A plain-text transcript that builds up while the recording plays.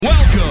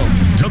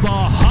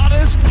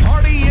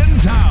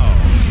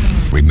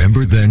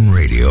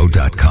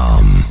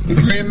RememberThenRadio.com.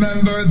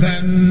 Remember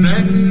then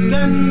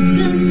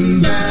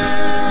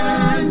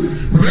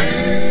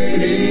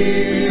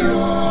radio.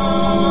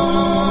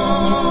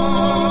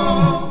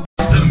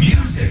 The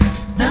music.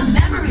 The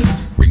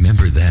memories.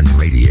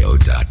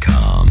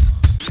 RememberThenRadio.com.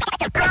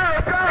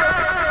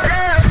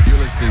 You're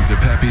listening to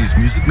Pepe's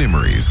Music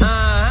Memories with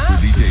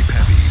DJ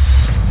Pepe.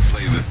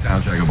 Play the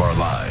soundtrack of our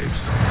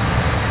lives.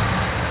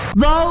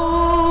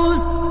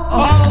 Those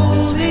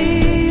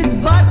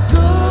oldies but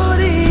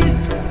goodies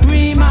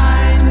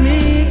remind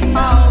me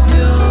of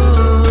you.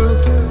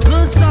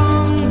 The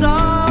songs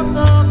of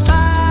the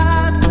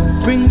past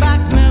bring back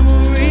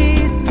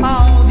memories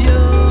of you.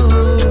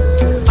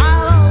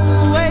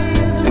 I'll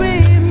always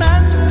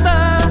remember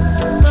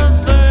the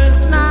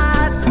first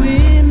night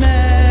we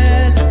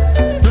met.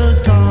 The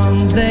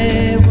songs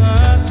they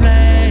were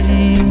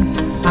playing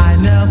I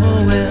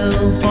never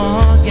will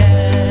forget.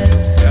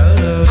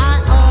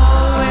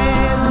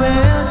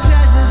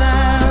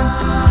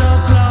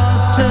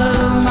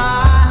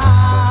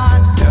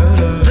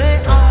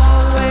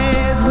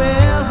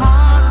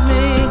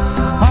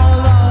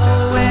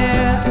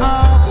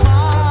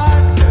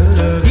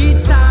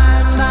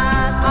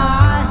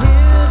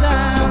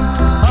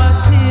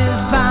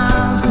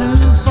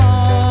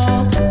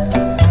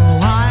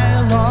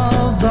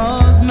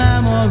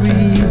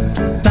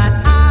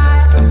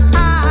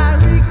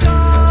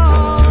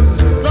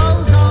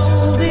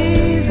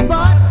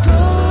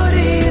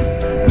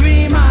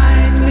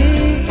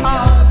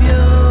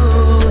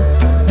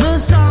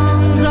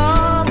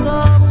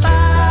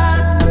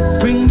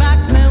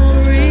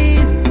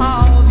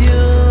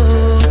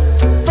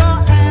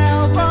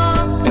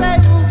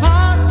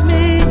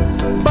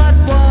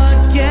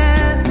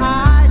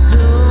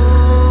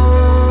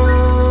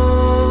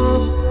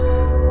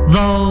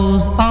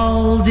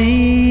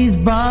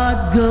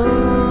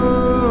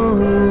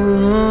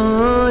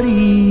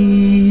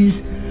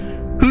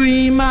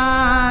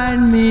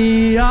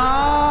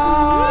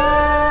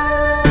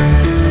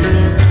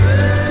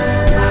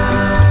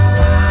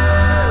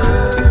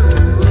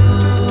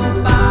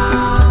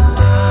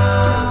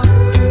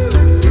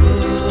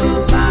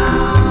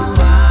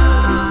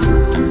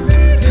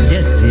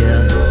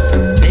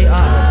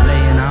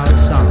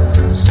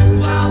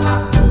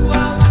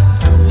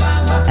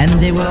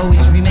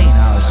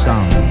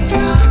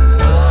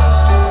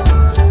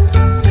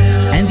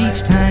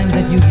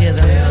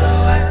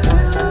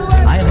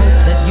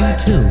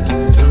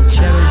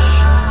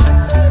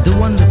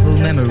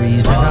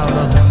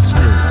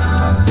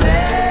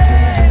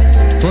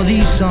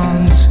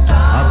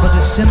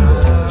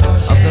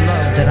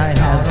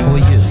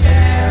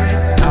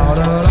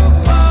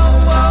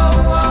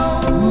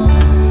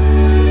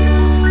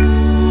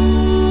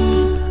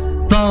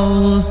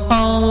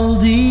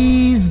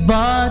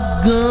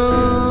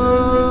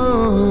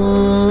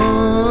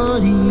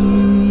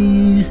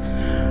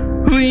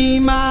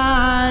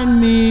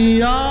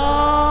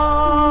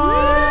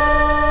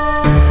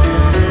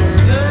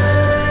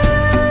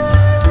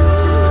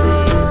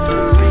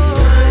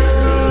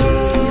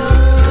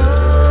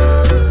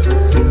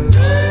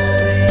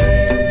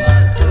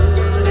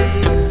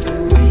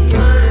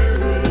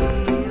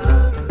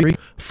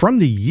 From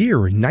the year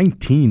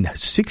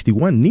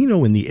 1961,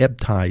 Nino and the Ebb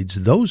Tides,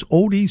 those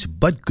oldies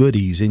but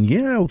goodies. And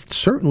yeah,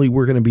 certainly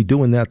we're going to be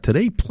doing that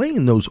today,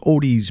 playing those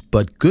oldies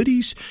but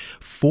goodies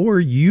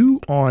for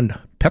you on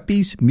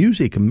Pepe's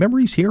Music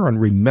Memories here on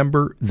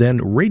Remember Then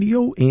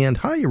Radio. And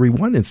hi,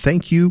 everyone, and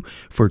thank you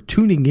for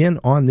tuning in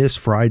on this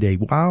Friday.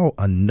 Wow,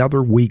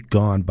 another week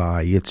gone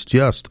by. It's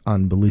just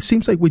unbelievable.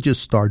 Seems like we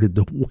just started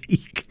the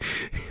week.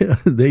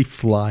 They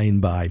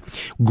flying by.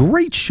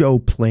 Great show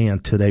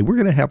planned today. We're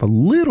going to have a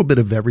little bit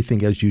of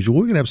everything as usual.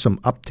 We're going to have some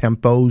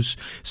up-tempos,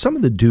 some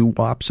of the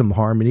doo-wop, some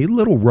harmony, a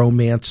little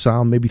romance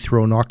sound, maybe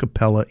throw an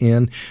acapella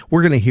in.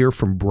 We're going to hear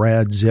from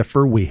Brad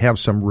Ziffer. We have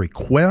some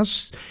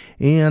requests.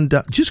 And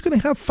just going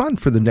to have fun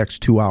for the next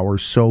 2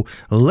 hours. So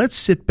let's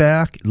sit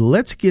back.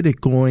 Let's get it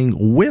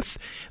going with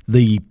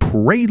the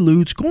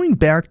Preludes, going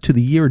back to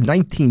the year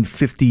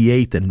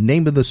 1958. The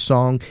name of the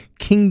song,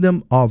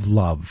 Kingdom of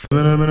Love.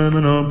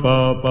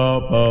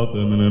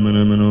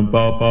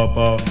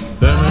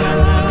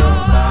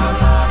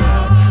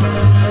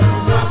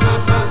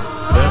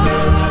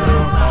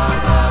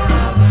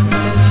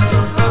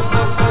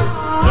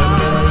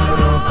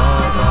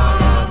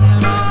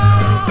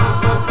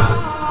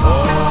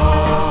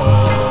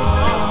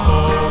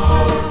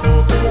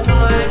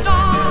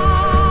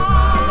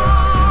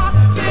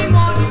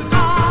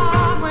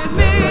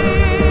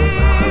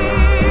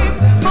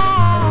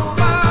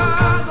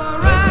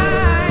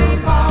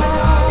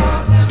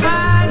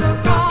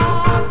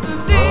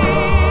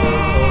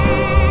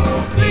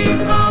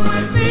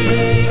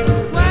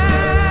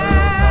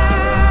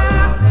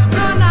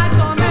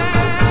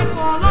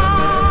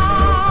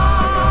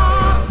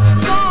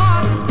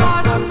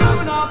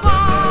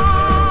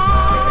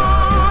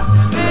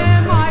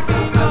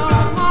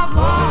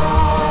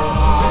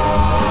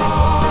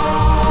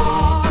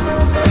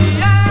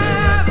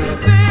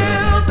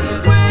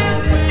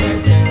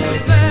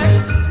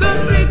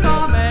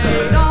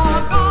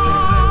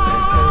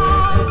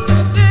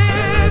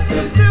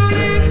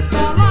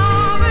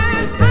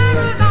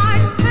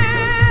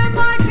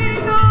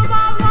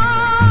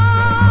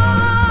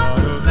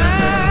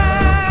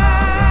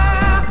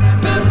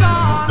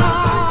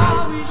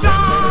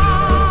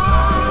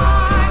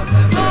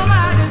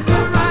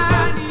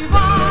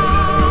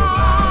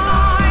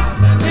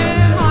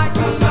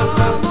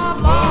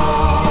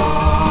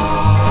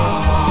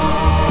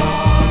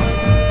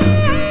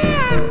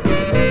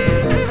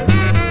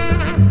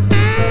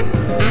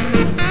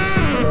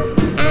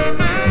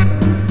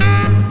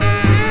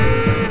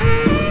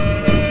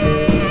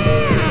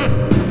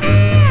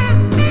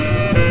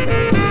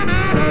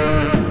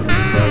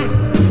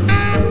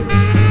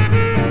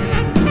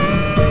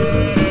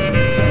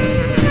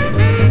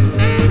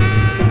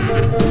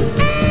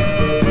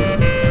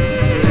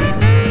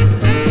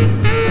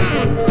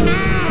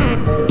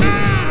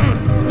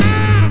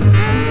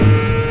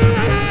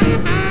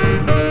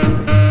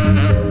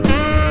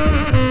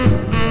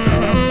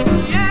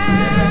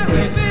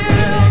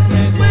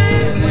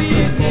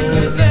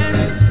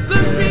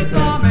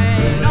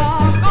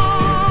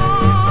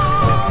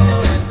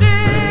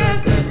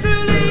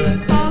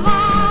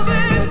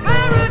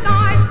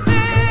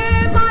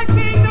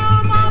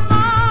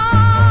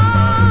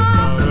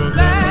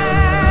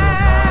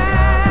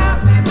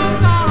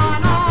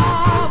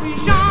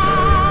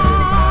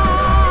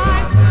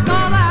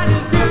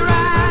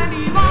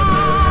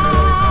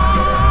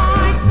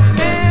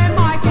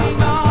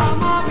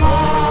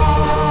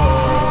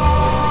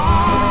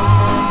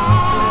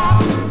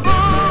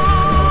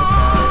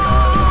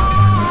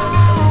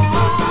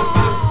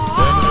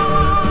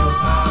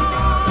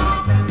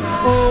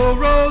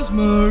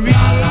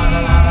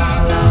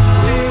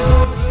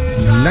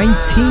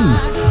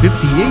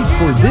 1958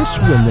 for this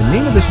one. The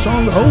name of the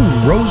song,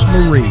 Oh,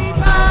 Rosemary.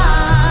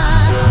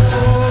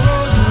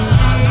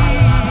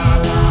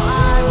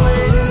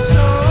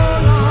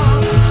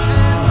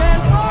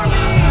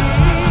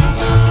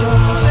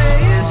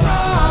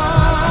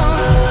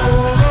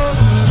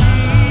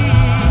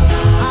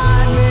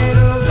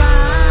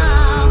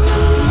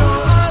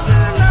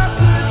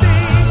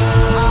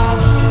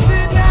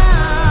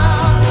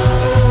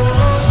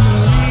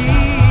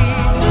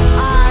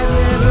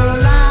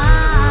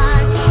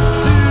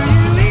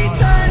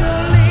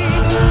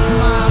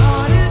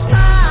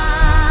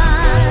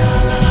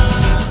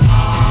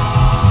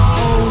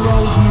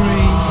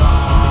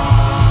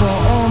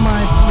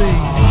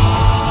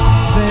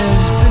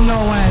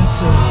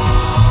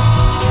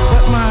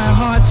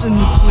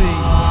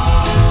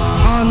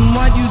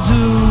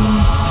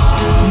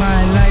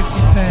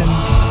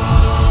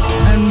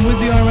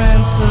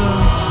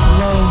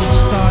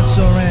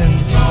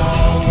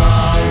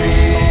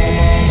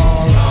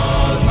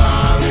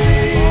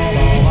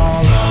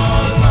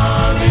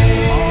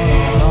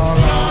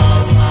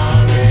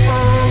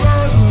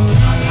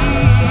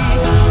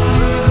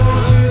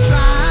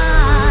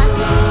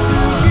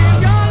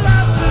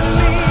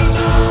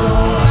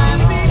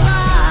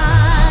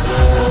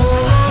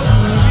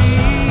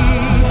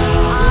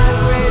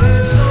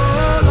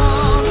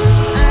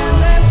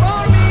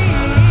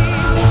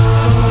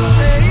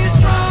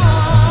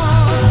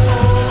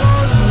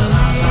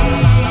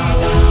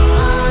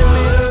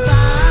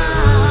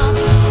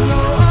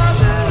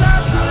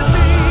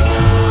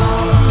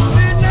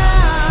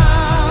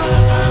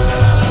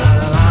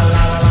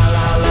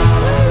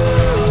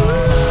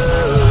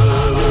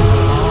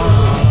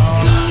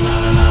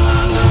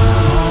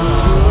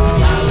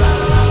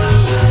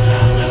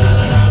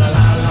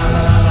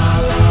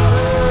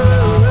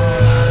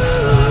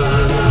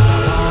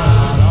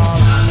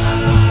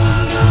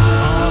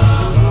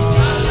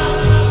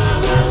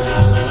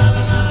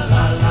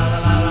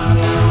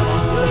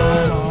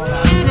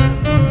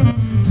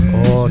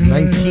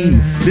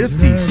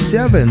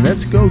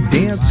 Let's Go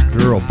Dance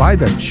Girl by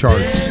the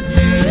Charts.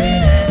 Girl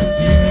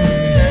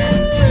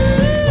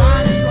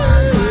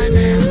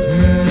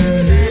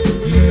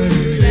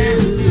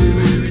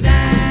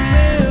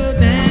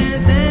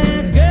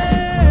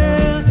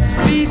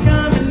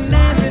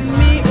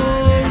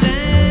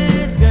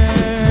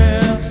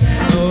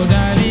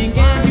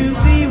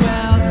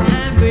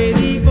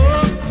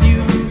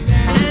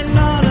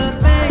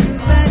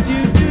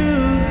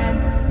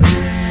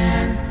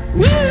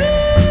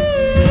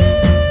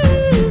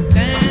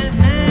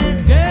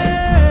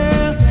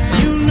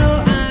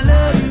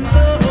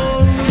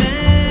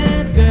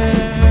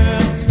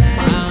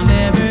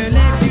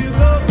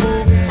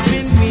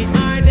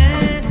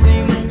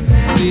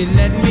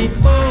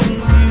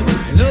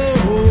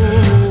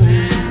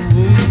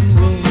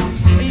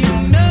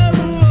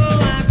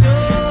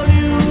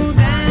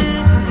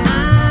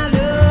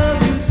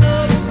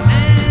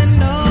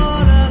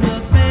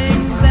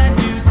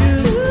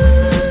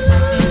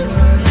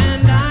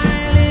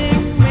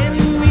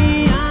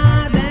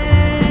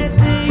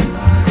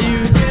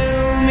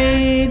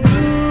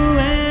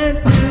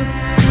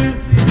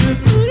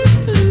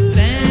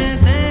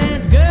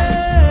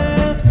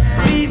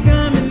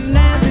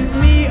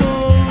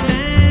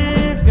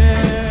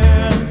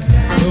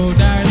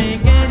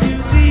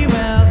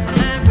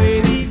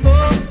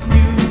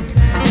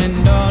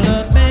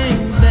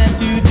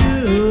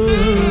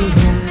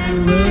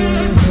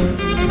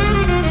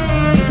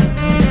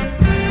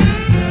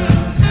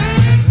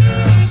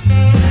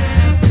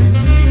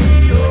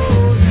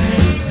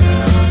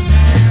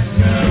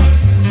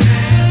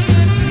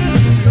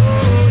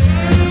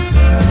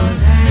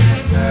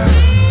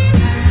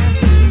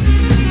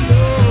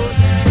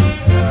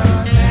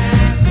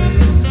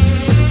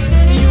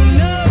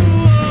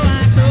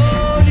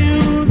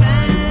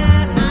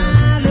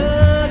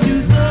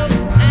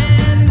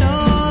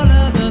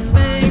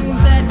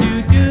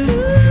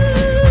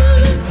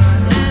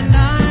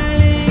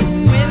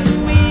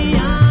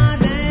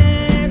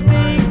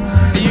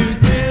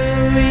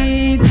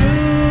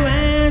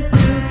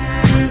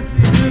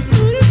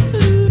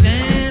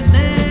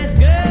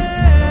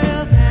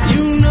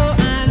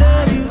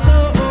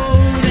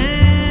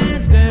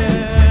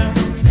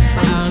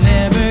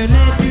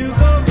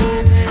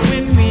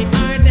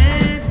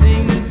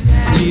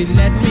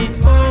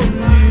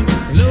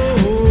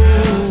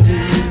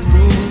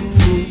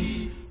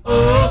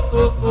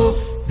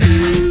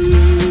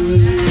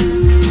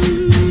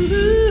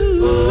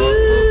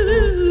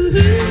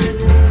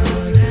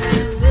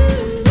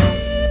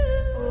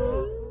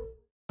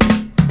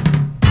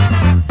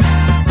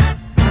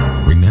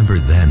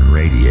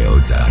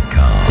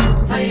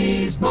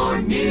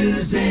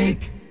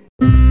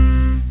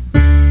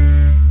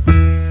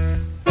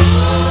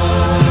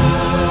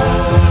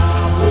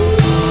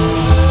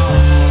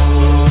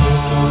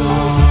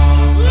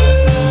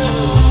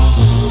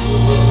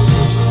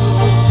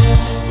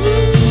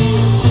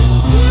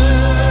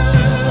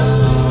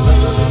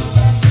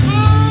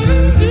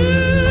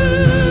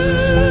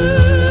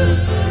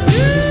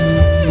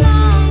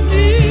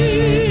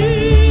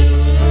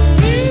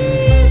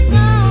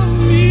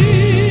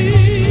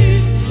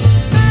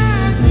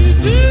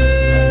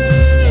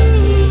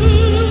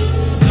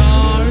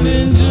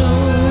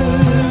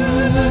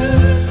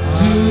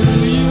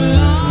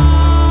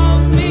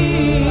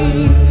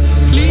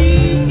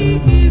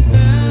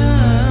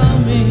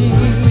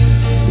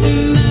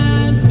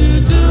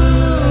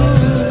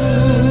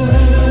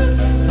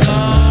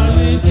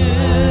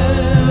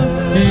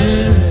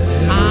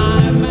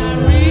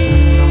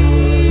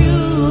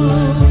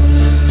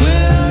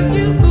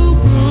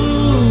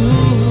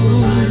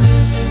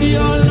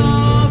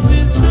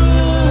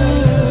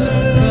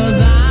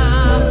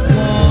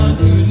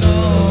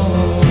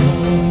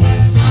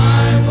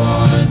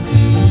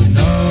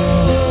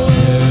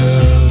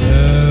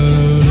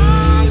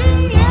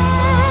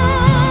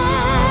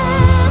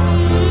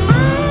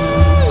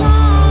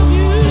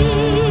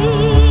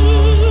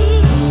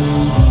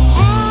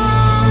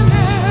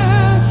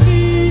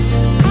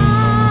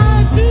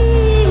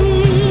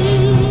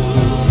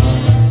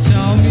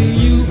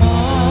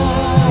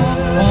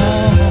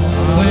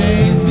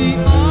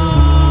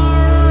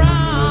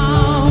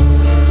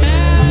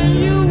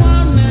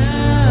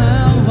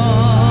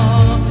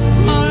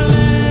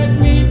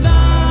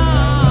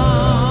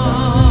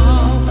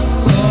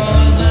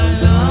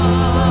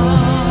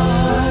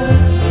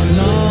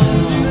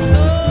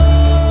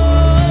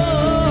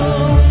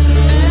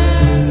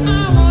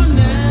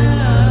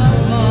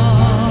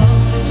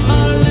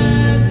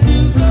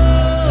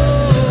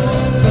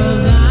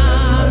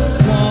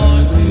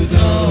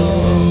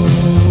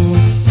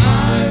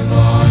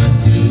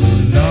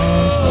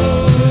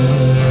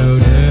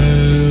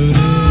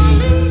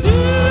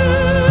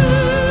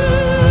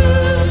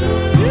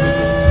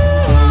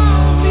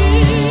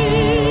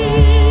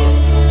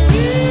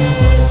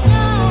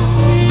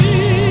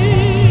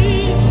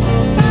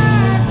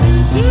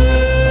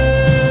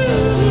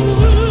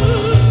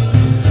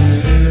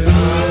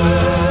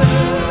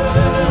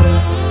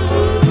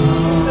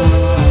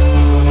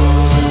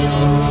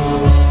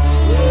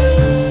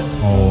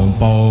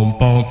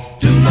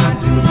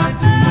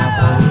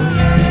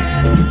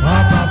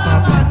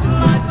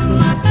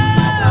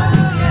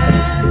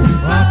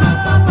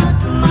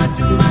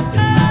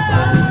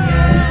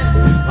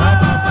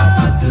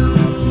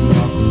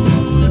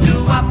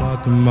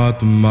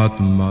Darling,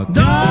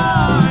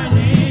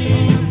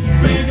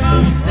 we're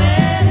going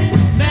steady,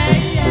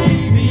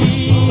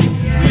 baby.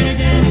 We're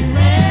getting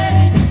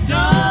ready,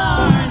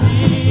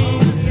 darling.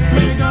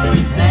 We're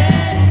going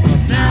steady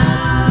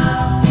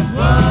now.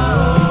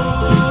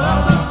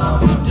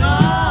 Whoa,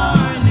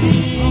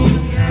 darling,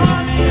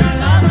 call me your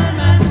lover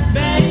man,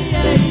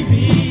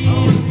 baby.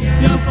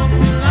 Your folks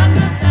will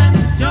understand,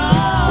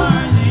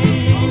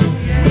 darling.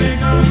 We're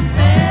going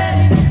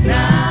steady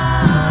now.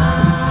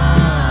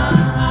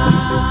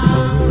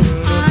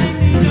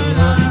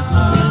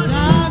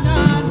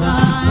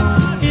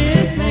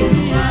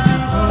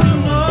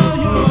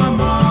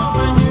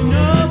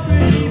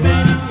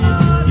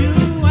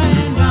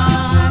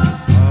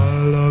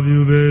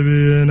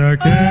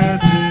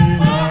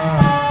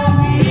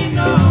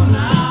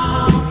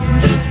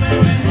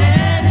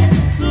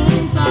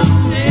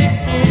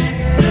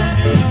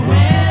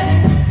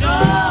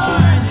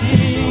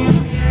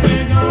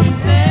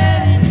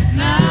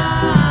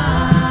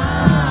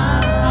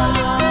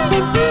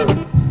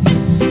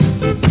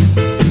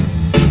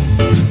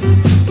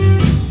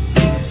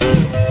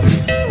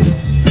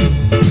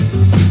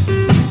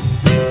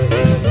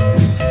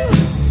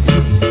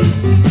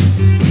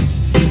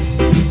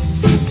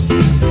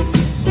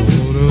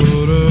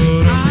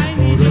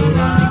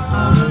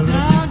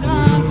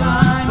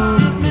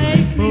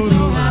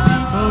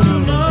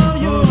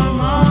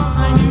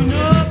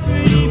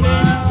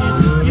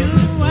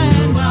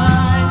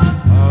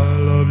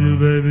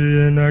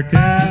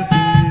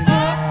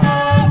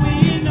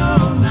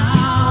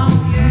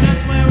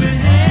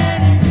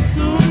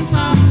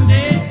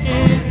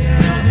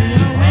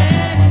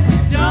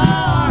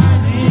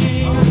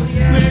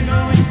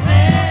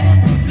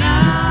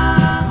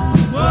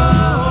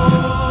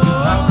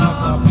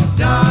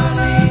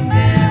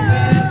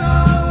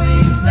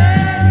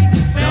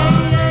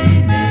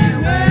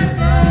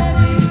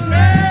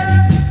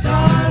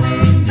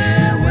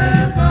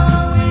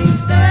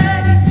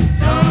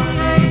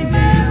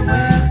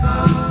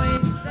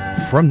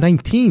 From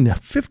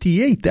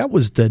 1958, that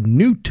was the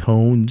New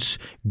Tones,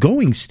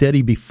 Going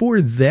Steady. Before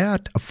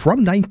that,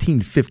 from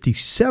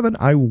 1957,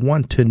 I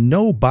Want to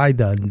Know by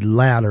the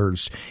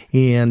Ladders.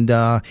 And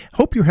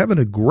hope you're having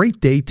a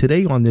great day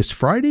today on this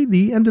Friday,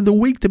 the end of the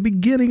week, the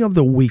beginning of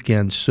the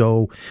weekend.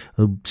 So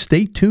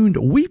stay tuned.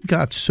 We've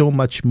got so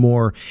much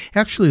more.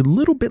 Actually, a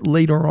little bit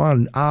later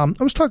on, I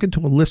was talking to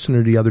a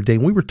listener the other day,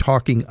 and we were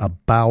talking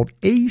about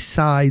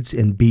A-sides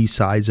and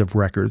B-sides of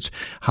records,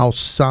 how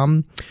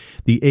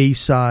the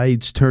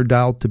A-sides turned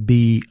out to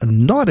be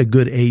not a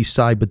good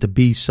A-side, but the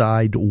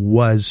B-side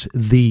was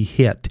the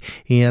hit.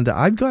 And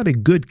I've got a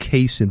good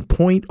case in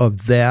point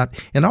of that,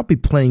 and I'll be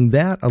playing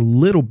that a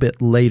little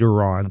bit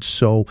later on.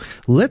 So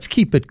let's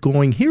keep it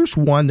going. Here's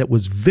one that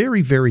was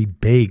very, very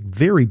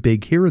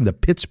big here in the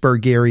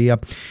Pittsburgh area.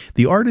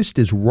 The artist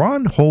is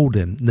Ron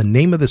Holden. The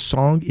name of the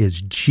song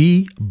is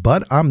Gee,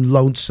 But I'm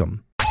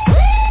Lonesome.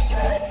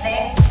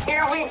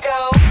 Here we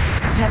go.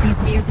 Peppy's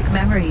Music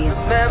Memories.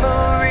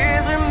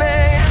 Memories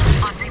remain.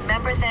 On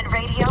Remember Then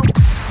Radio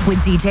with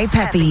DJ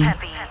Peppy.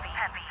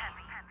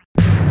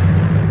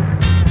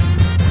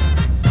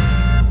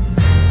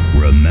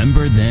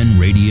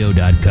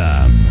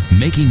 RememberThenRadio.com.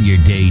 Making your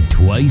day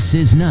twice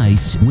as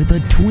nice with a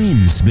twin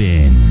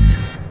spin.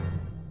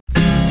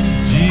 Gee,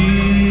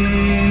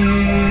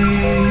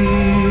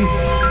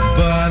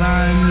 but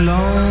I'm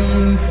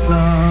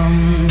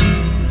lonesome.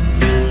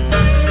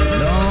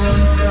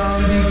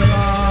 Lonesome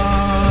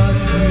because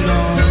you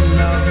don't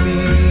love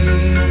me.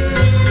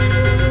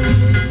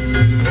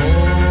 Oh,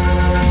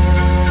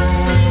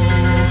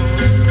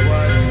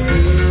 what to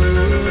do?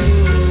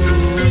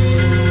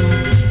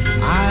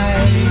 I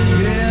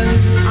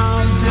guess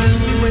I'll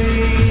just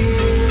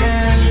wait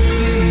and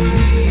see.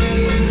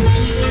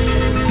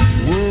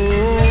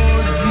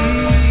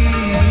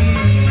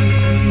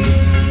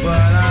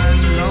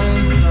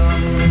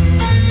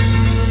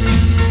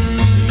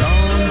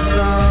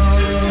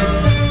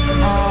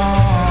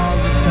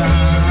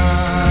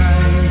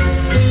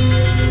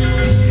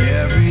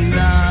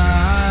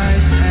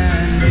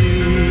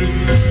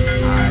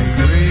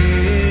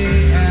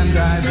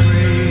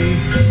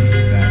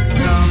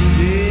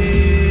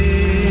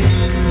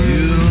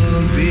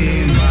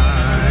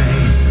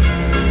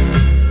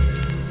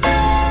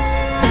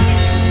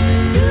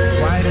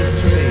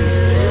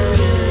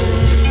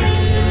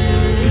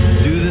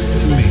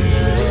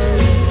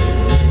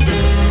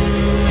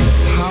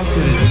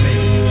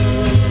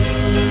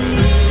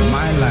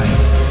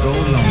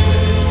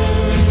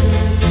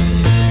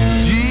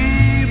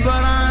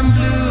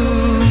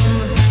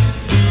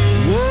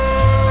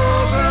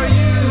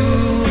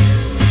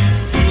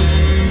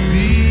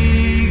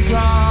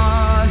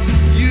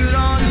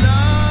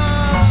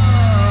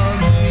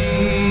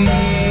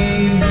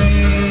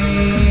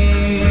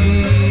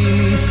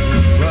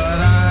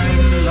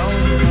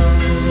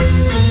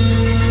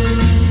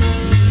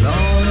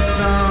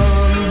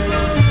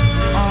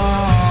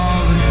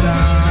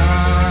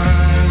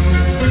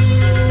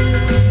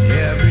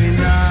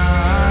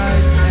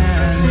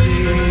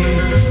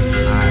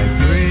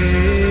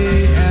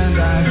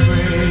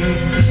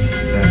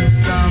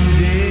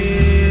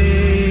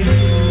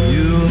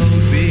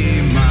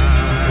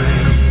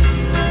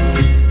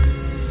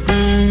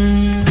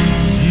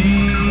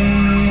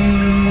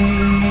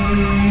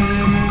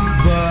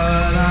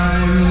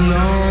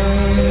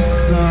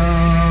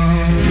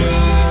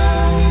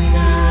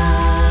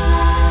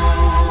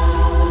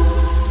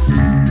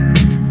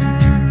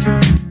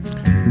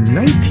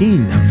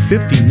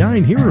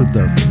 1959. Here are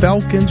the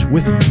Falcons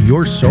with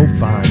You're So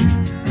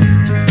Fine.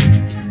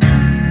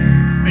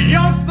 You're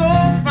so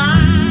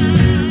fine.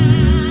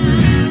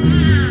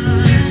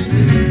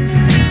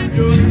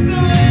 You're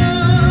so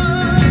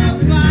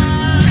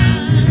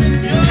fine.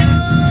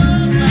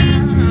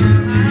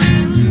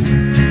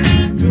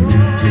 You're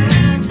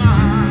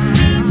mine.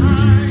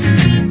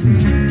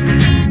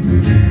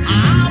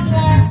 I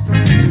walk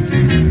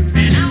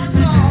and I'll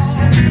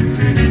talk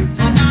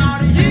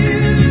about you.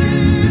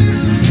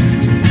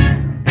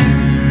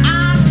 I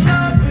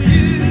love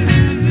you.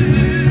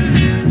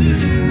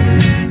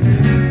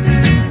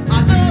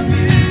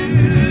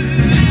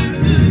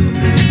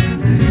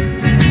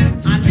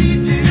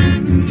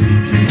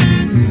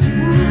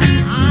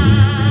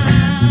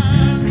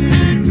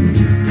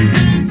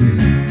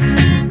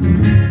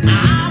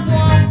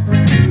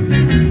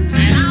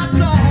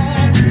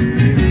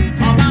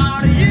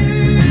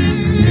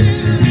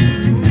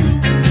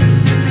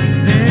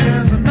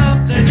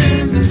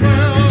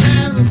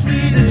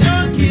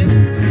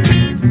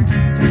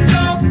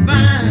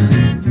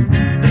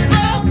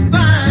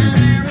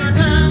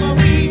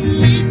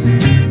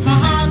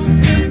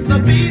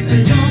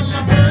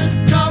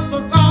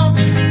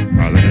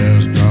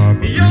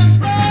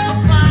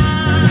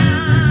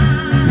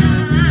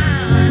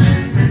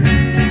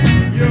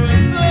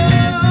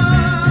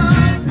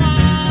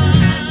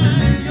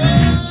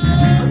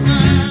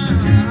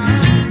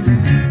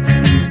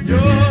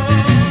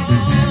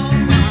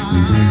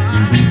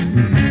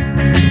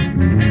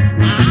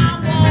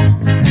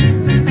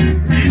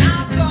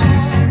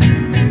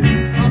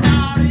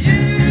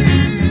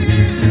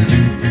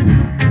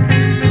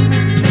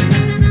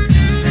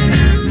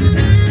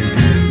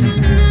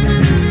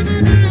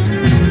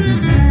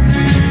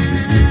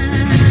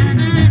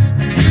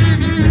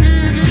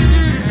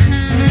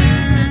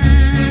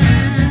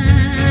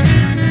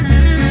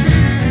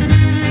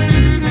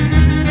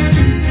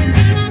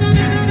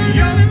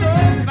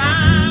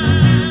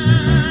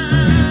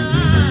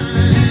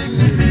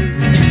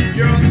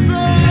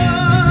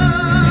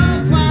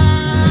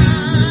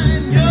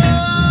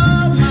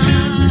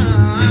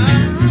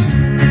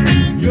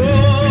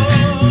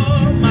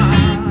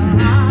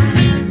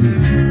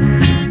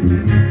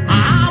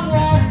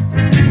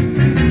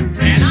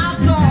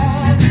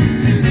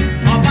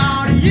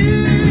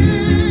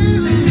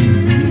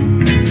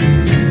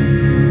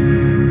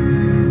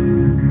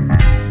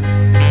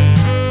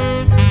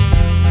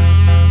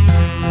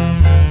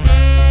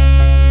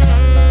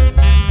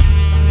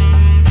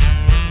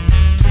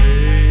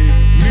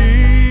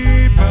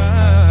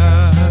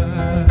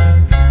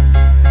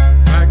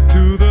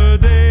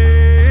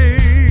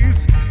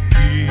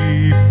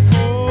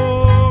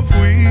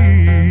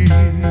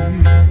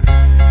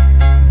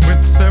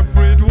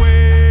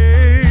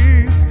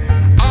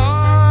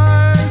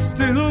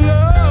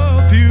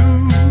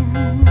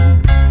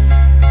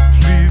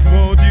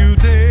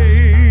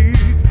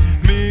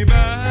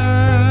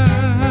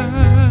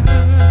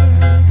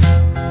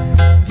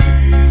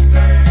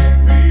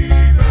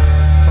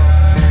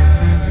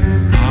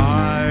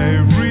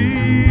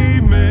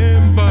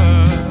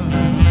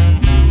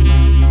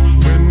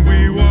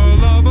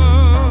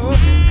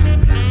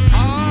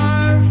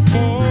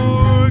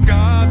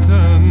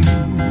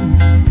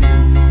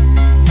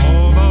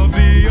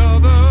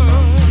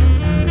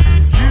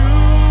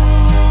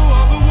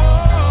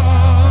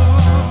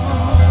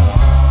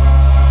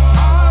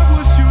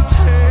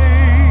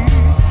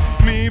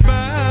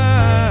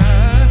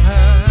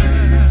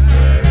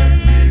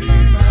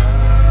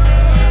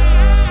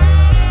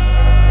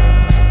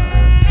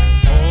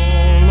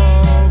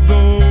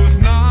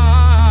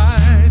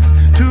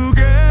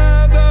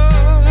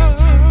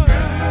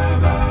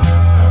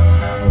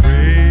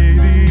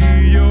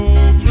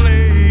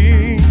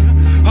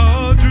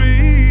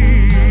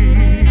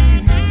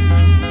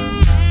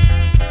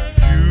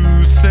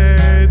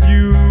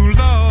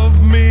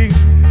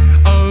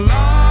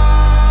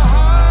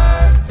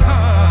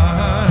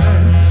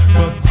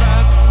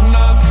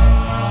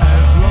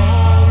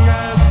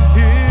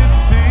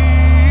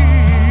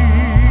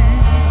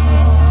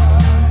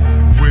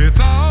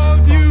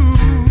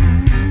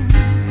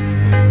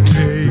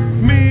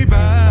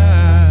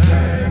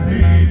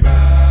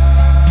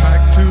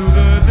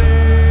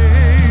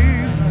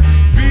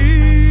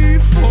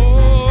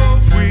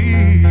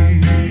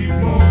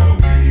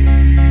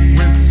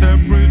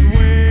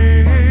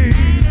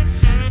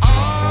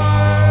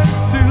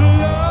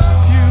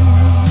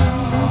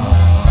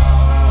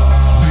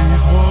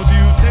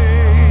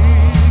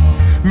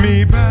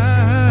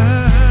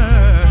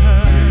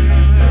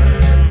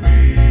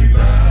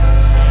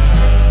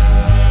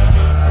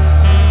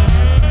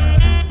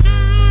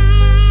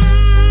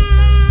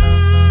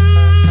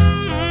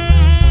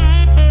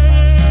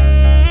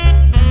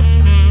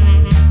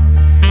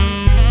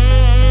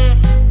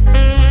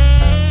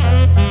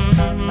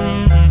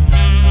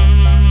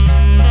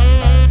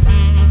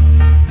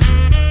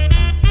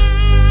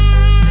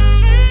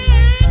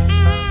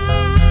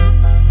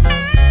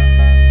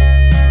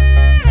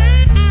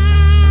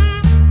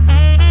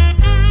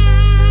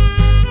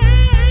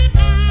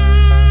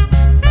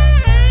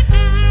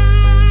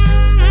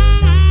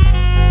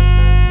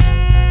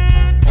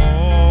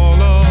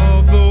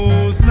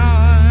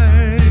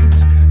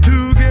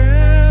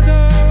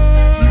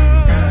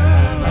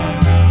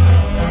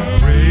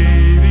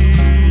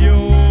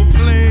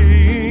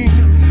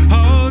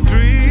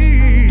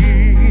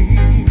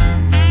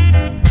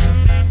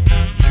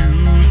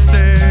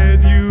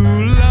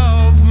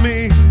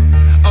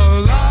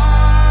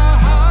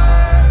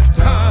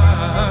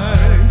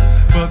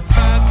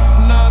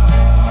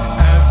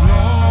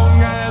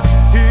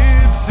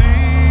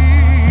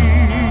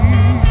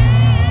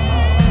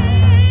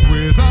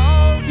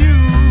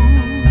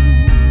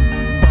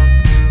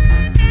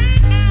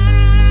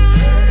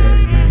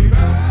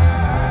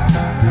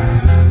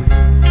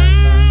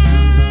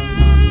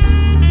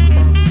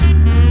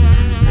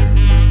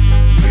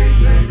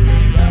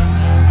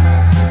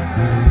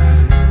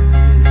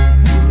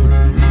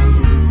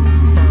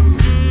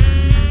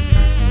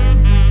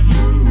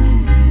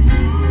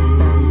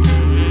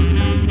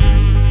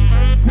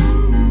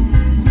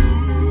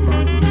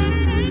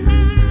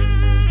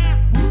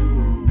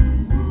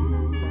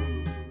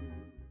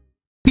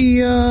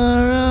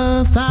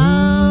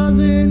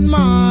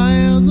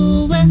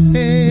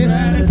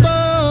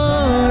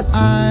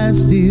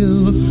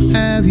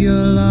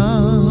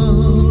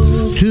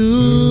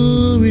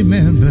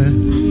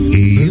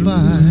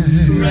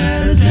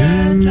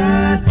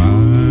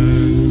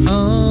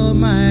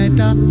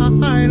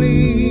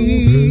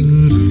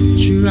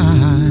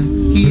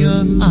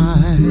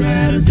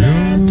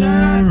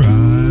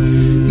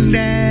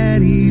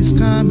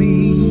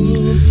 coming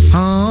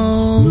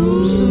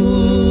home soon.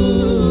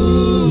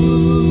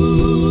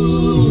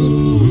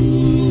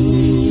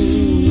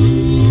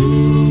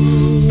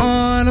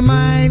 On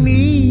my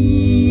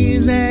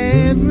knees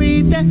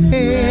every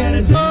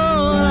day,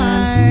 all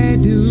I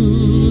do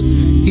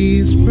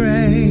is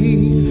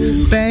pray,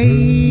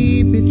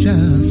 baby,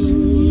 just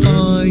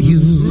for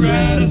you.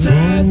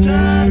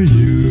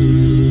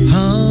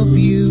 Hope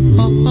you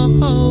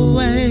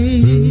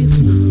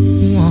always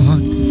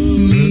want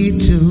me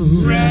to.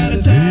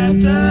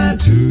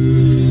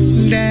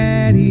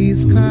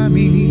 Daddy's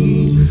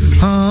coming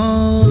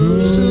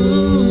home soon.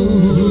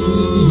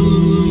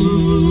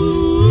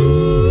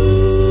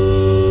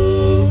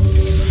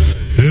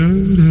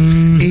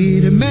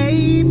 It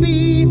may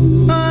be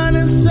on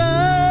a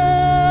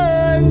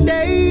Sunday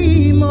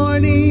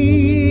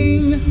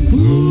morning.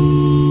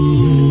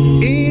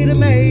 It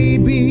may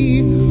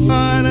be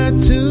on a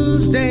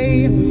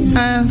Tuesday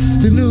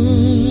afternoon.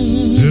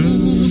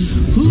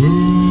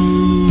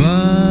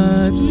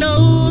 But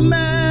no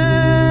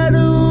matter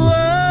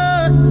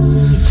what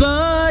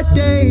the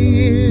day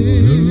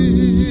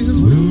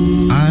is,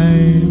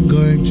 I'm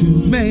going to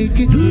make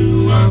it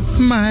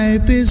my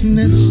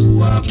business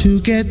to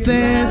get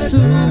there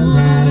soon.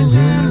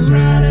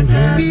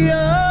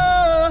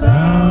 You're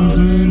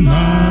 1,000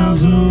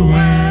 miles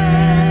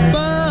away,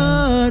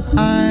 but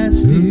I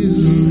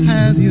still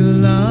have your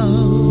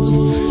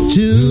love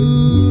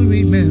to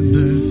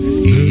remember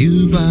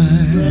you by.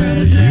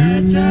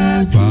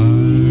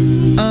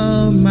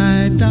 Oh,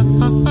 my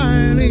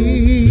darling,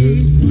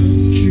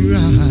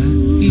 dry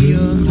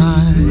your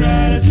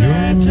eyes.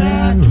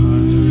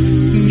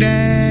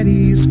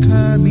 Daddy's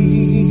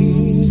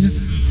coming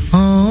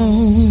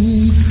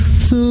home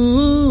soon.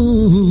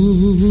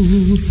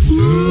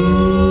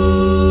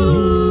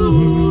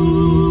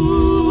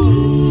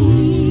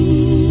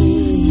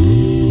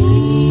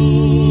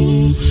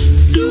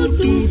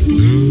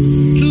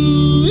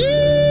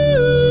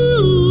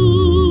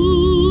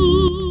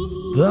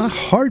 The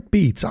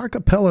Heartbeats, a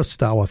cappella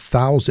style,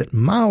 1,000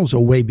 Miles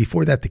Away.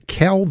 Before that, the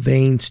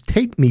Calvains,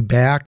 Take Me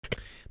Back.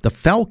 The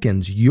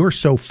Falcons, You're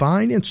So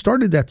Fine. And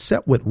started that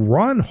set with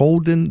Ron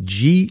Holden,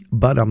 Gee,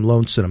 But I'm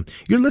Lonesome.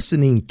 You're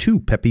listening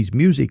to Pepe's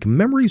Music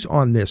Memories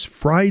on this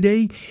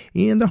Friday.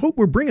 And I hope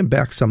we're bringing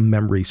back some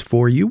memories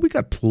for you. We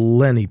got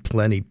plenty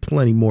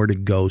more to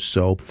go.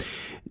 So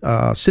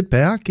sit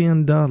back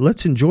and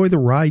let's enjoy the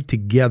ride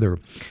together.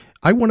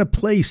 I want to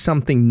play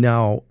something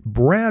now.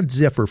 Brad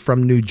Ziffer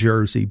from New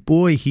Jersey.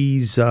 Boy,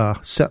 he's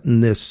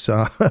setting this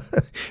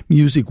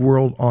music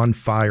world on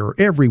fire.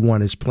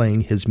 Everyone is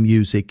playing his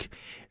music.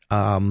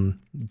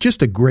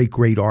 Just a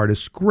great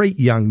artist, great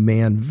young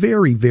man,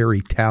 very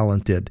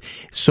talented.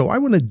 So I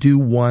want to do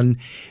one,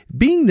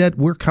 being that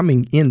we're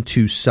coming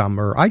into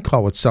summer. I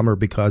call it summer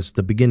because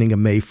the beginning of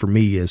May for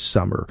me is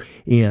summer.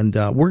 And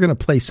we're going to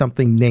play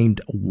something named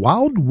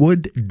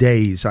Wildwood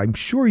Days. I'm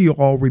sure you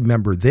all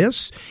remember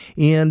this.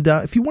 And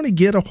if you want to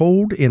get a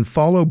hold and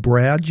follow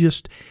Brad,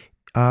 just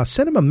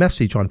send him a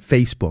message on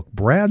Facebook,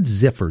 Brad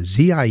Ziffer,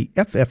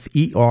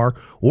 Ziffer,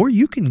 or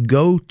you can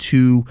go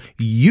to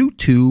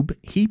YouTube.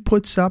 He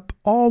puts up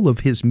all of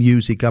his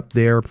music up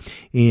there,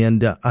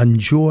 and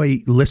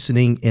enjoy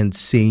listening and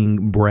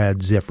seeing Brad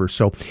Ziffer.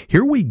 So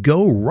here we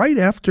go right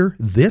after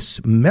this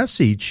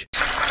message.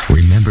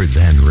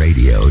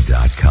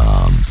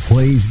 RememberThenRadio.com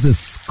plays the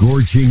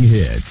scorching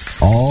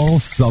hits all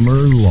summer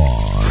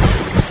long.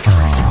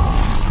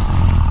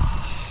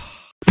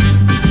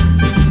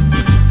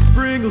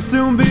 Spring will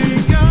soon be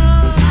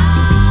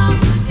gone.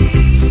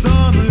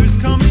 Summer's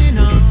coming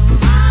on.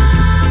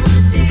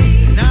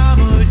 And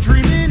I'm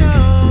dreaming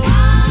of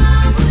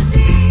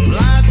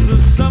lots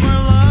of summer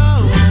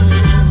love.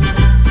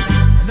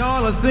 And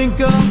all I think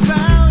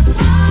about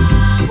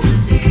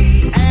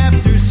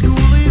after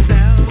school is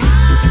out,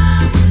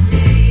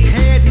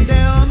 heading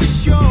down the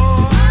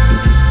shore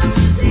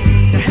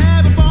to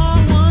have a ball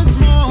once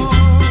more.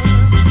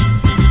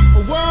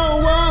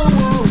 Whoa,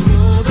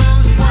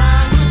 those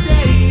wildwood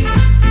days.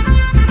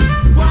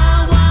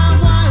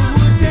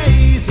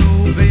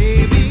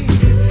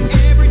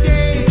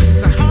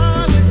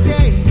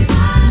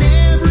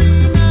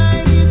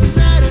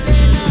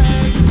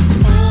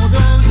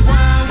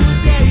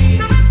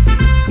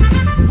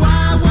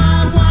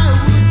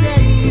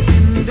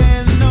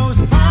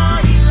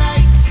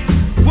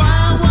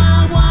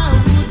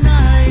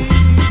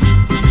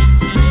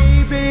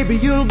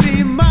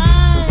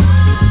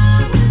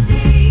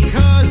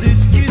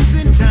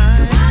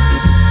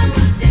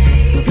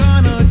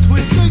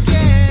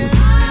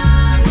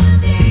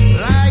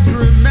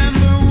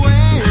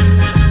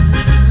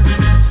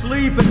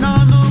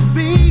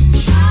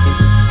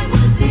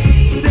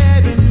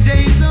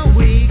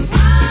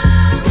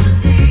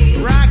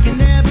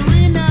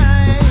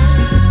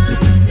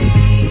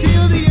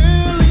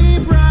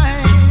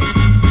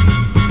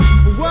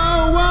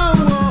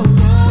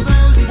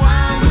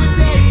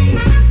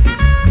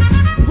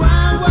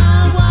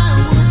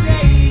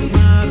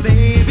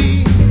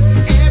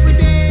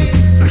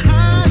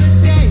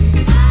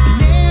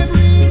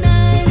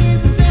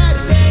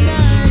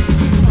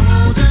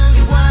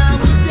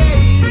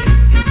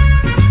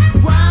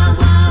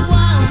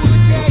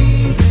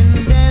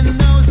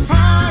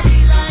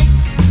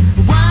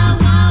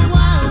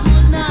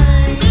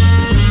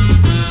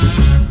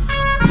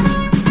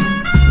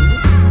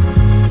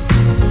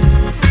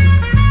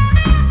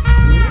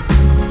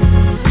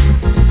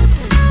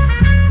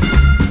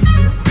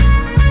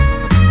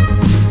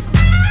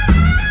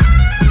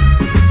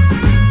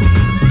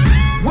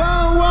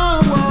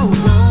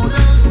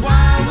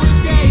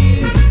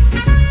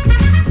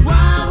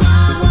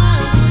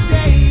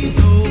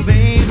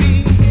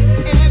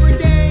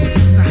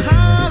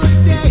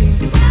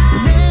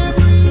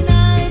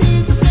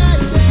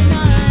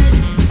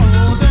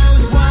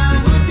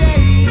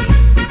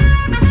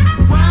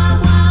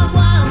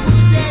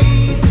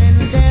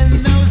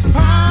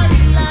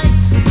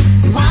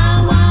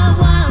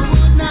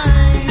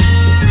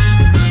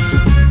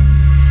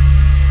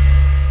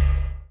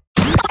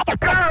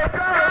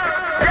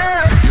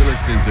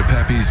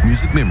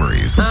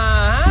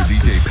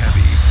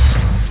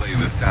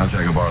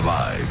 soundtrack of our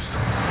lives.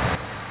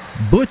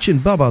 Butch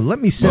and Bubba,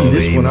 let me send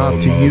this one out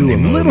to you. A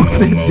little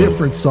bit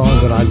different song,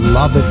 but I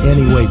love it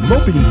anyway.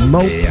 Mopedy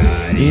Mope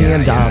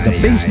and the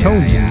bass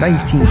tones in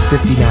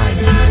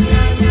 1959.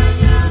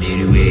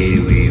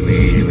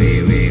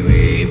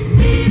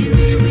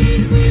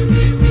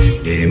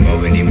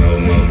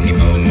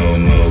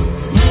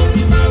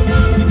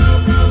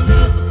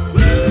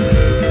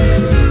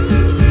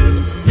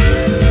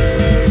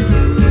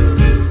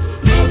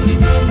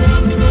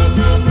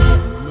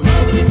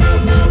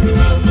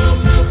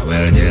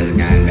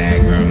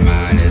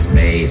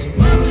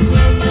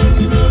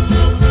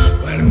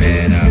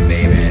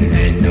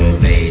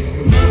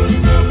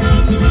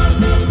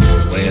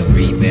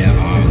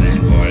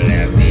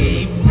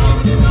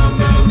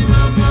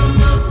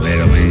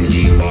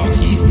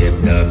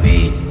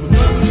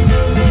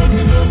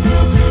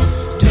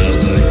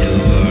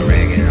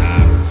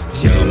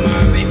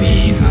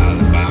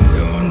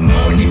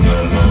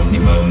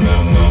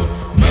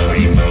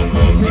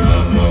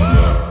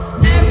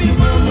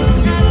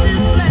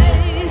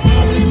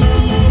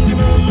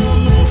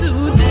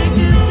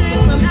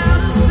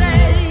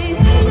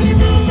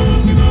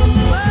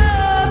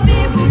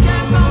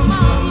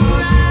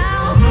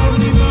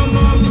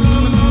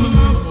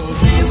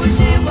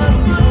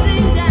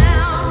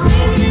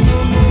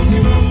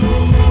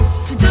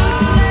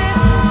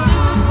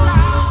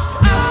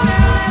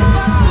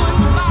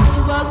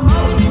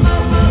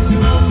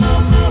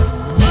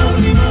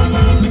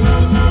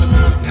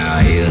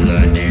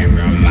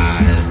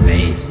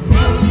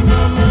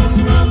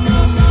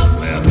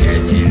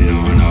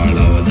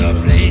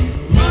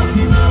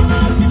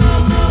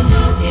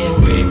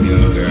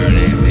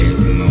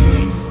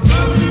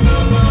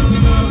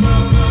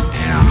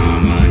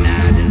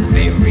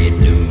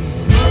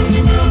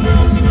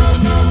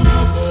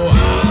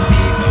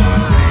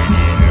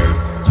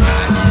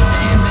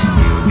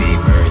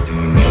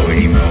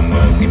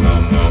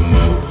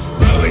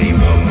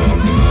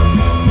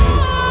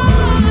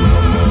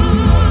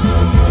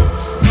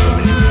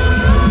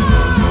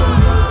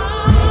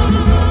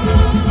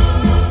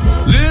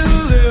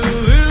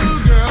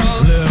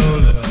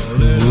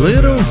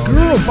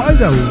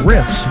 The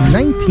Riffs,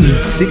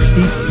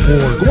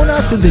 1964. Going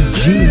out to the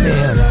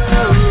G-Man.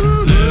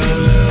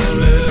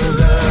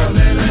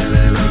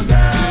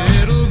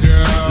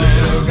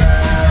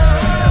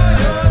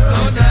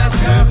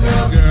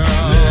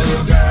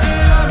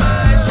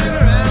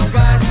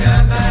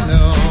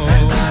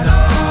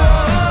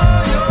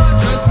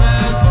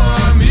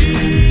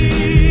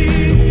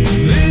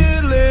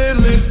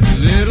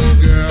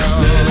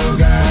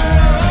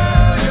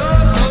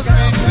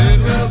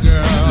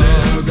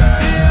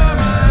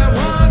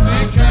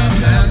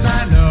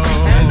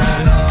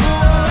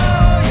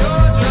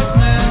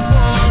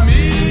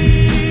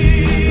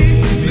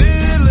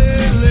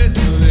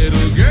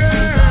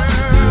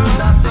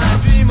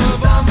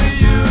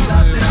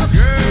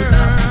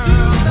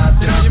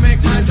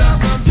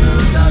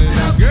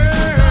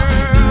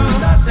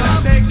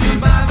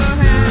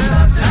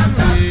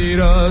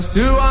 To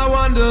our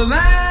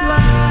wonderland.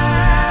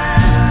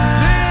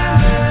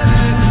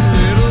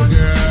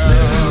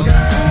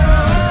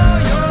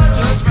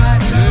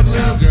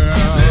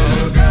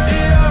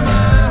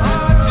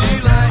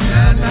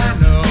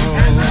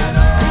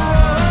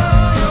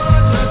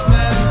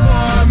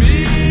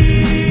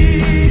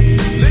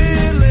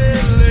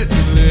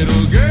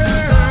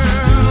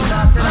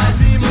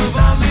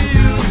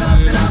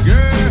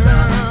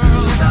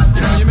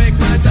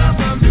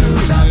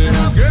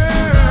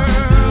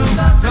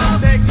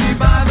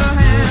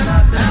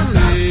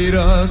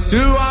 To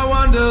our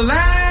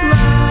wonderland.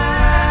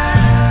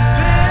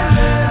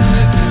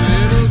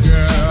 Little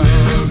girl,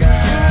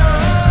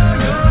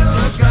 you're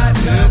just right,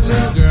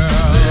 little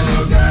girl,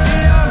 you're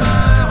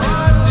my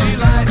heart's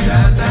delight, and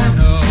I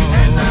know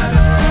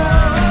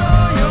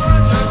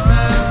you're just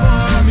meant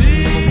for me.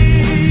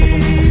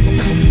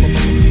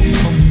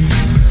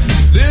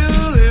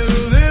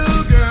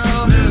 Little girl, little girl,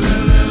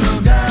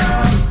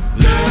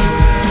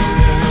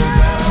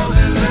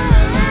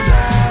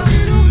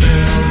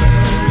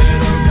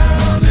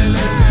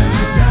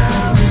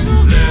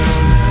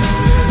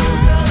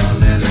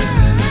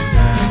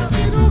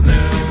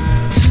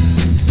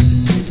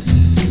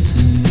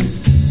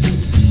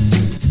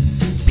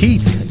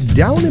 Pete,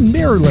 down in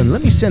Maryland.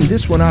 Let me send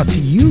this one out to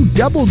you,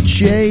 Double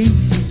J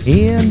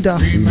and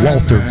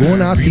Walter.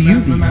 Going out to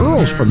you, the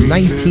Earls from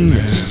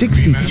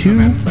 1962.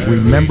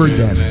 Remember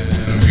Then.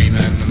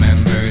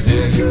 Remember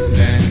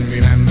then.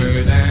 Remember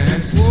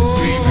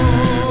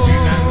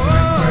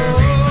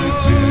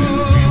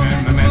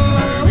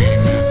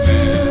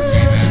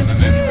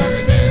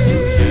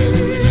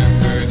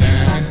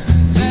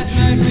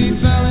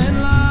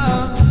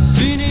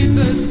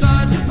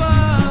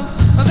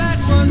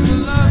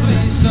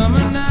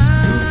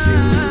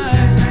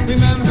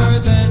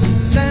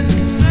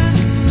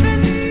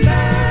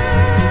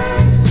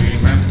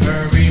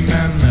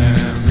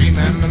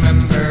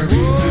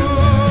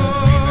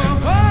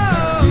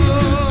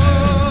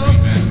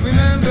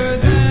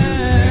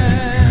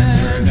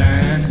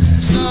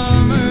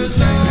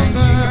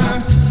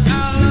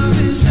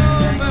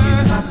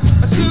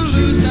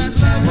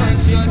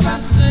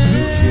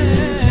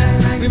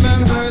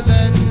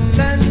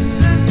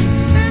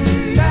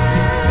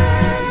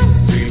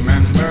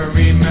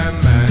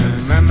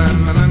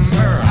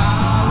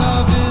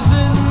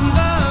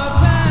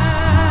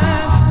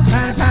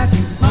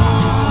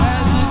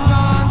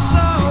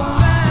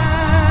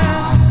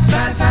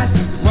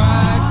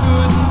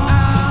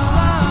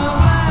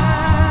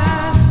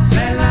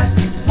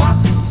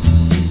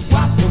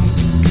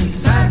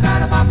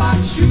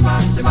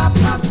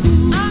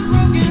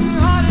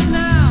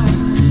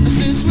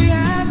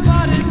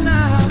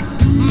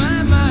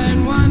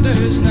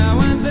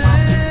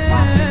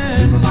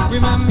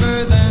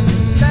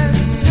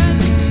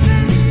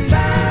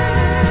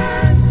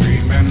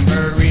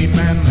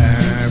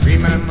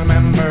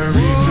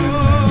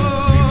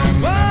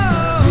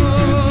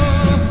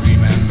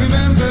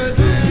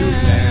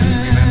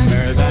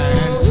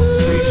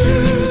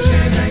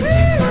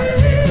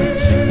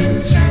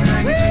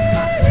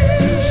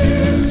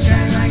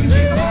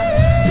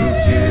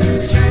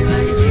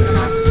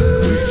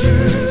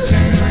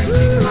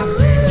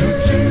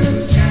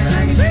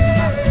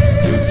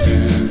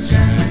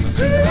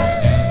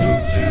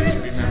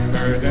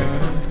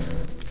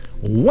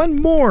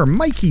One more,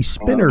 Mikey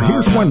Spinner.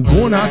 Here's one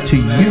going out to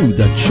you.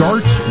 The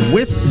Charts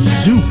with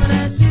Zoop.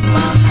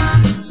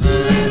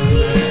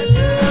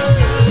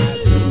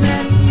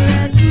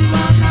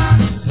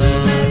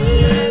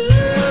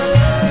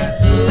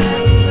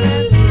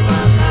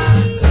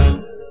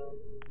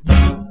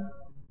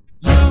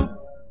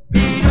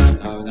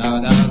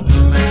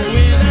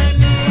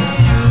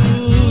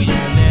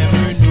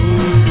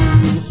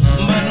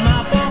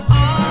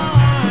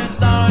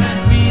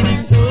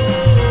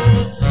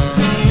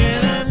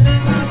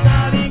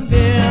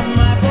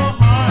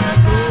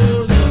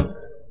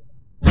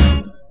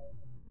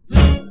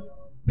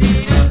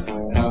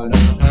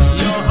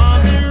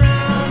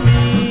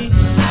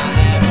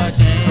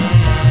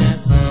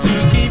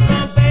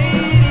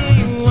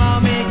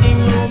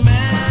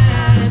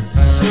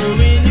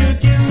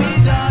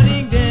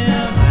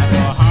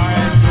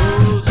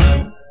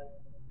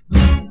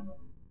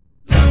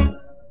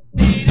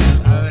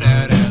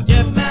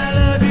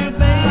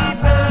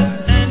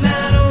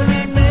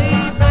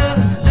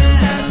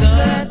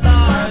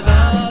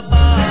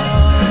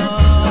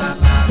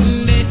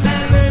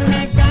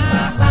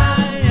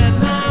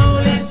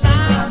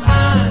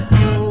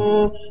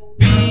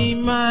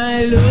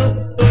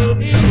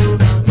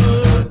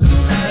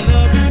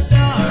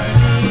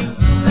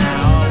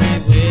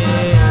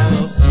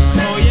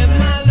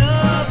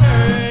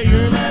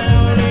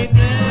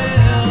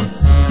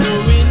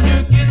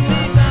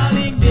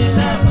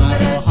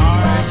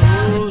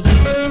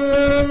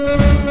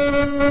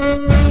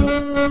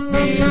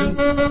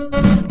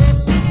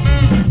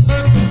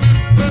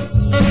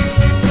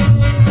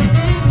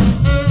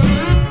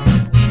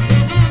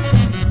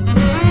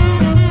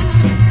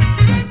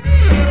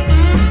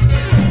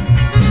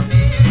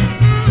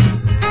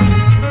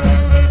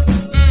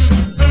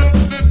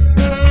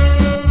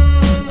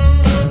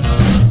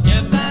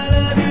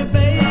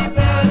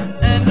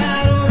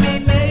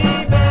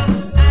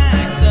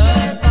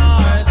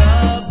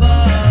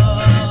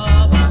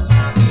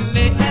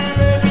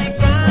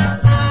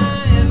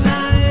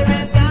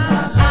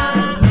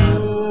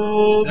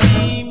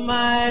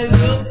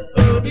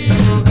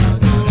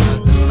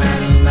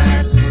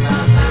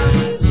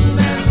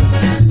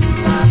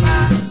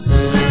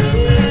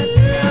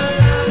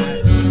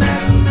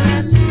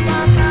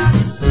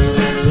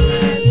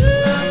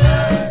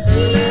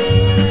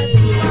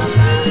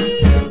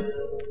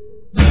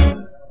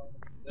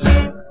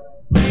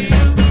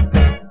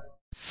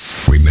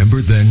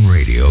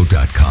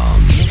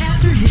 RememberThenRadio.com. Hit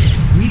after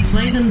hit, we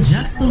play them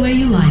just the way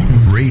you like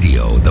them.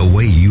 Radio the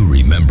way you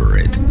remember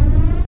it.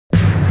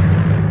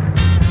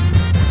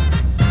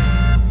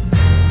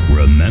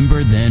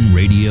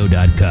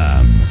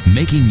 RememberThenRadio.com.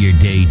 Making your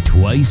day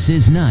twice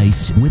as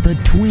nice with a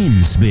twin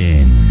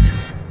spin.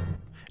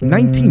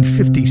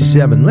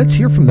 1957. Let's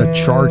hear from the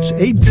Charts.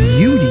 A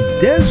beauty,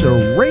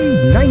 Desiree,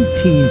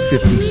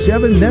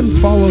 1957. Then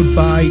followed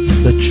by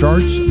the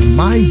Charts,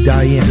 My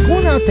Diane.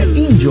 Going out to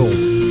Angel,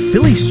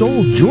 Philly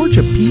Soul,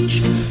 Georgia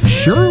Peach,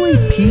 Shirley,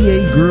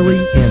 P.A. Gurley,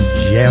 and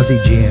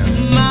Jazzy Jam.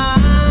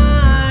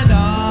 My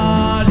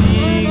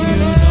darling,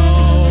 you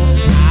know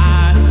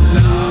I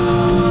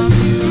love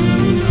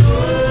you so.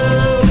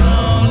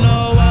 Don't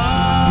know why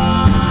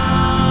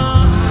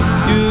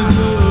you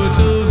do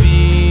to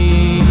me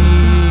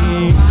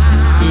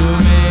to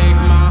make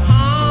my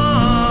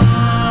heart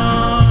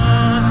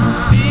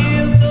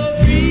feel so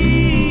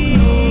free.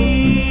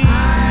 I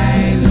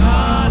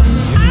love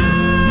you,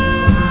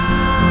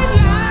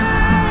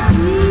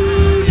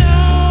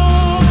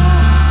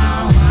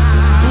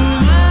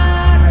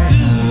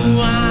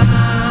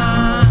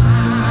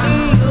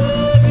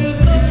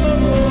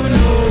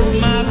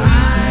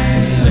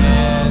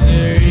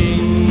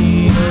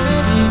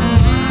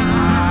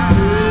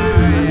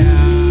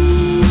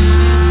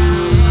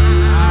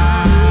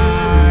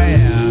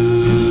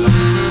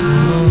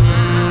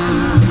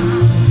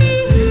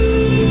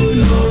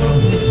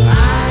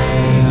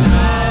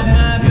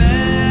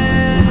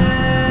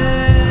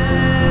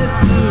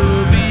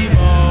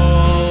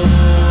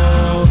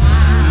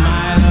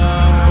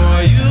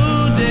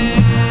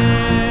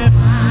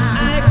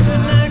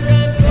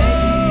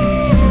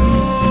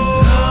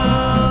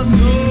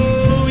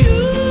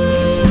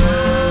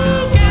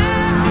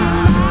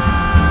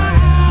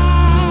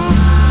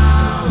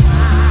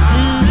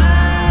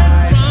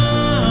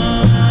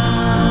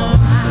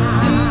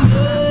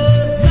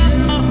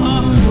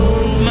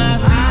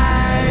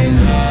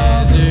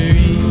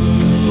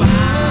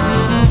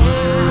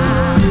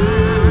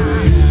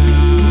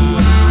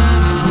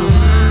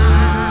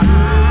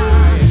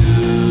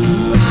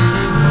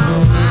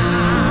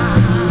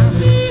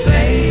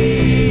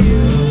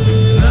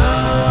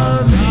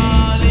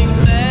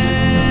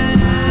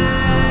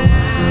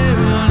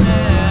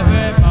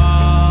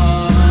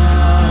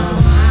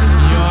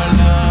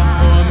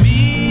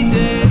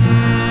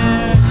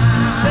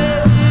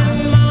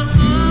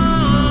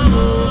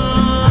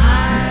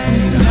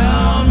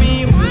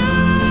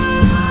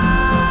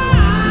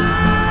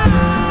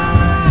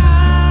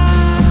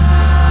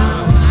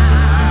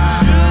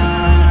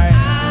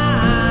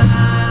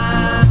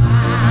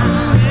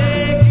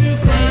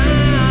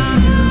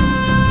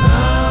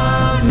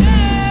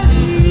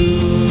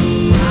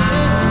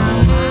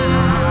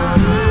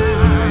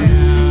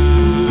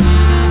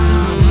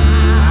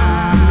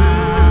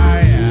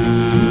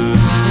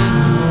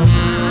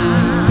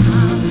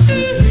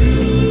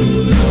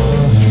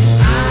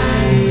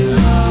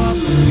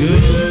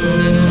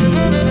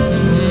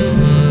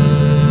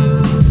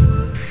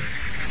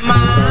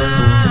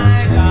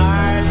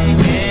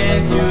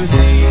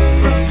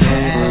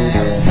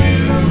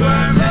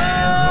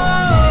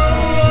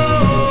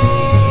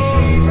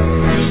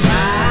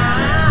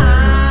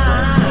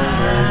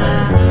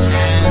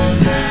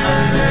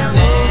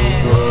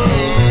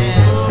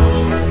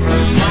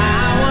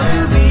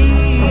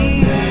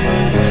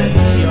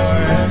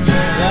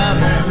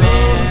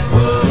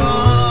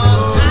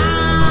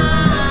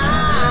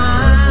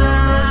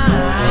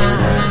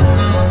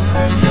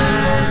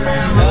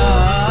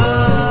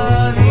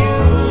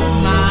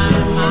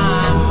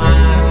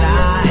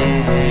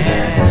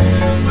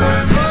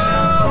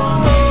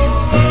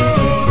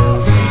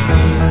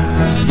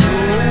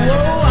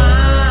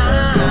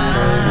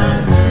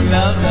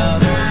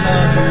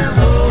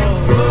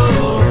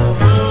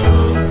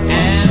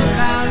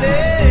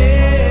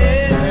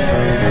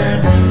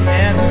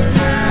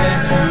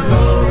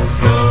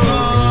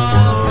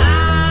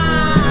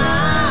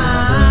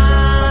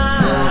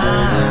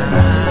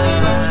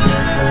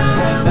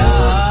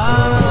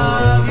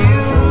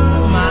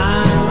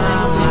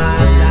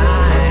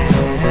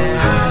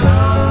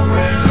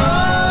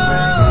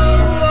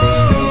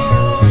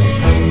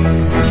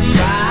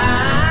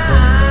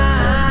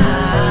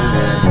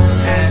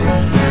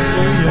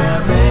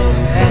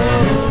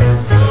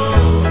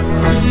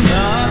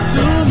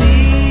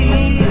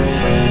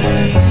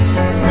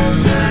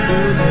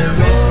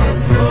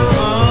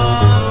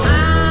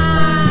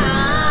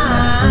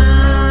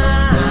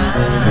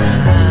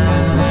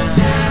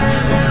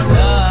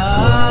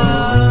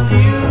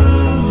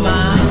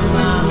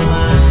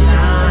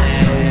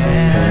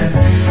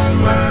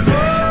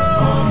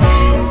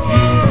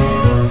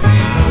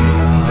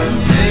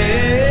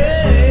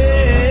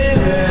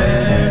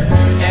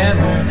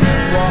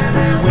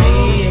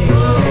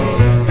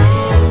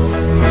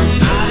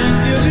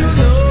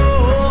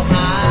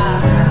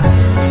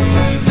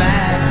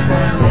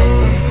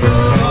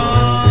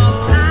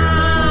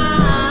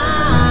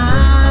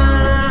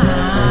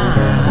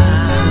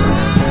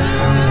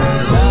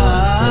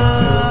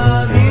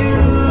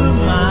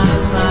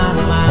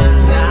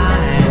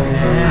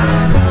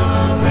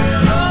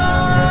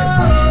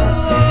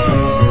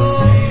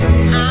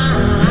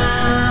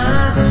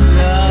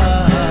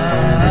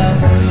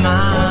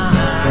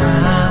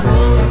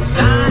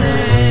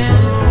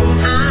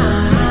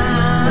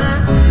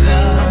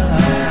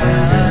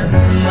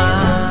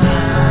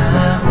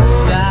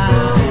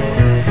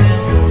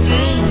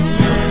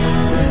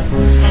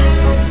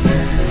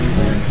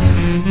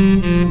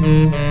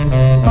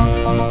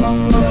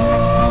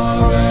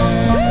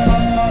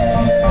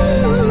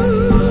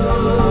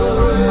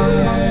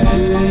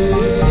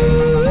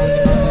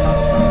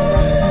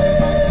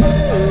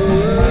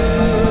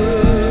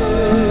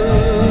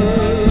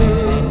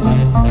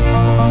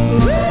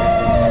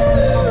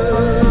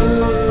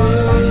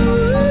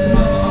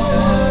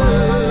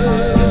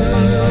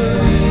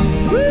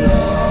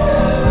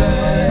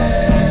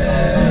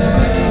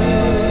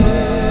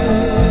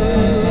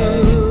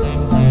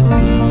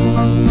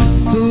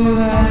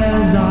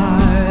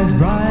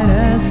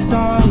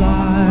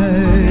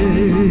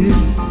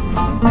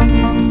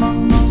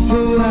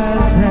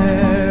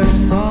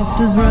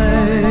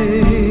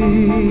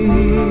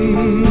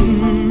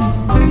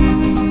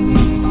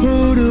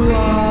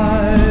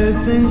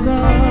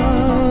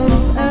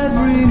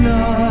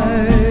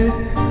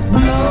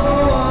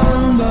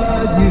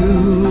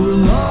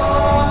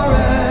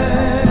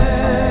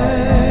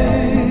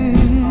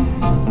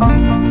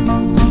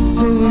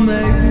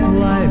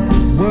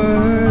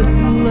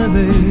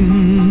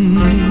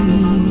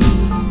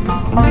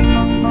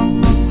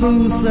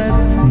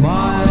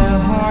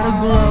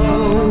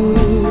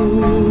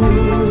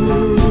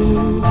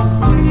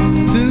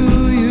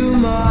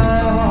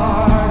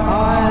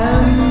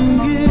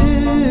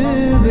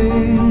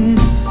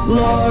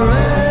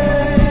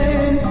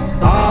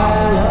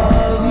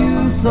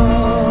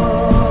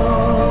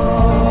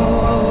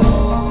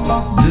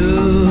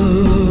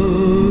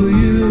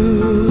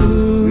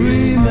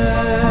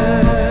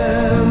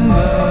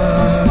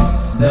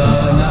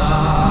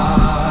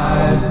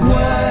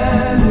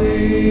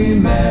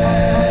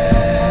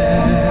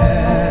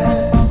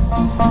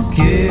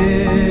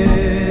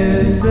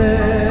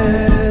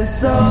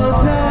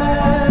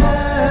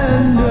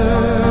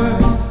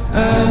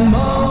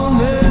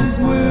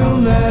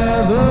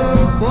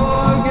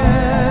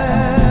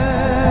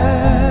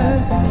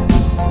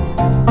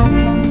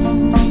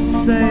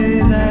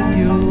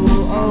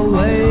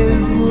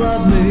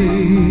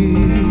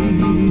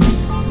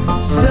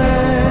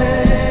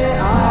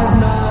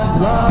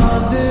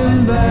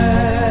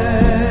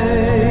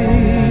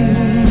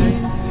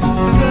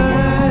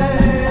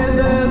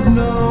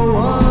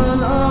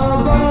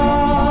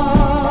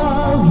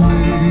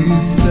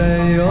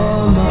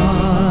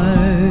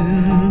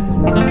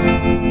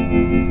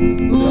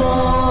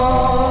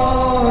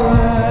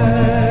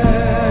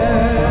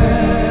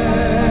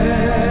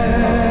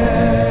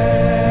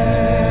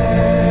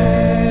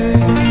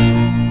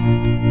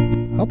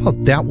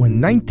 That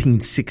one,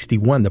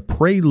 1961, the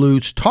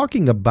Preludes,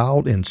 talking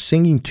about and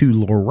singing to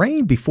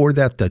Lorraine. Before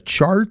that, the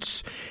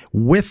Charts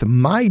with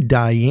My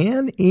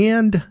Diane,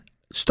 and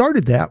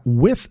started that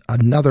with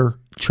another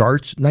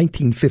Charts,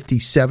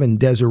 1957,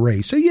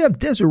 Desiree. So you have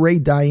Desiree,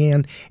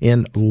 Diane,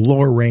 and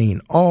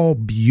Lorraine, all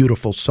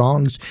beautiful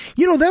songs.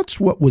 You know,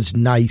 that's what was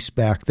nice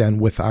back then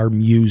with our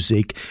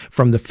music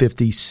from the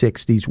 50s,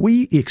 60s.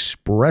 We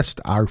expressed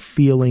our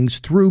feelings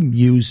through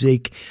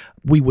music.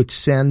 We would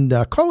send,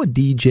 call a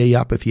DJ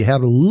up if you had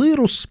a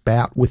little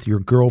spat with your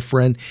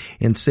girlfriend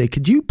and say,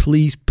 could you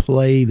please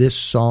play this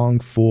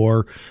song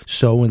for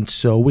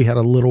so-and-so? We had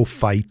a little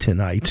fight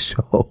tonight.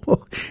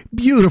 So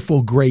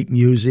beautiful, great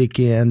music.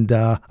 And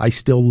I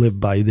still live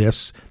by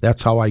this.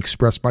 That's how I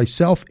express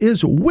myself,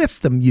 is with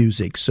the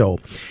music. So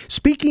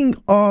speaking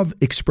of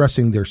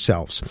expressing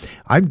themselves,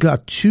 I've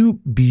got two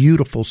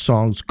beautiful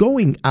songs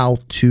going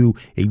out to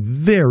a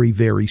very,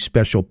 very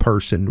special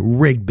person,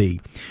 Rigby.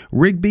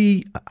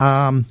 Rigby,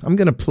 I'm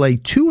going to play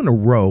two in a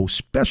row,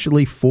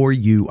 especially for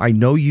you. I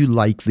know you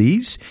like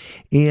these,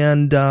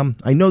 and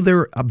I know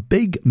they're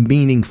big,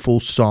 meaningful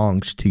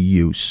songs to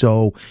you.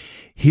 So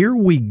here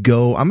we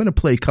go. I'm going to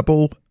play a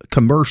couple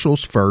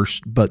commercials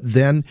first, but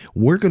then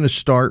we're going to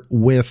start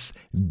with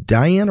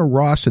Diana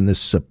Ross and the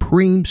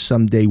Supremes,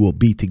 Someday We'll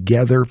Be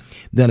Together.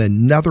 Then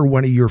another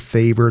one of your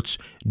favorites,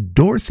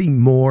 Dorothy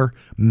Moore,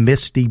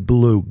 Misty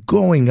Blue,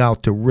 going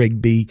out to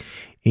Rigby.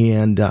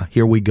 And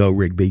here we go,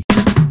 Rigby.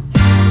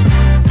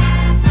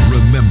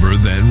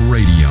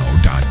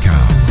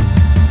 RememberThenRadio.com.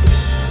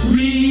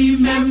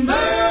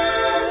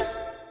 Remembers.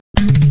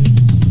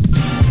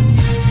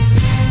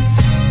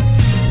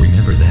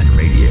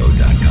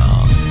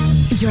 RememberThenRadio.com.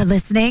 You're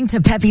listening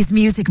to Peppy's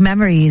Music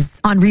Memories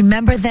on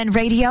Remember Then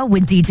Radio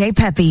with DJ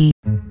Peppy.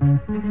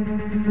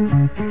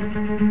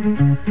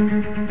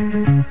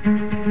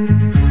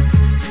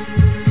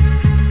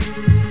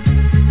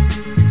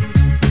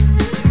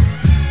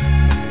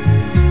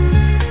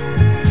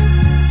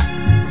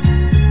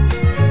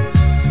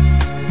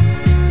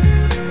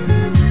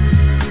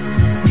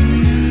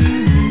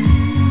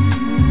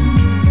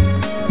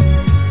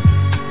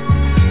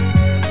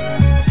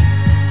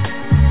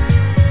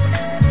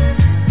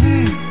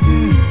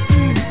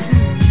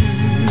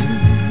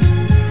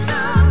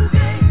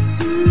 Someday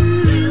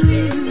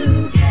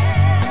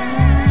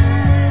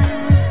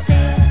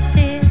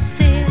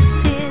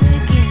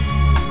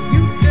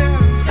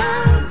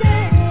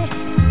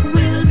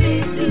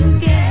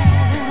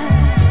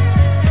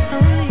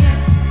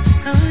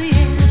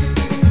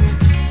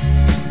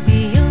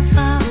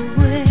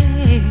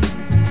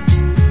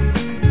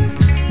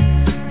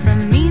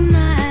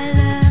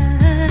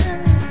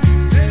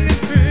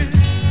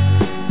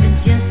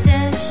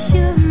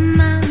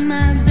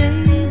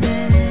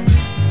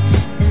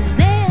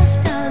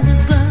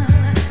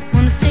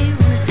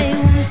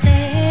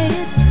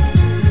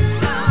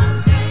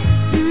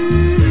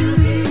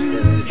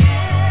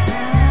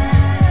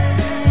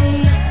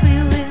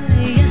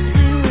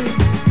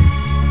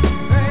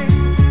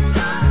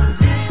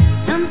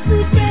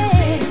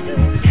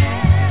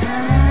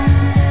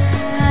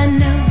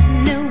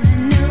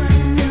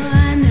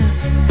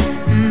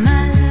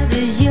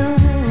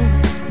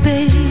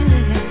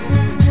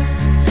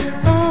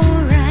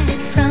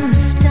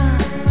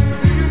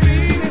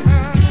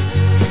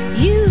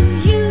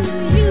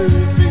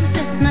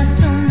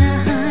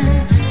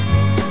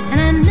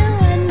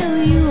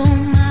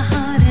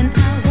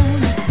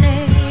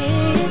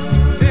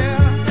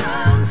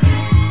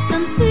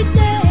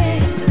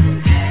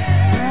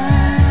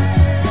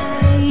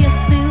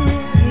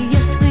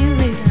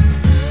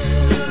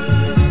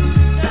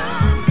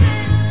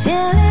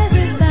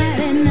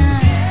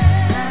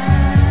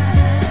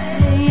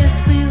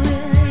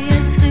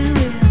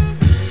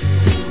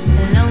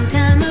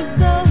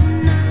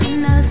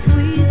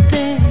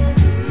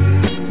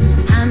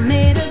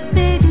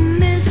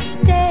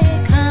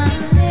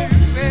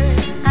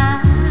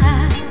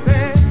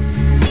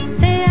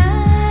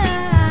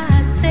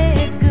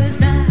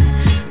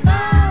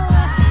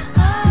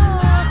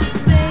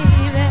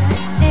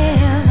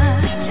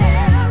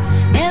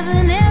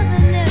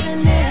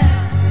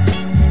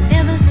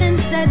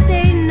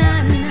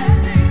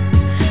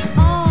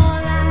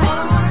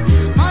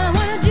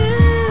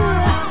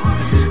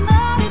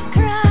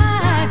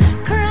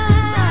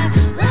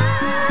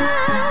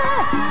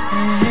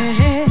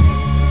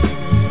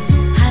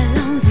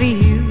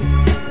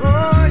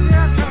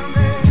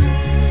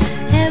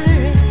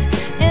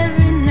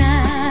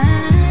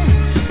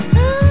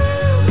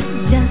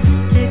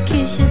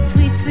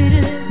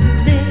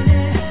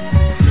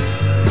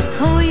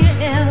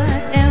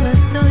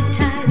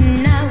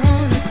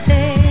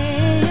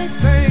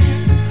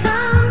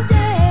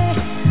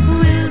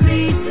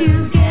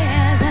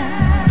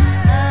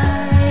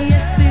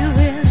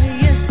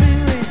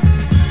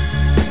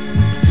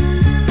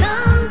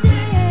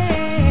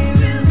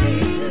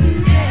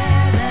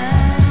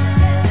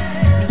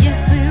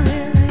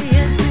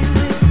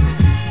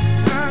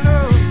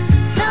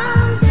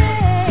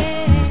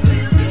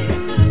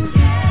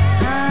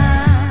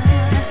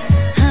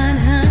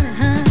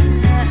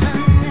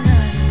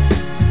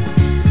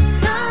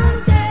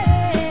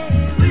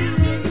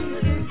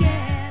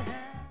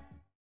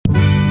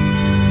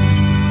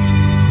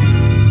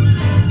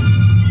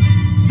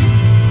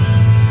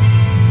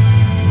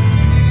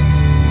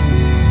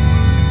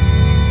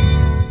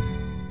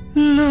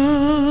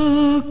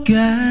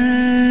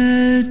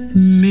at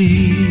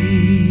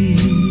me.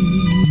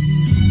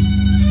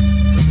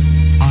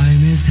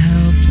 I'm as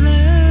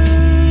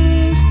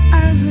helpless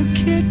as a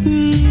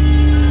kitten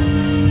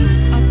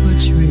up a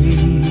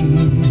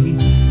tree,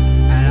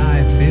 and I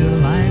feel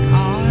like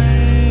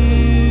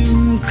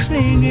I'm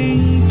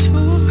clinging to a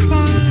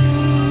crowd.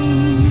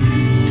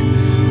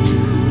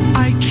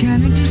 I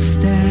can't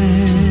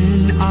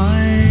understand,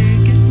 I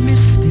get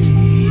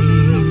misty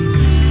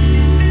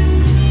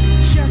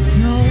just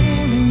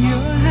holding your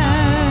hand.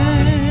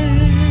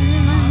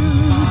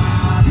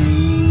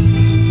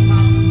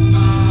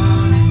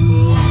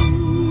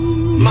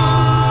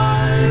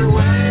 My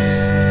way,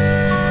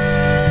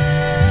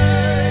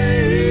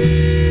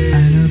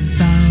 and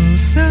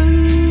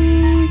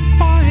 1,000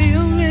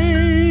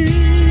 violins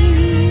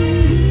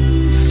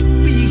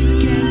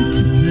begin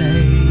to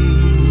play.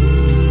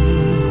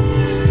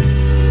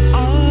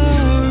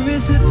 Or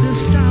is it the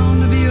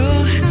sound of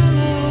your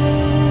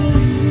hello?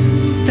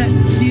 That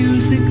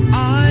music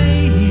I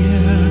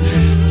hear,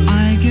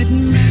 I get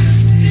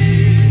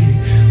misty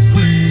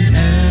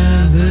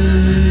whenever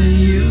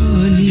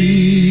you're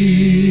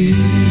near.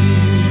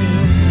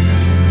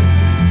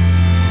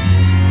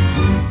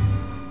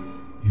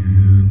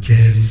 You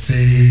can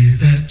say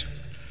that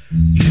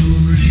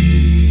you're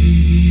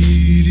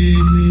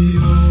leading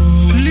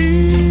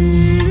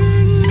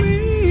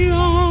me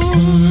on,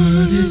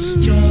 but it's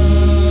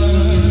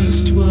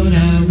just what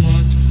I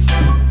want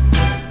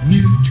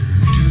you to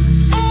do.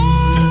 I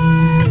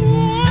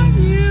want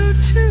you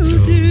to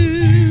do.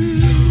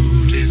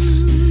 Notice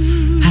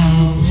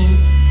how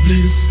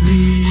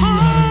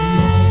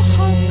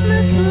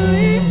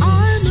hopelessly I'm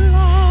lost.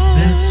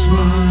 That's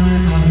why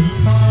I'm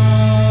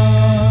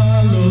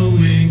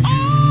following you.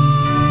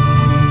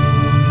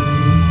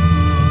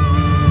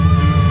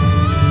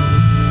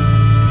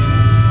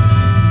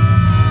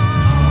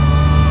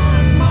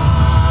 On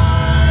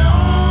my own.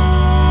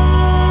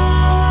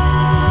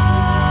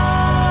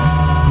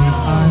 But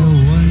I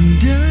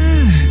wander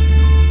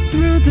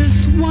through this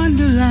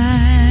wonderland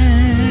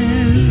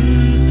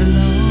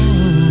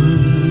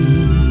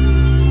alone,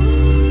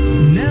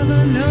 never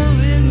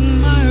knowing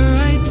my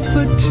right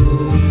foot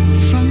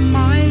from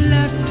my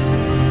left,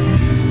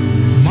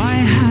 my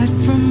hat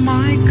from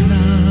my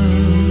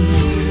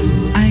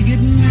glove. I get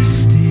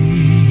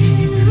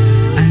misty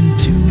and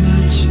too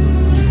much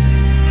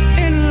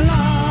in love.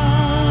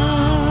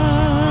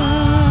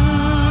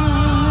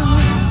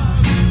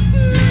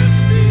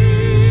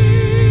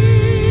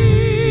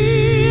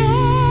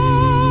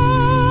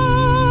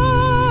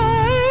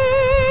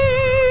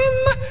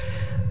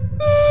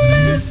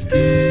 Misty,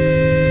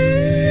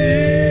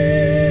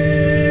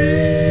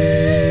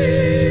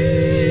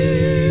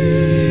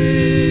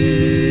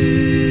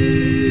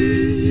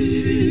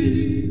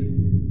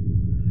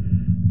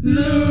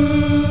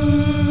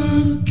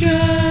 look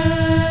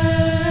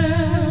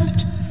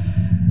at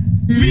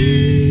me.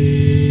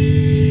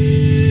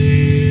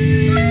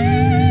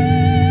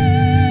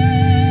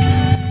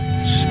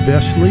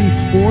 Especially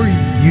for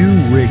you,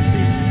 Rigby.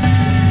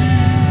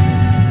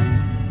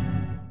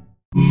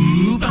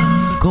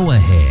 Go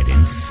ahead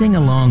and sing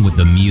along with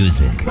the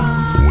music.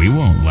 We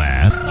won't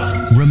laugh.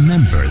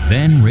 Remember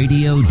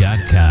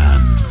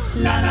thenradio.com.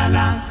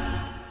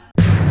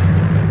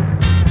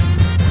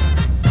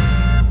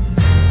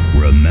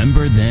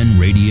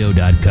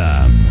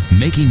 RememberThenRadio.com.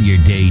 Making your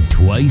day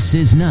twice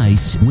as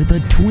nice with a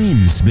twin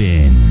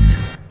spin.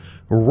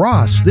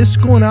 Ross, this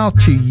going out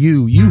to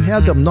you. You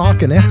had them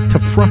knocking at the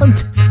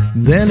front,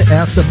 then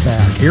at the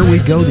back. Here we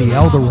go, the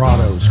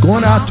Eldorados.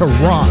 Going out to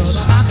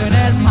Ross. Knocking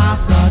at my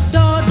front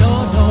door,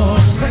 door, door.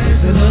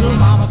 Crazy little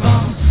mama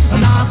come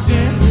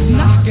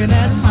knocking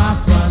at my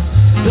front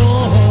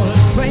door.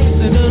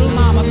 Crazy little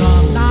mama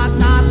come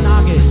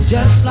knocking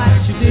just like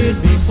she did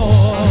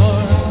before.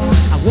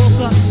 I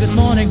woke up this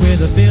morning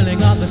with a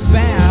feeling of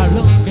despair,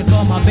 looking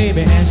for my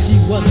baby and she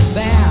wasn't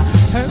there.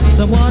 Heard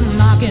someone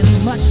knocking,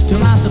 much to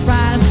my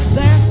surprise.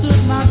 There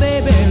stood my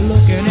baby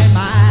looking in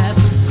my eyes.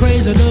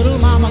 Crazy little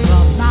mama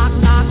come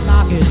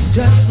knocking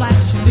just like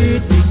she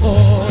did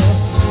before.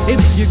 If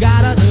you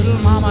got a little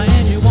mama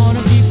and you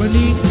wanna keep her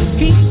neat,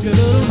 keep your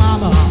little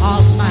mama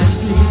off my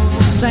street.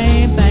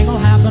 Same thing will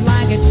happen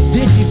like it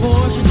did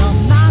before. She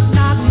come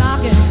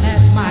knocking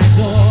at my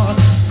door.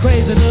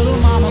 Crazy little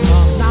mama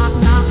come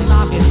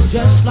knocking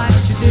just like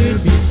she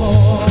did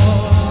before.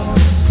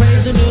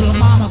 Crazy little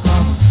mama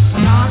come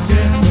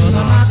knocking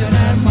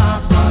at my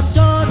front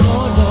door,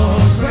 door, door.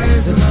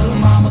 Crazy little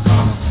mama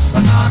come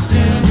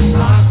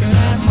knocking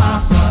at my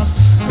front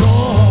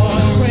door.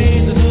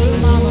 Crazy little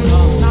mama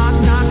come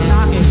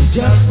knocking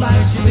just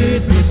like she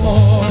did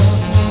before.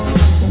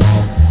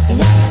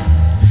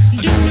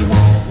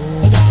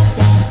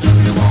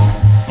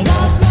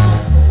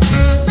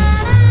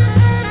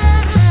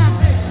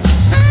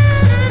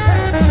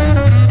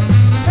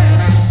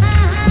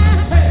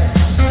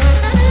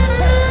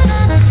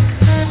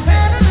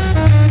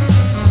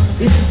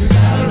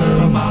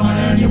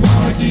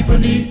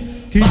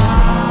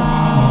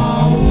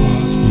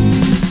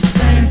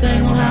 Same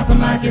thing will happen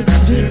like it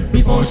did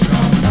before she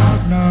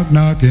come knock. knock,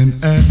 knocking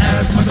at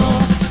my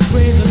door.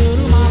 Crazy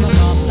little mama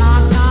come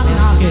knock, knock,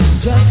 knocking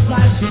just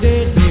like she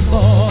did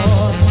before.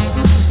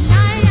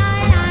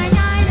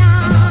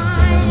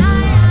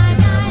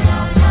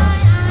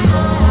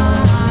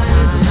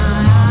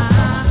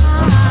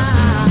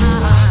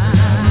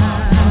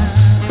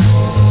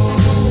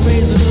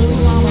 Crazy little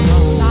mama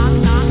come knock,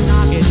 knock,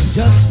 knocking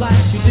just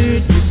like she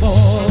did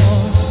before.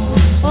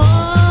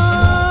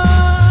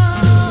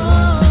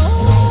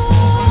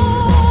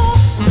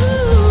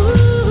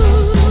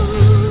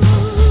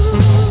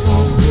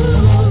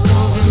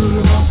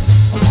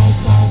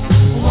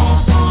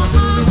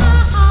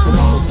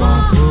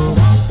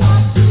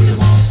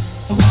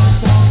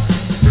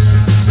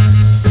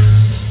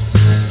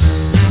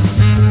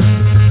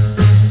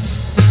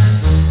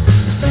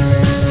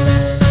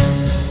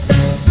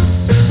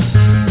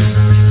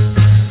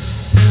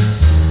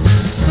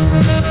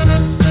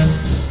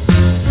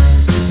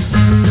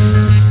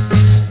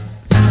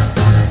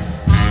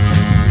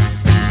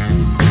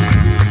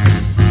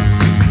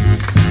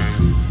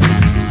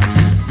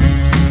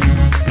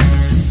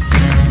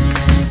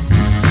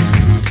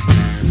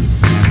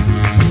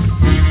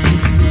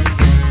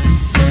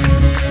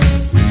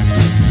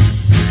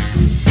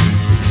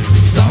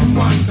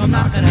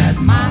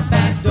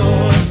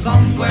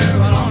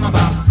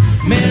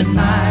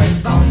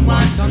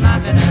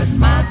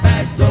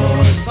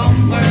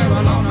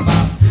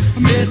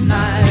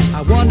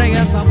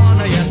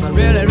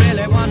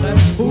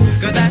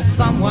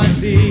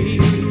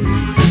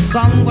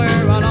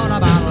 Somewhere along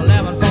about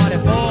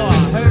 11:44, I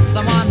heard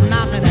someone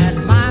knocking at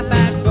my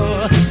back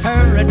door.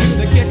 Hurried to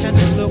the kitchen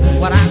to look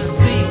what I could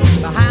see.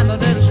 Behind the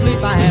little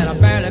sleep I had, I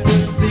barely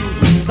could see.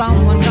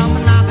 Someone come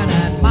knocking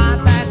at my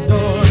back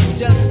door,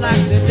 just like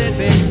they did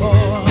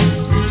before.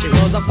 She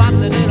was a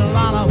foxy little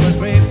mama with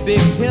great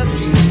big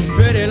hips,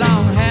 pretty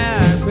long hair,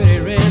 pretty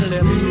red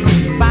lips.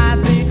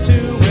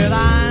 5'2" with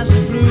eyes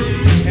of blue,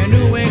 and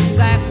knew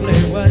exactly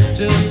what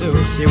to do.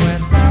 She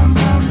went bam,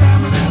 bam,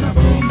 bam, and a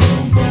boom,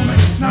 boom, boom,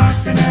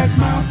 knocking at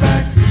my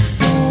back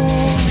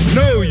door.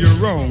 No, you're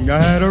wrong. I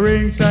had a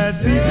ringside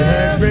seat. She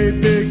had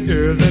great big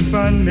ears and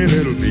funny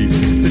little feet.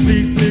 The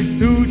seat fixed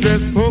too,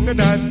 dressed polka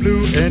dot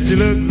blue, and she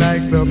looked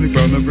like something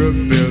from the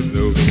Brookville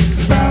Zoo.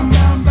 Bam,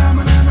 bam, bam,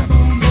 and a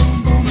boom, boom,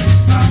 boom,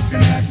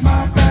 knocking at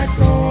my back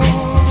door.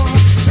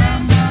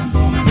 Bam, bam,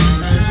 boom,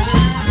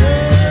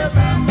 yeah,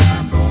 bam,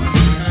 bam, boom,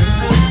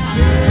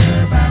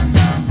 yeah, bam,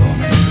 bam, boom,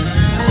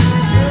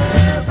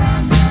 yeah,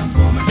 bam, bam,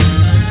 boom,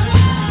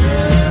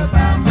 yeah,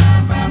 bam,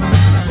 bam, bam,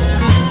 and a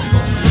boom, boom,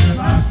 boom,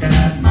 knocking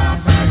at my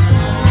back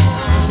door.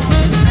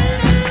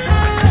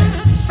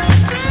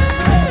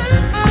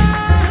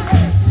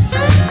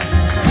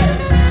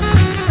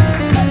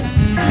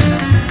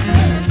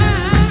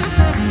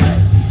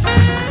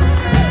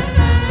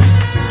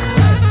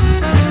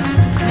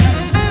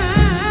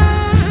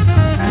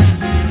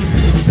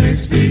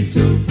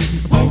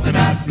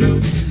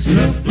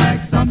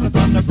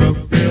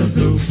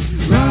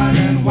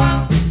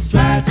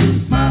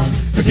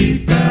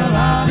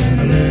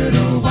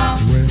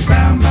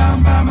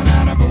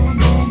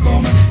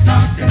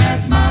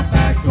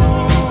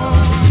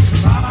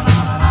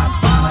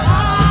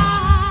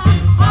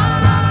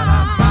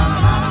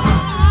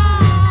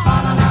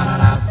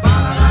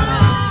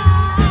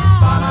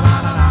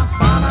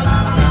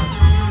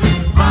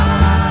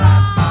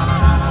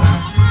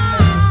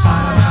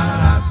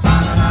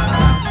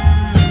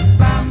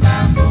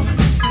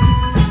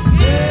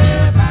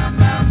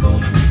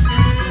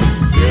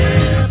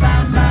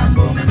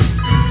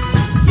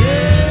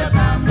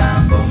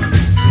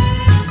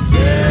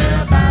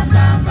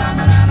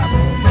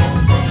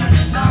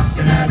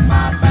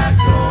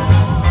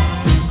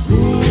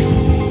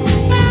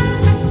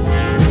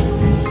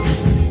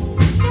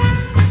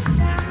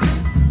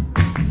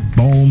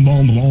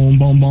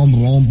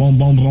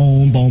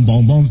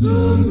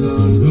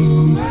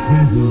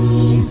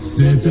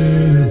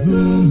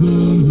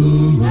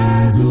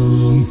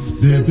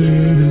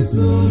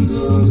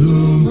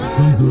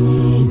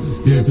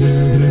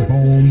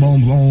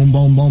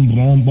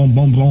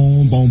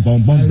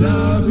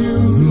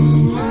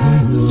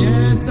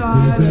 Yes, I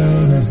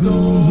love you so.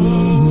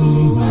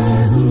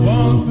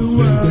 Want the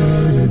world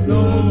to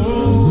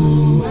know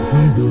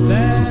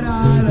that I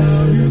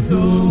love you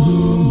so.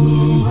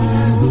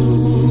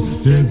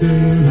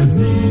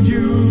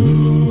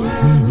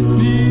 I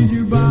need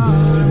you by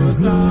my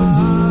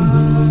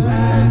side.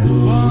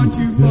 Want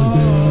you for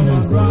my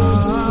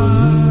bride.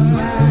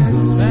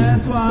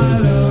 That's why I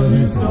love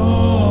you so.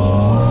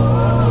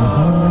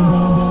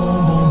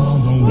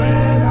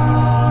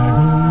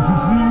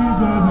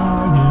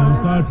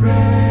 I pray,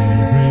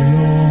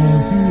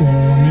 Lord, to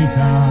hold me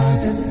tight.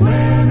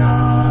 When I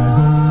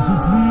go to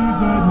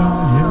sleep at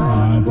night,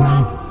 yeah, I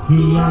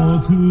pray,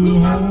 Lord, to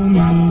hold me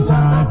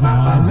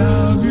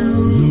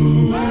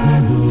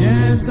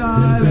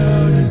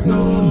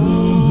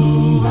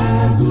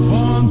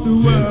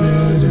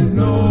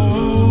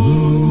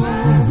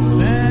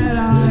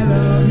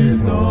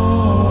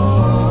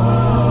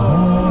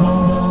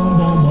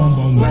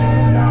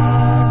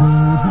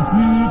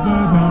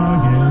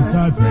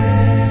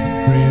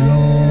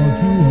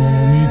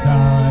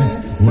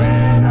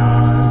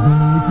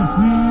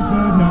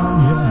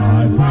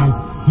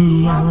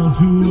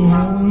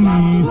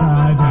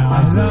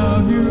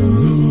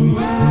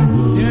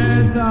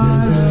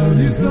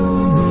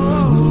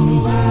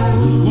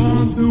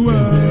Want the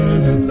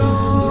world to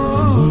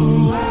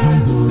know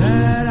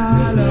that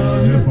I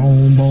love you.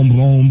 Boom, boom,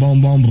 boom,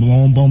 boom, boom,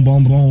 boom, boom,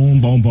 boom,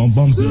 boom, boom, boom,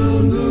 boom.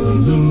 Zoom,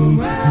 zoom, zoom.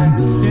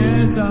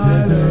 Yes,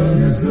 I love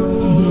you.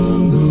 Zoom,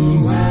 zoom,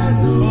 zoom.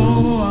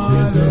 Oh,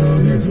 I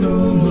love you.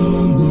 Zoom,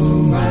 zoom,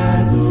 zoom. I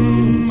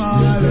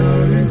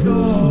love you.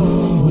 Zoom,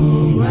 zoom,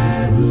 zoom.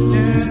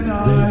 Yes,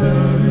 I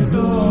love you.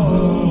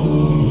 Zoom, zoom,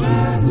 zoom.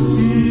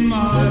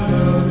 I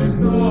love you.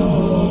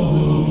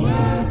 Zoom,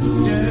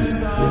 zoom.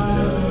 Yes, I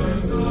love you.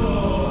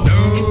 Zoom. No,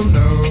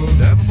 no,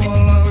 never fall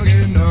in love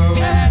again. No, no,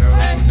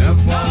 never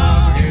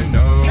fall in love again. No,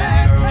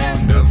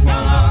 no, never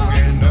fall in love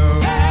again. No, no,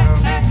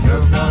 never fall in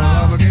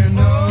love again.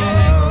 No,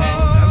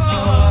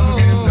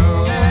 never fall in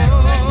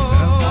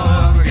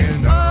love again. No, never fall in love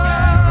again. No,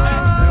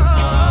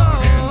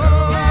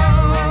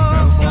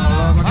 never fall in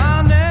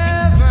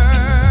love again.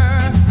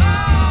 No, never fall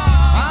in love again.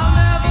 I'll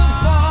never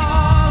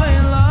fall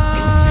in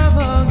love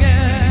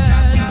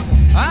again.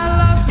 I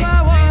lost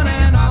my one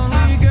and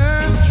only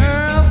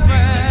girlfriend.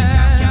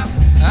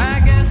 I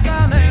guess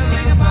I'll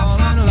never fall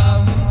in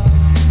love.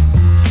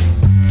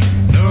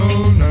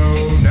 No, no,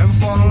 never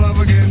fall in love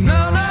again.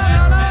 No, no,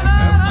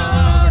 never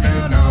fall in love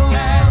again. No,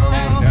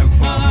 never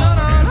fall in love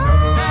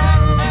again.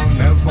 No,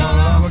 never fall in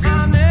love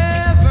again.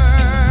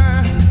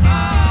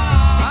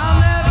 I'll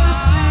never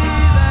see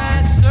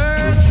that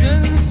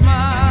searching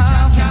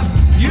smile.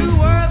 You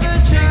were the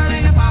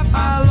chance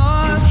I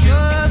lost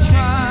your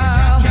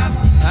trial.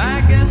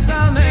 I guess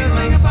I'll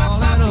never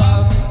fall in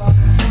love.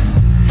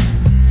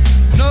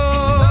 No,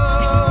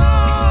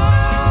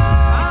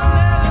 I'll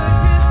never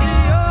kiss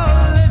your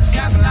lips,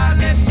 Chapelot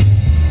lips,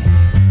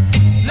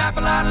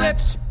 Lapalot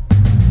lips.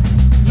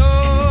 No,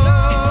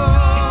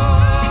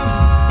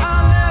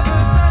 I'll never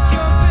touch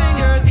your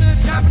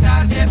fingertips,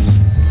 Chapelot tips,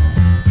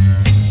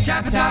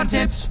 Chapelot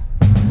tips.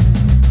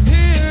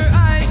 Here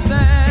I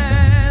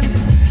stand,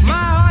 my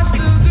heart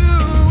still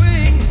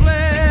doing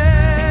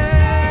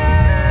flesh.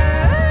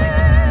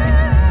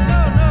 No,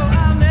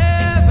 I'll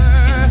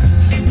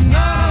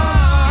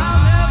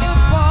never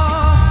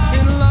fall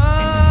in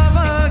love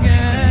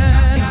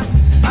again.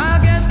 I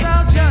guess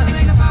I'll just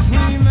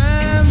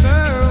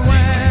remember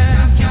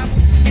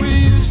when we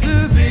used to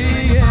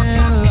be in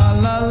la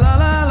la la la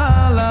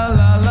la la la la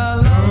la la la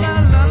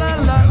la la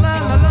la la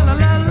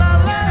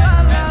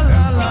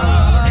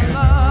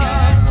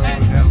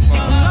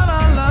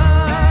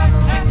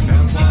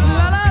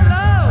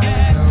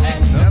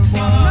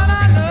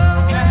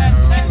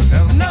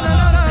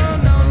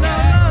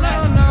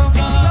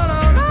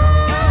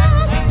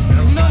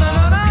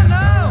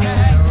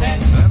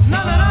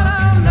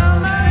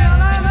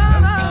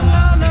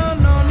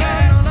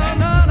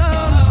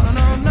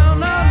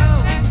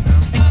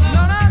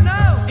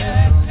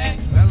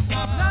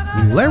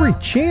Larry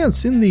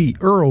Chance in the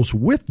Earls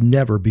with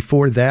Never.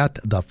 Before that,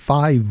 the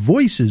Five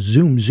Voices,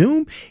 Zoom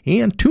Zoom,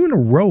 and two in a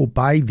row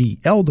by the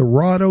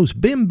Eldorados,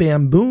 Bim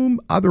Bam Boom,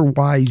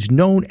 otherwise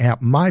known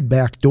at My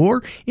Back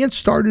Door, and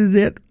started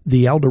it,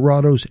 the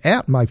Eldorados,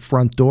 at My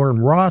Front Door.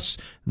 And Ross,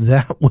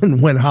 that one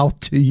went out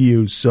to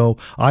you, so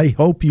I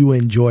hope you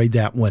enjoyed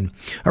that one.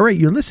 All right,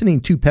 you're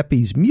listening to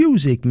Pepe's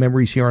Music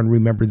Memories here on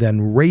Remember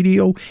Then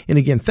Radio. And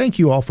again, thank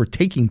you all for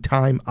taking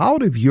time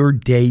out of your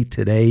day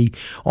today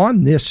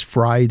on this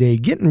Friday,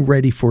 getting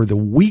ready for the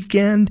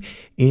weekend.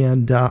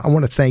 And I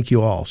want to thank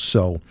you all.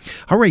 So,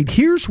 all right,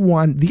 here's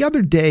one. The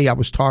other day I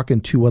was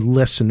talking to a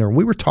listener.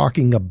 We were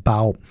talking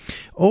about,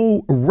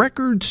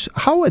 records,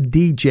 how a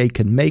DJ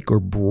can make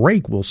or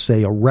break, we'll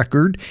say, a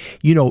record.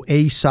 You know,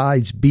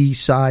 A-sides,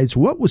 B-sides,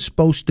 what was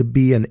supposed to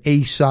be an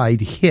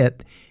A-side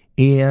hit,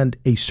 and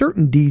a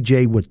certain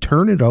DJ would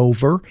turn it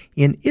over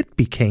and it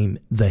became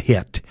the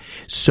hit.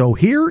 So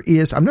here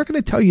is, I'm not going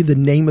to tell you the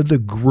name of the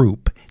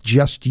group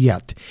just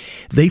yet.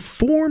 They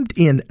formed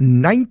in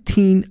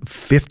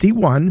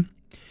 1951.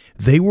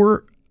 They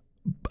were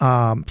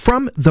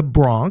from the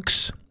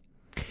Bronx.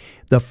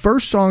 The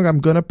first song I'm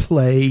going to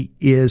play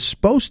is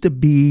supposed to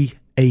be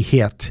a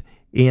hit,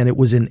 and it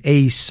was an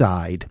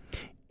A-side.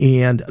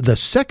 And the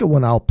second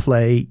one I'll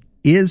play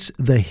is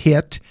the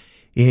hit,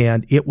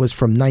 and it was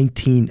from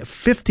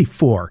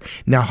 1954.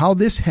 Now, how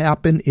this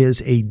happened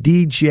is a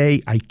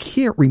DJ, I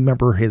can't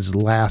remember his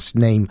last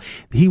name.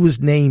 He was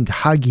named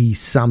Huggy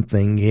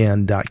something,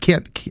 and I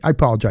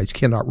apologize,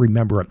 cannot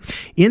remember it.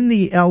 In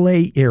the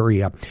LA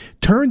area,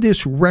 turned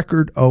this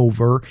record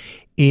over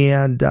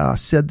and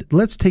said,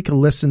 let's take a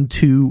listen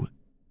to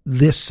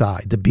this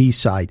side, the B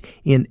side,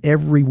 and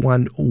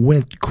everyone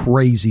went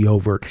crazy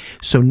over it.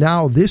 So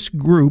now this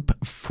group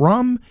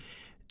from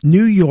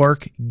New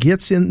York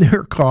gets in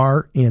their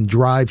car and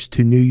drives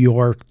to New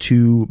York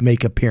to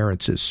make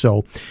appearances.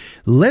 So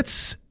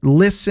let's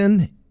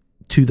listen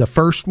to the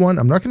first one.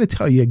 I'm not going to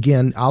tell you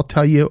again. I'll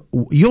tell you,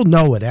 you'll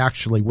know it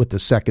actually with the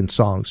second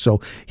song. So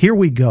here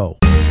we go.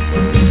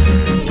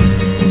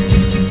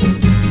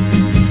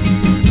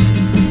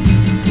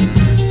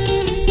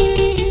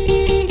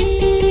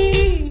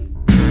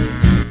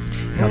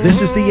 Now this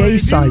is the A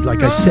side,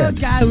 like I said.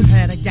 Guy who's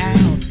had a gal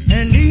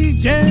in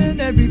each and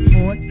every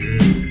port.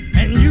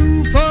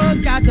 You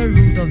forgot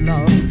of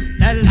love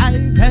that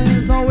life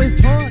has always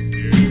taught.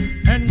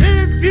 And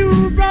if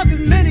you broke as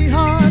many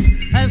hearts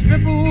as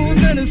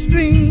ripples in a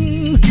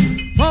stream,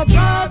 for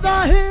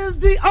brother, here's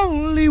the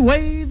only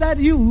way that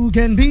you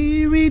can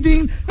be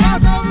redeemed.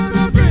 Cross over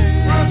the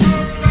bridge. Cross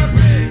over the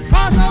bridge.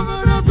 Cross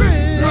over the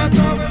bridge. Cross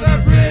over the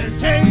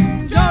bridge.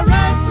 Change your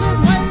reckless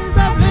ways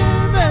of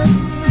living.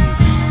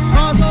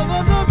 Cross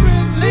over the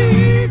bridge.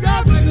 Leave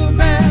your fickle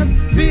past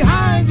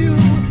behind you,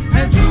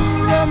 and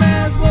true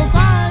romance will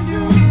find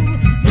you.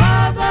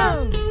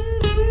 Brother,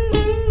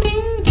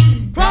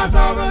 cross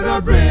over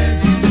the bridge.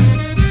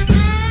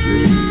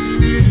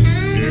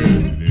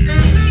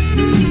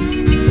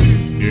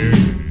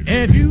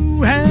 If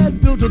you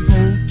had built a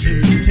boat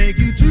to take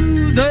you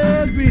to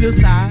the greener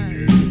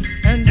side,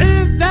 and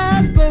if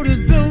that boat is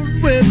built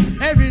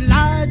with every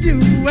lie you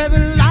ever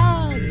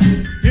lied,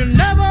 you'll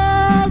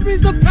never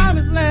reach the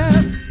promised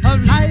land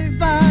of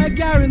life, I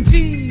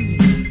guarantee.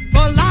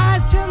 For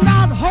lies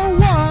cannot hold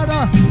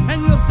water,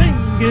 and you'll sink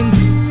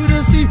into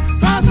the sea.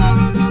 Cross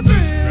over the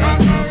bridge.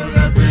 Cross over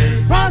the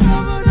bridge. Cross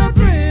over the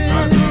bridge.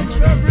 Cross over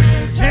the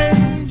bridge.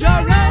 Change your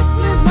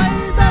reckless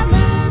ways of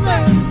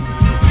living.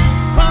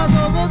 Cross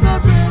over the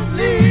bridge.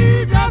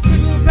 Leave your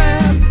fickle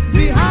past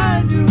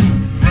behind you,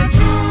 and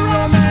true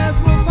romance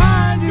will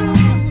find you.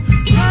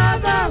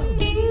 Brother,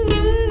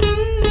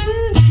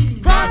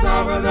 cross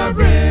over the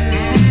bridge.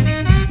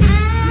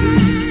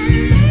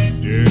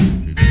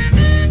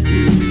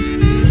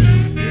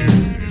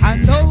 I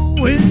know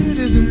it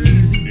isn't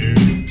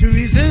easy to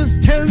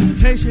resist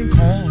temptation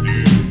call,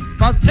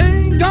 but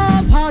think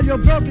of how your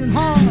broken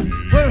heart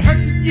will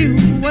hurt you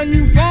when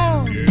you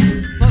fall.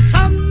 For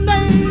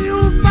someday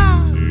you'll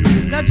find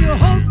that you're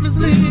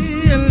hopelessly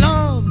in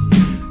love,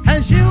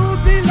 and she'll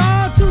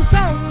belong to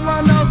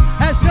someone else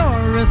as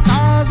sure as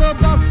stars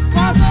above.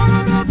 Cross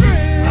over the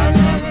bridge. Cross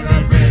over the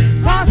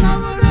bridge. Cross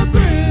over the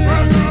bridge.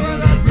 Cross over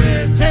the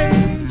bridge.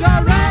 Change your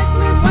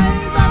reckless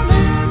ways of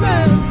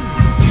living.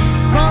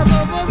 Cross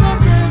over the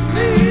bridge.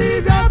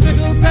 Leave your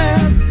fickle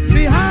past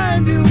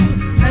behind you,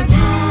 and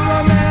true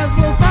romance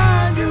will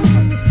find you.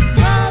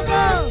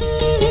 Brother,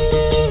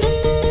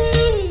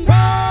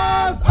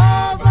 cross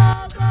over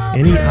the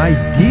Any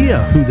idea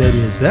who that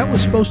is? That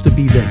was supposed to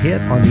be the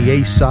hit on the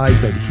A side,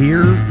 but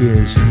here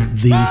is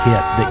the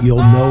hit that you'll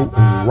know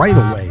right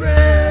away.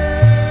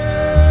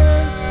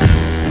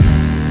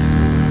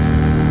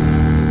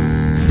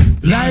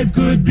 Life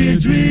could be a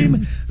dream.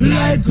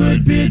 Life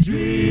could be a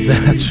dream.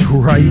 That's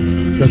right.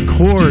 The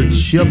Chords,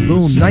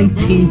 Shaboom,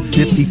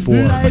 1954.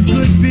 Life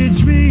could be a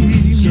dream.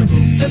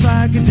 If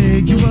I could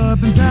take you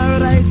up in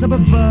paradise up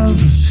above.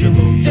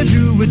 If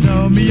you would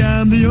tell me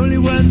I'm the only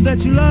one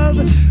that you love.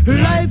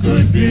 Life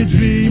could be a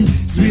dream.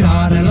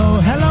 Sweetheart, hello,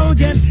 hello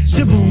again.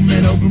 Shaboom,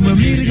 and open with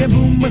me to get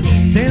boom.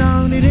 Ding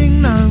dong,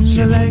 ding dong,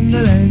 a lang,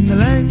 a lang, a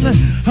lang.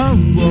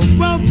 Hum, whoa,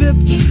 whoa, pip.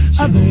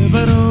 A bib,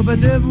 a do, a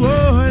dib.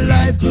 Oh,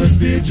 life could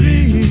be a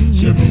dream.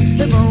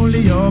 If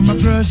only all my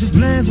precious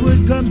plans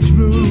would come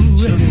true.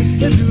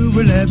 If you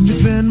would let me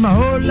spend my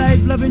whole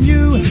life loving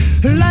you.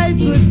 Life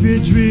could be a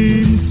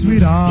dream,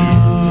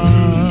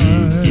 sweetheart.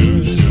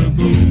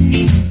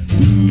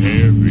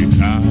 Every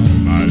time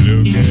I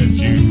look at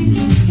you,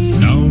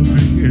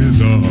 something is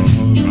on my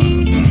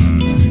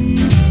mind.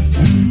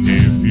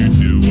 If you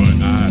do what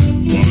I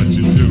want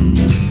you to,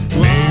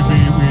 maybe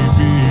we'd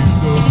be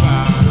so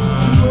fine.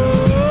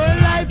 Oh,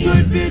 life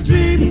could be a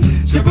dream.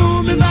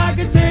 Shaboom, if I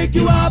could take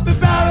you up in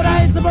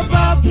paradise up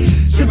above.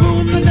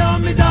 Shaboom, and tell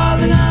me,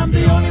 darling, I'm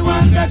the only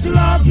one that you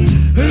love.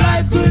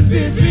 Life could be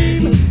a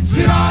dream.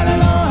 Sweetheart,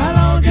 hello,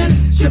 hello again.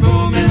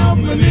 Shaboom, and hope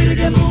with me to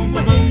get boom,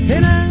 boom.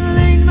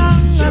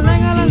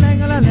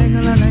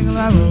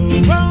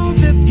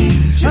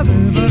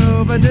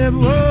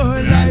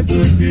 Oh, life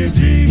could be a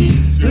dream.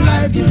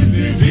 Life could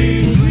be a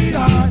dream,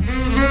 sweetheart.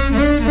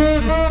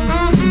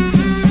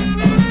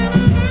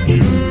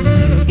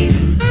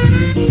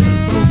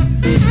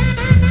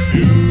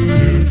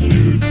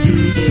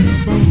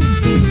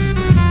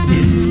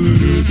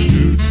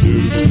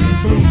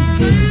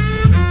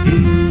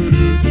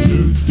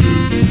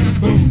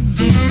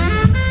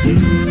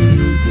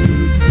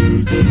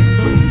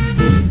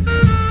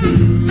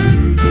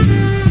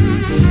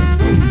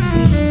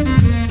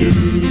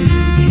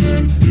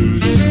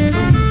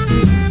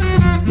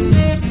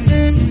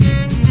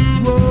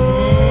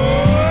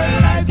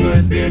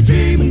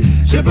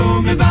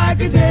 Shaboom, if I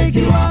could take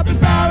you up in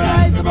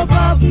paradise up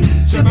above.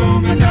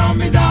 Shaboom, and tell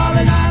me,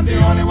 darling, I'm the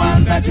only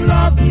one that you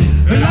love.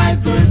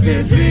 Life could be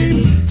a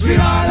dream.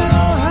 Sweetheart,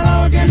 hello,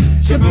 hello again.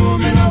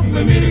 Shaboom, and hope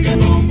with me to get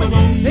boom, boom,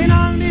 boom. Ding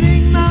dong,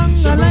 ding dong,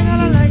 a lang, a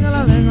lang, a lang, a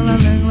lang, a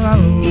lang,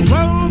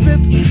 oh, bip,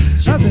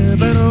 a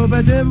bip, a do,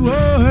 a dip. Oh,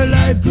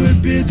 life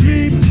could be a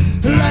dream.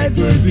 Life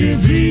could be a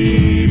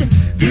dream.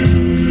 Do,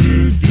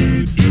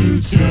 do, do,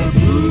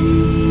 shaboom.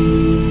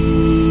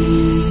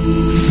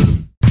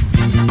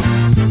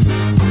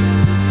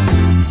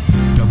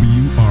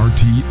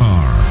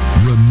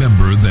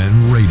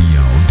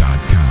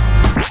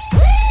 RememberThenRadio.com.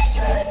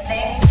 You're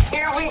listening.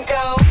 Here we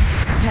go.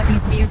 To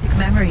Peppy's Music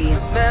Memories.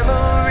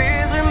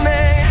 Memories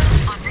remain.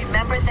 On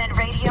Remember Then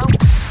Radio.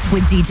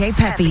 with DJ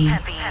Peppy.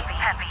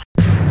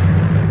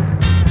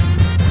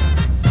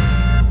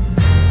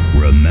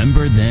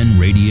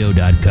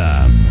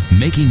 RememberThenRadio.com.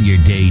 Making your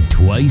day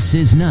twice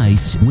as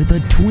nice with a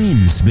twin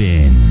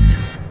spin.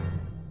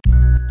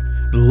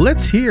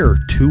 Let's hear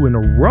two in a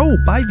row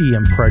by The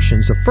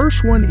Impressions. The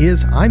first one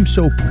is I'm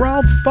So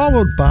Proud,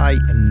 followed by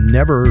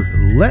Never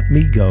Let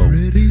Me Go.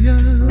 Prettier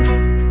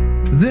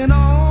than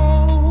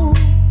all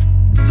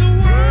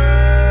the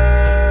world.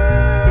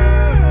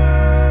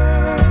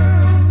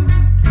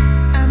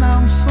 And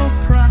I'm so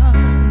proud,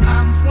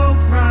 I'm so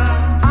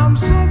proud, I'm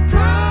so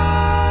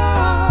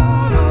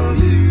proud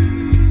of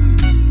you.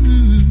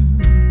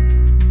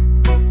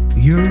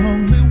 You're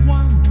only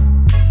one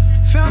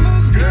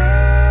fella's girl.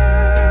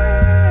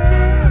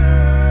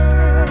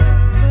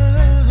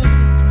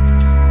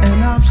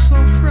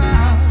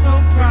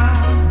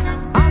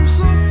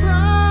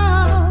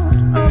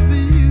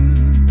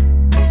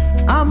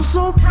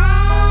 So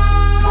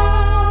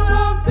proud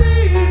of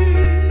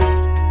being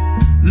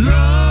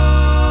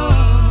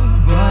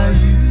loved by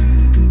you,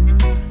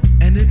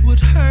 and it would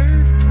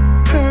hurt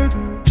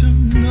to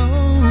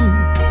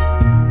know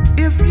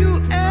if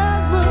you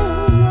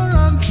ever were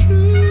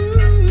untrue.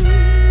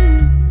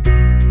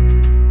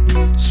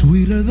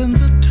 Sweeter than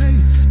the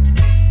taste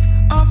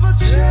of a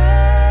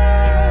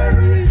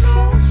cherry,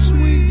 so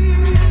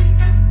sweet,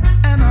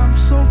 and I'm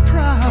so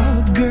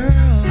proud,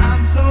 girl.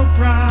 I'm so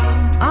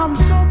proud. I'm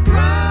so proud.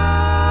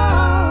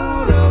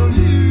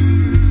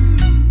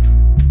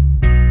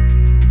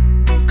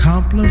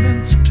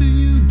 Compliments to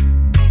you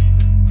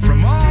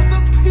from all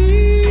the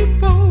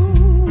people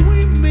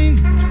we meet.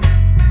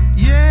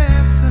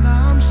 Yes, and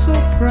I'm so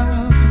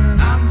proud.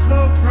 I'm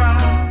so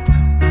proud.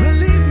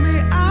 Believe me,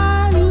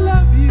 I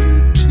love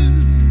you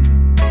too.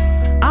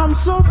 I'm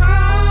so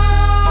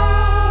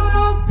proud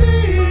of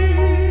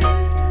being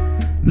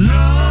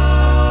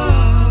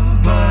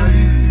loved by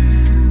you.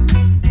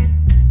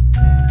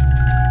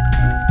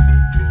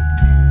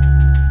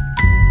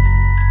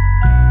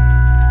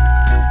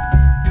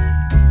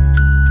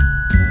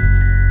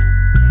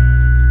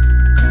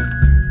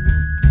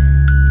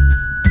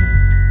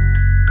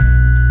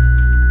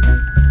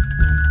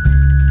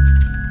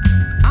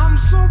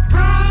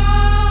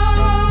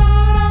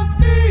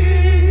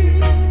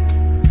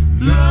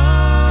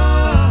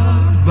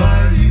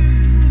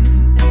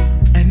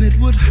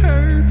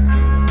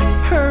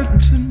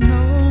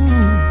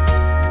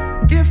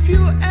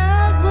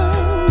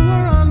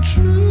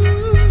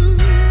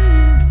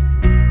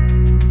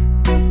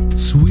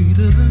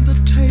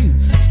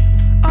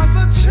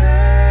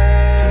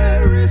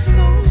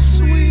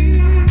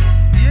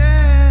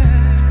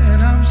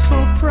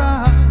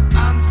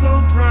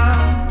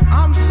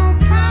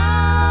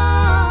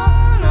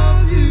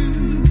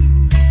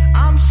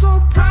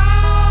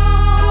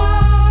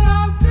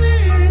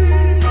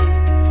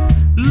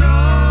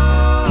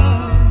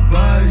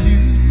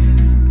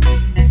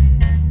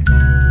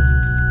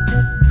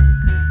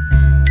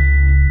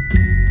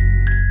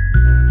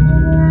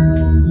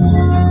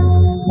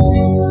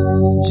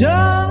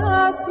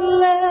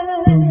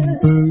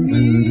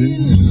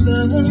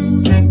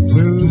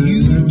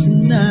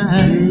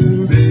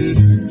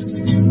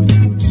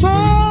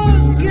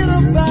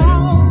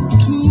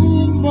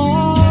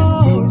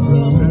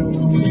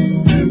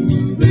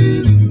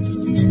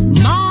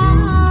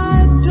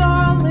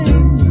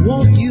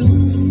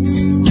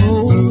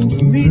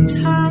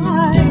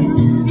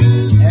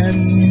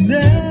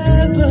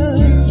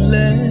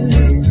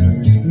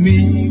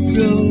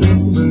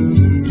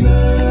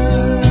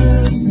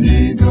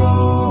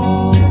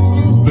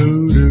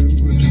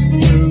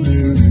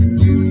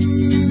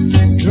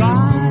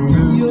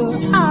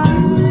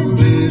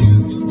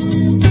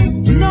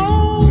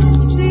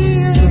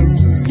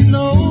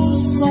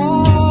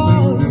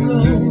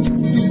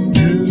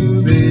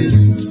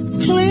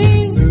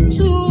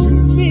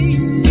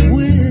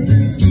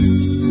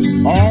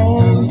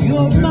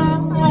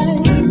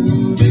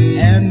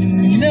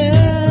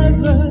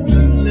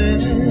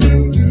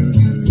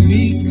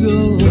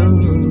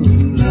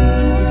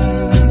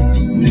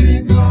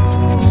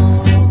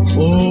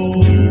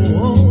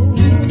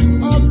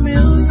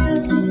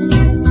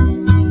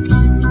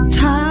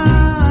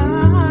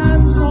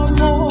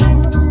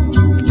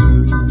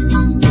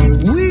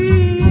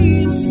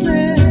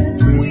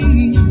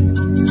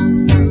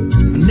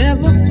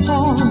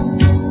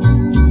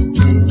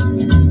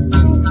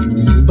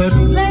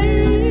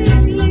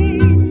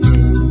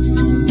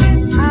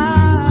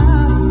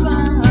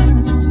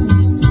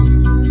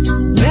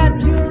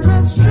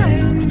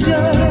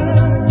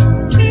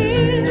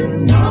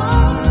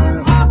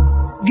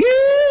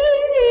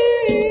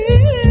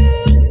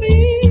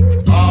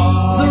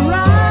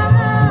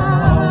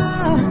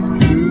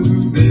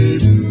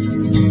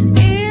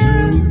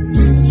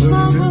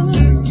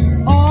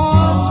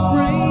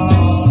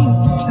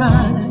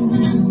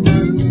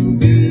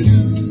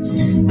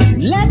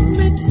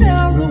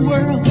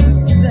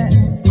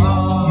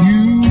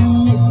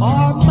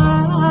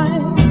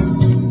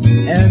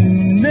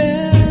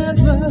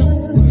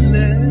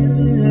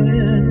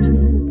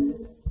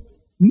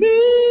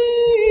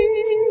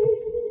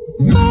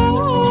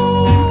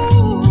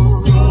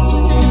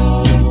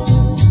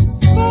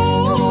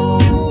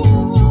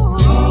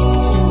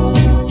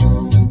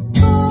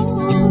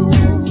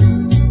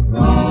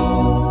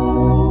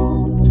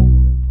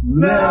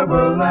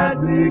 never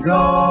let me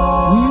go.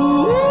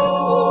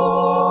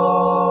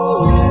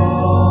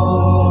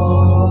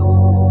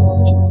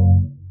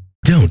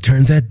 Don't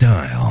turn that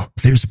dial.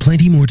 There's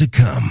plenty more to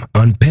come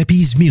on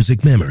Pepe's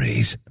Music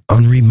Memories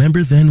on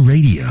Remember Then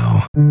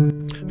Radio.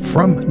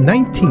 From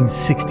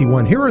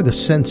 1961, here are the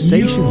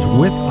Sensations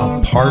with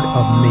A Part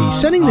of Me.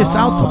 Sending this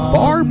out to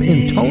Barb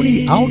and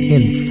Tony out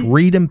in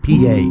Freedom,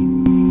 PA.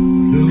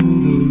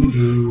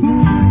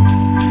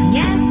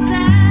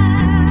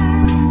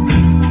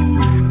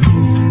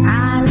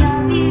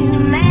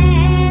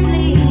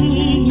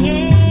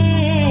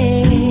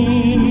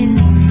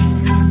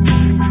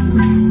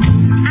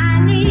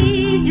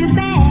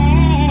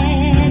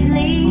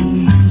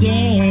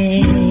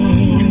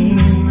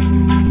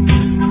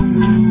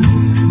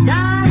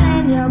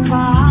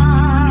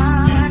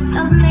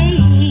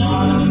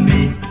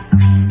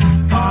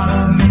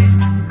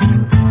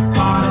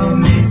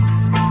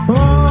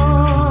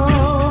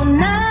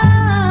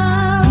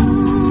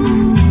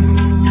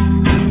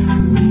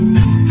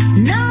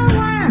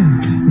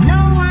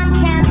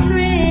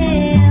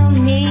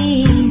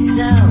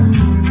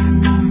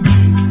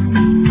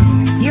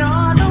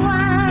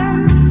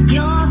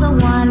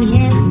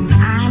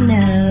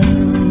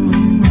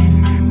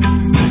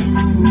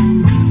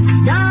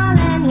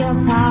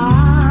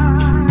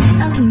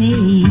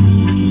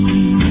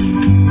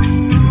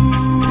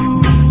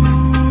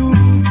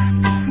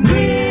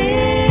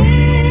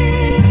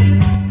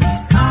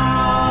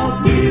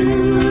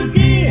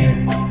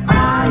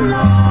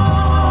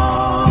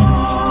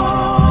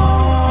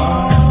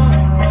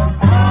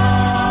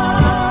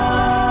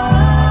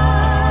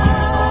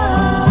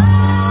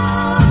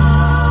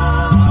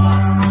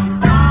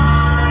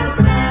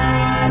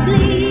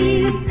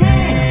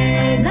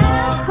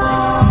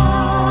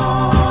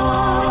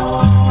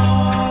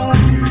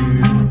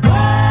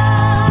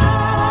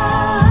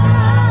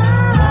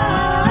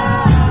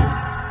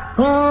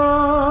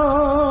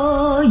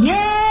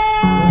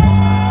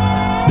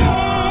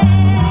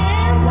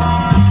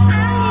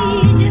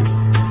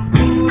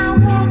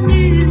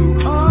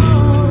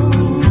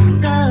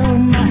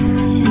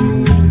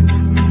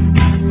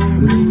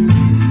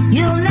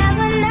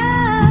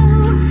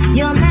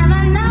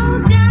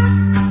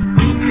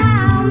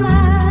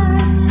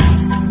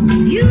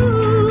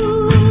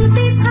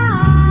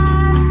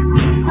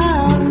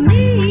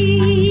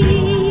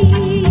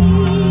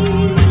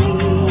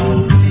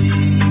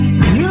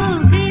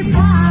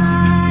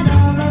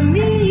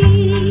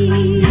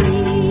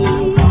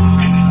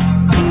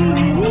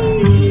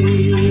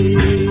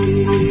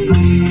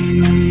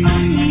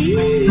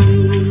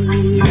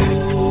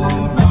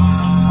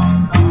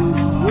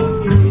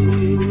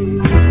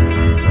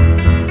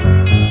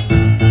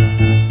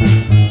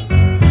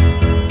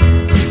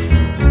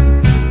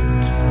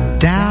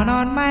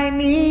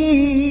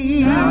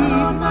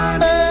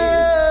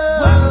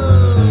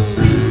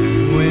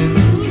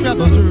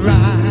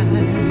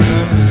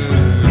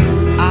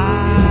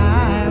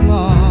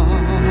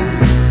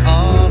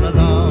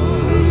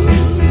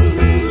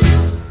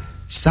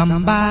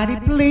 Somebody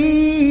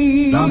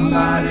please,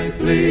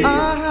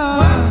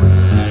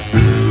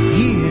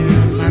 hear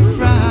my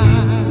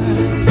cry.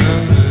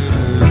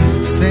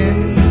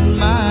 Send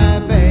my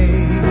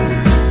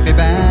baby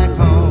back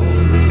home.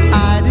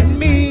 I didn't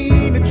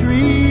mean to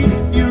treat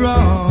you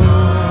wrong.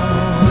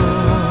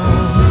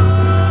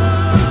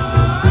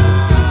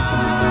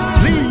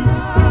 Please,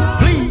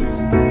 please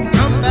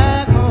come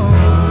back home.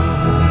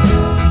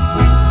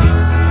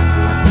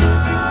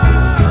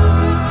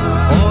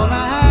 All I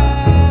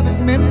have is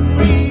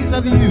memories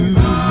of you.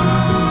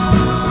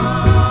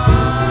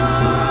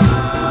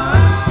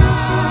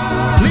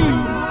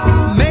 Please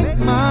make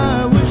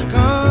my wish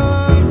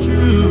come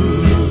true.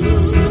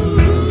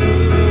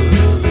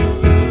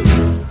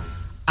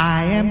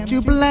 I am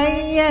to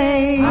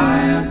blame.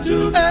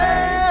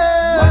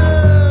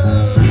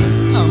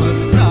 I'm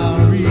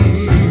sorry.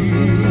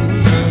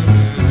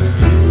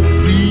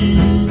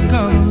 Please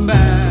come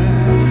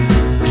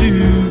back to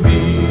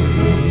me.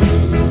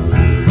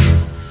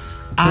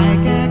 I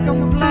can't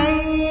complain.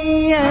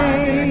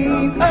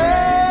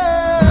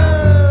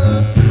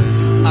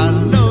 I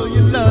know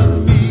you love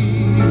me.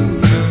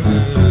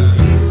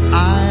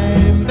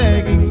 I'm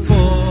begging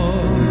for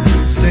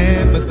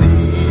sympathy.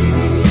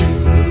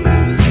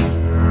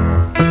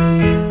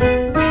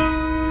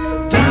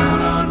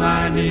 Down on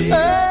my knees.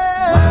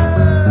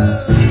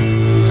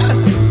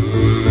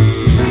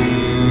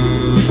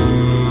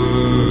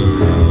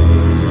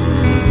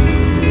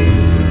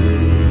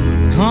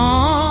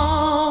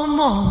 Come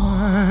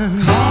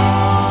on.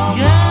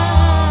 Yeah.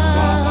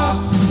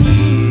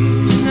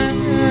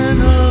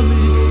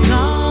 Enemy,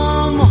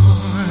 come on.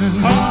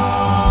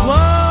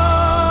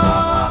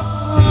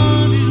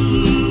 Won't you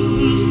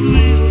squeeze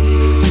me?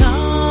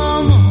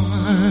 Come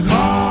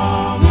on.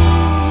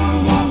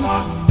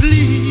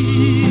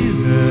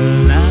 Please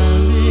allow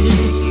me.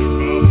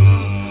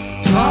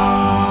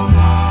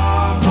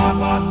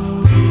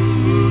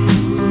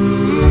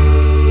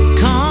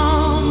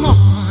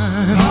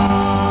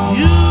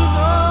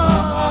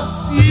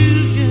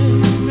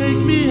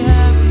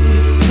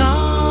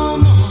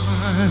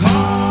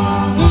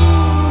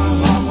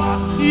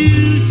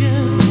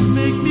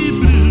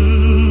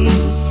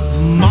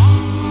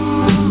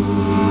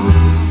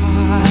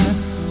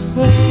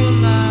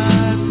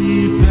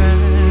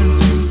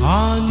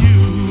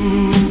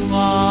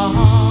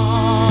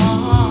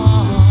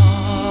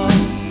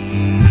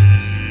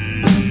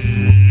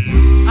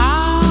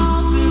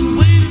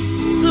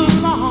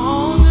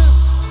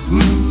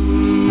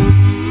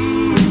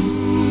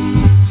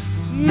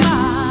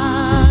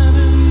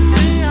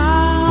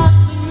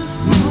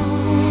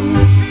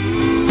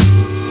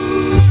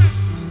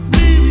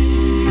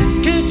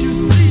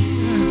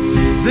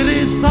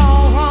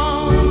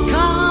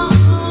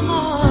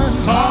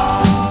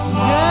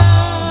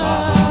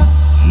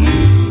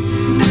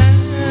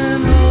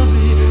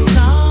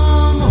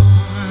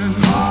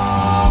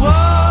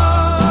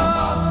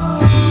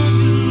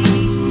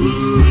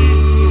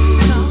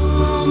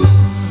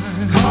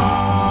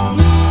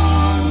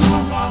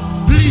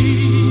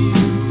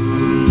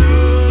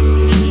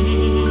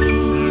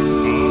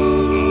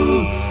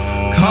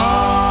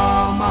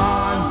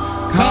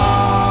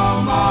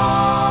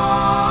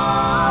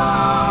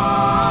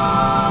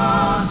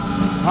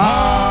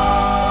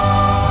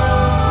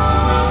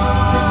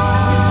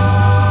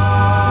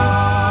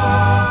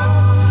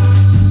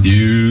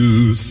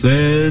 You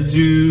said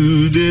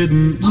you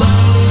didn't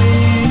love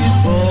me,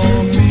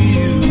 for me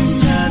you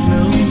had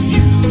no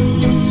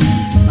use.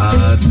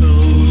 I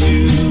told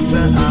you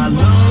that I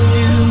love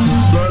you,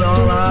 but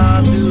all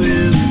I do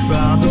is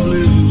cry the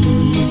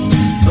blues.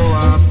 So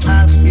I'm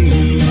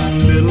asking,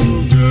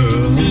 little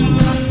girl,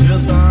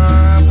 yes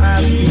I'm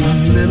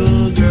asking,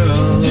 little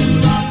girl,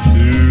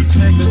 to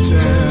take a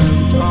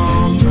chance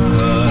on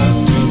my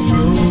first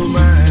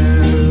romance.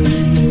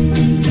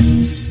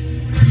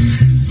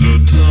 The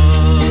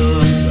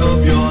touch of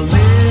your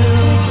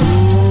lips,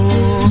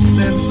 oh,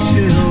 sends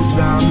chills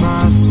down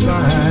my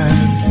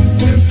spine,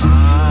 and I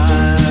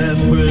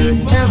pray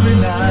every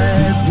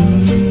night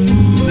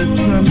that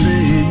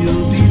someday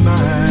you'll be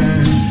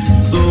mine.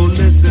 So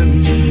listen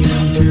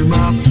to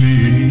my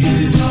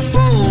plea,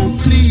 oh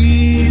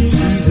please,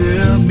 please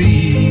hear me,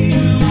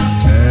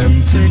 and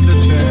take a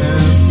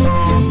chance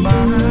on my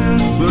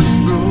first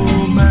romance.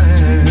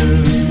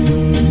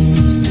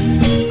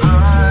 I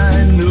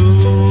know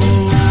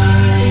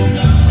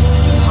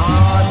it's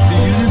hard for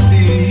you to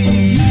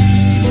see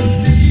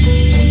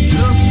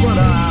just what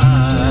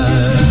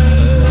I've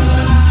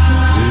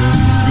been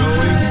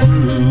going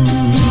through,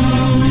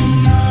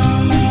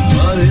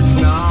 but it's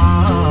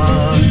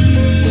not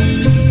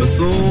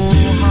so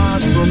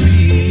hard for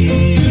me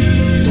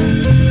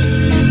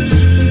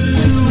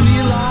to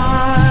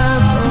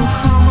realize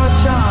how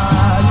much I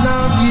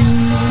love you.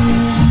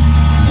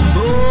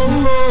 So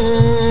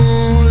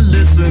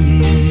listen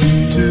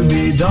to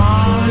me,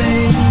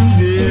 darling,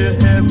 hear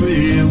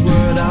every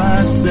word I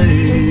say.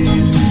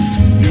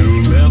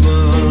 You'll never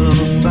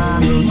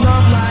find a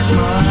love like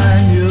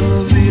mine,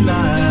 you'll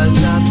realize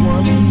that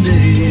one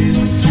day.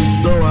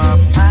 So I'm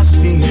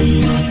asking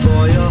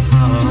for your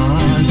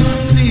heart,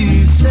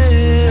 please say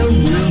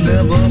we'll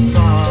never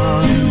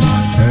part,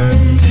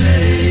 and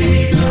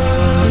take a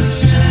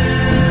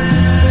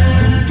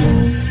chance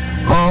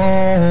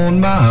on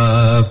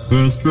my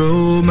first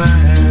romance.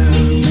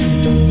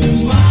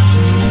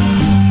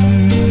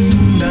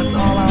 That's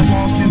all I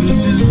want you to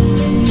do,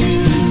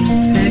 is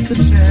take a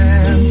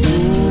chance,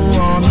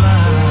 on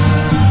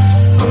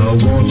I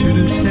want you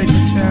to take a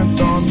chance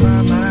on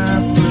my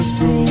first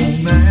romance.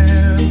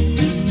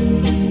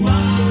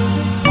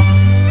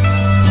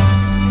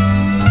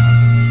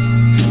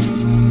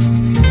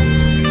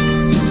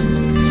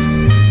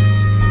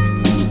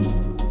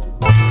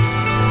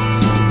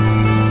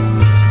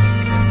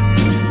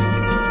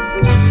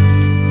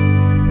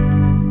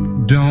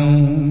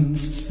 Don't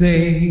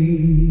say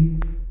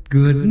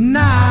good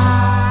night.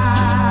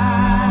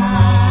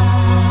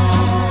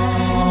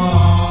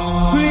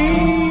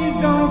 Please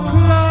don't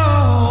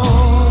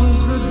close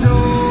the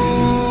door.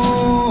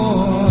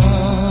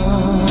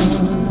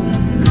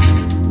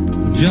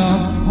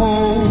 Just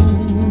hold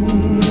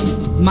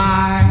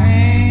my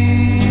hand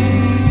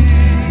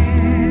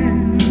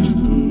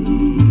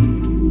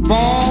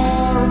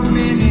for a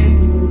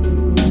minute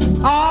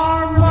or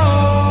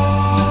more.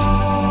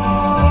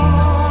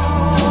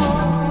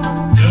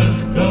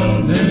 Just a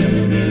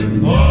minute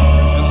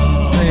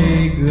more.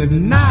 Say good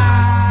night.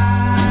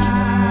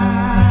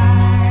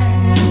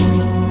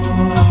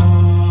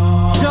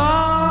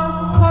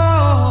 Just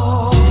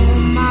hold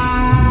my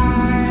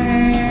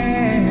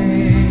hand.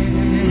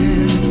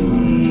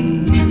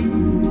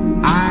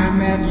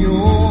 I'm at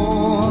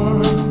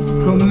your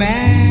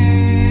command.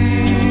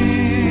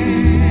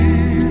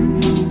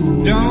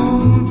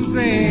 Don't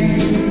say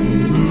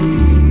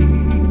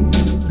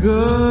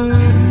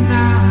good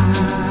night.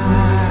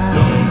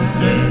 Don't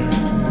say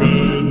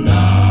good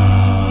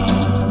night.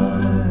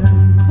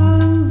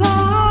 'Cause I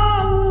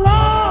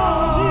love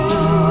you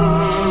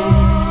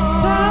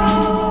so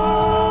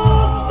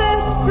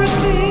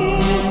desperately.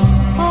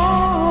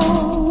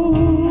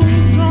 Oh,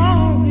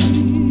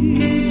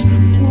 darling,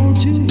 won't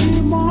you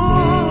hear my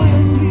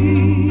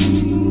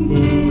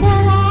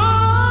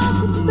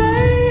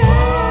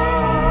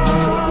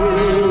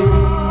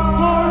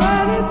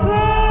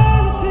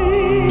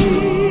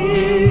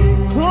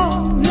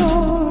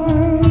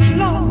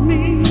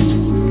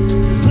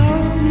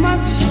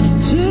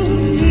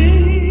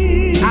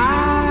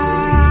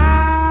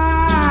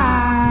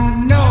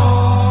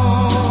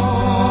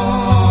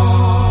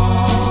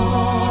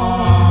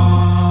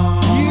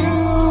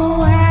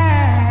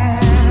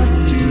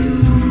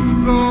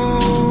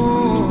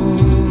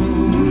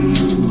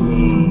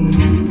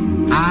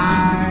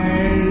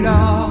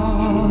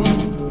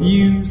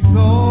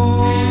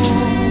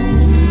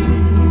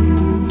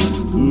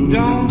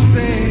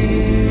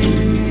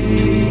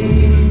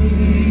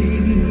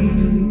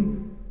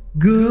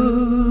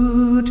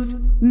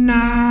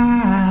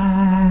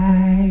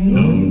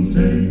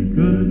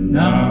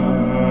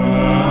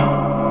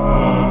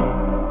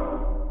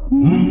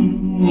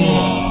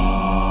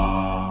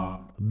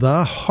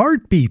The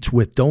Heartbeats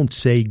with Don't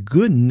Say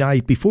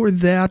Goodnight. Before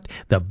that,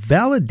 the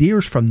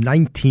Valadiers from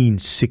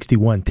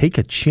 1961, Take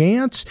a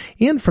Chance.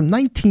 And from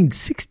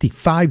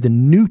 1965, the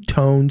New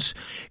Tones,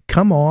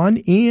 Come On.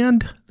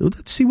 And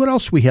let's see what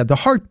else we had. The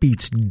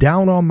Heartbeats,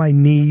 Down on My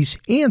Knees.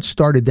 And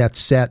started that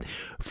set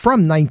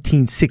from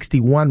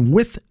 1961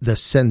 with The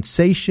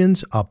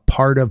Sensations, A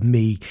Part of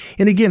Me.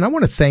 And again, I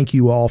want to thank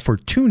you all for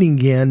tuning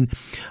in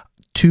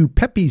to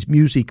Pepe's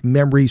Music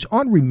Memories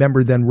on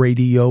Remember Then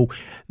Radio,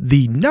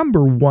 the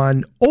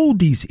 #1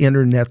 oldies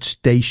internet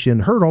station,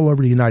 heard all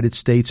over the United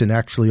States and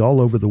actually all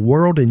over the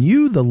world. And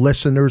you, the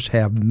listeners,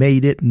 have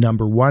made it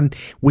 #1.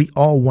 We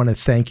all want to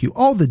thank you,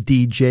 all the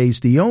DJs,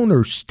 the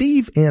owners,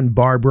 Steve and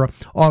Barbara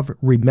of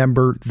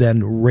Remember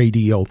Then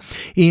Radio.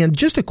 And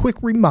just a quick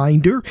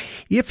reminder,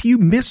 if you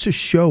miss a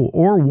show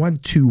or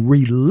want to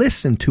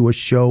re-listen to a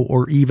show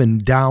or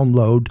even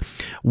download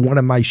one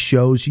of my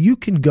shows, you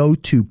can go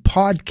to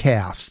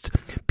podcast,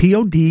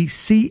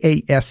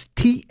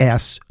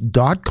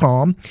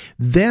 podcasts.com,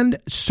 then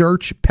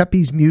search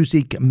Pepe's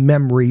Music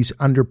Memories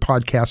under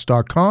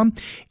podcast.com,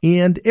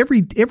 and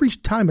every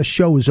time a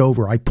show is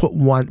over, I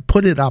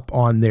put it up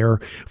on there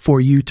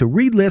for you to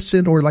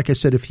re-listen, or like I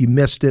said, if you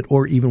missed it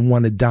or even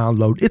want to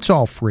download, it's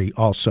all free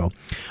also.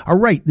 All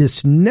right,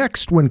 this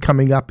next one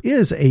coming up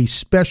is a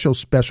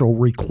special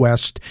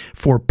request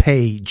for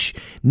Paige.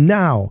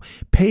 Now,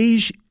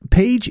 Paige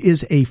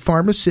is a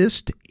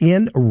pharmacist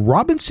in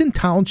Robinson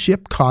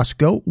Township,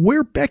 Costco,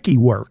 where Becky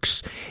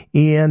works.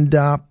 And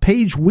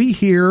Paige,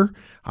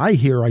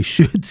 I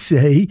should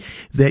say,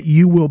 that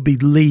you will be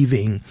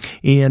leaving.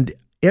 And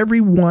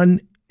everyone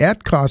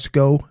at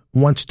Costco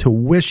wants to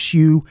wish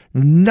you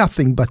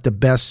nothing but the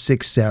best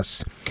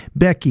success.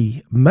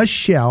 Becky,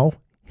 Michelle,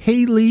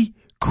 Haley,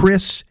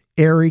 Chris,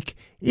 Eric,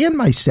 and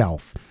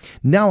myself.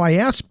 Now, I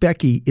asked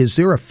Becky, is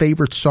there a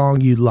favorite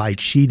song you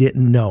like? She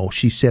didn't know.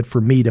 She said for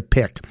me to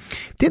pick.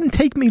 Didn't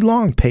take me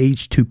long,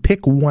 Paige, to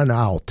pick one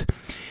out.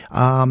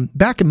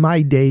 Back in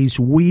my days,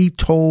 we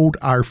told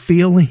our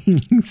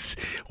feelings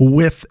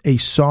with a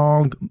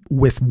song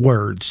with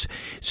words.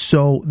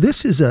 So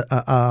this is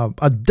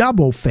a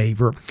double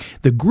favor.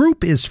 The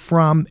group is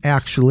from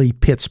actually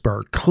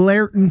Pittsburgh,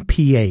 Clairton,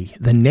 PA.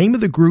 The name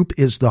of the group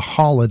is The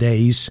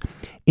Holidays,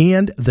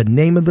 and the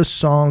name of the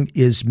song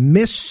is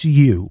Miss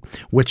You,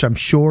 which I'm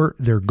sure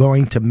they're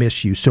going to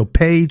miss you. So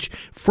Paige,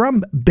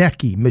 from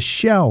Becky,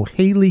 Michelle,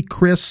 Haley,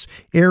 Chris,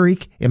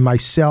 Eric, and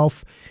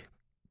myself,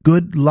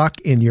 good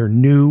luck in your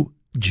new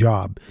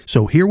job.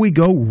 So here we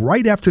go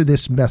right after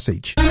this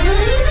message.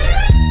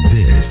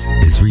 This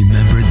is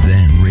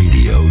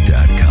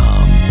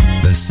RememberThenRadio.com,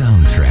 the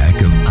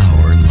soundtrack of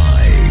our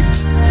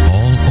lives.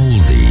 All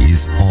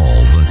oldies,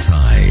 all the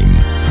time.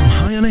 From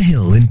high on a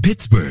hill in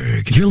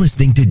Pittsburgh, you're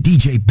listening to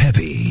DJ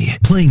Pepe,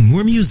 playing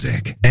more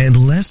music and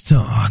less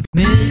talk.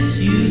 Miss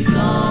you so,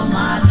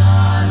 my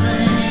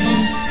darling.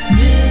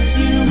 Miss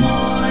you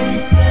more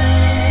each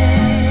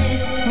day.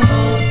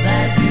 Hope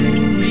that you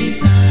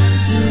return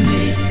to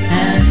me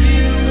and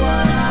you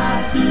what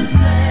I to say.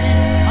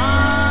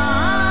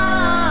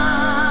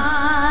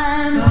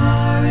 I'm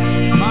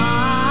sorry,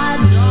 my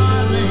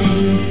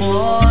darling,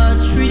 for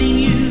treating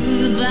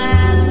you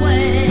that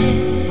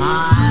way.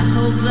 I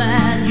hope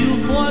that you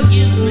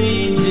forgive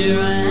me, dear,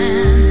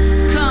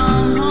 and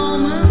come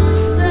home and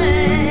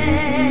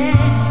stay.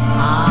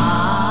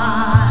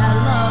 I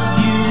love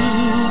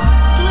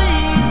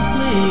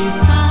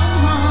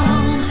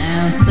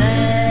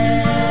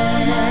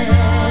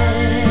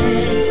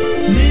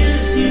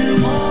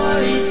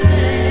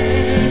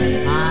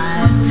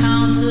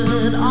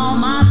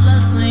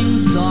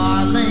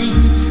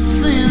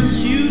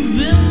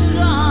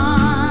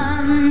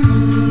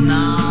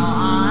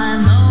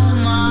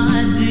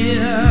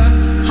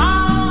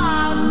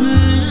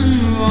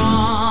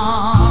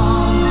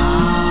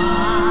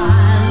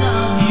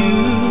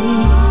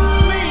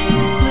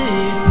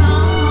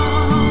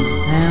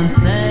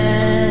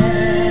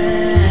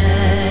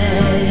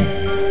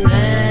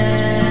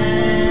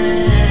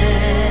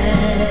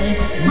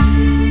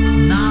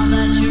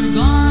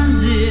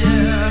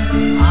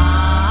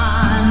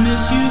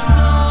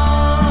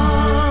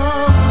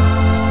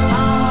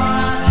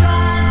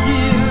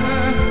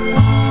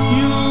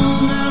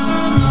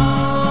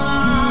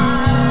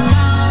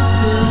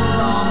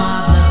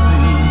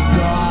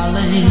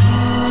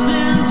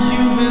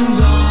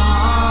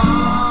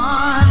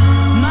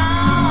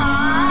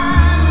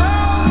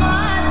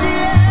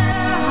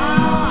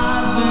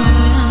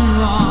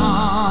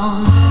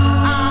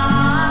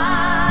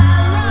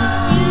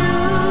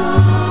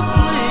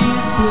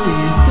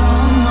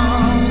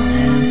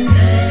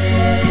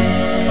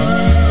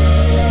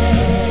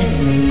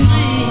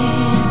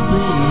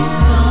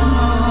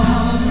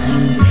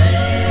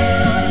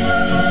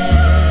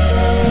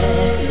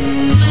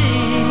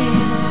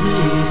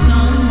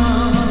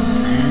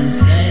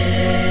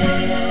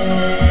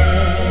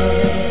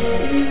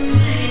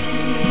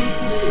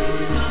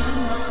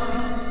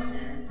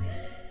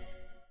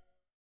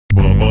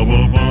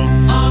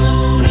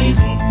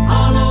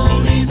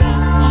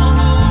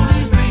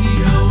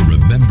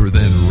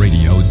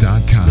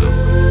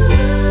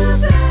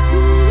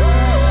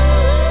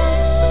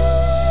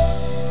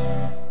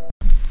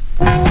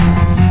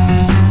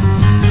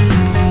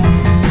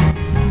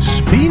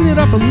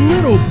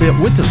little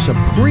bit with the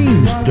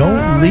Supremes.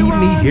 Don't leave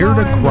me here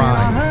to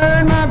cry.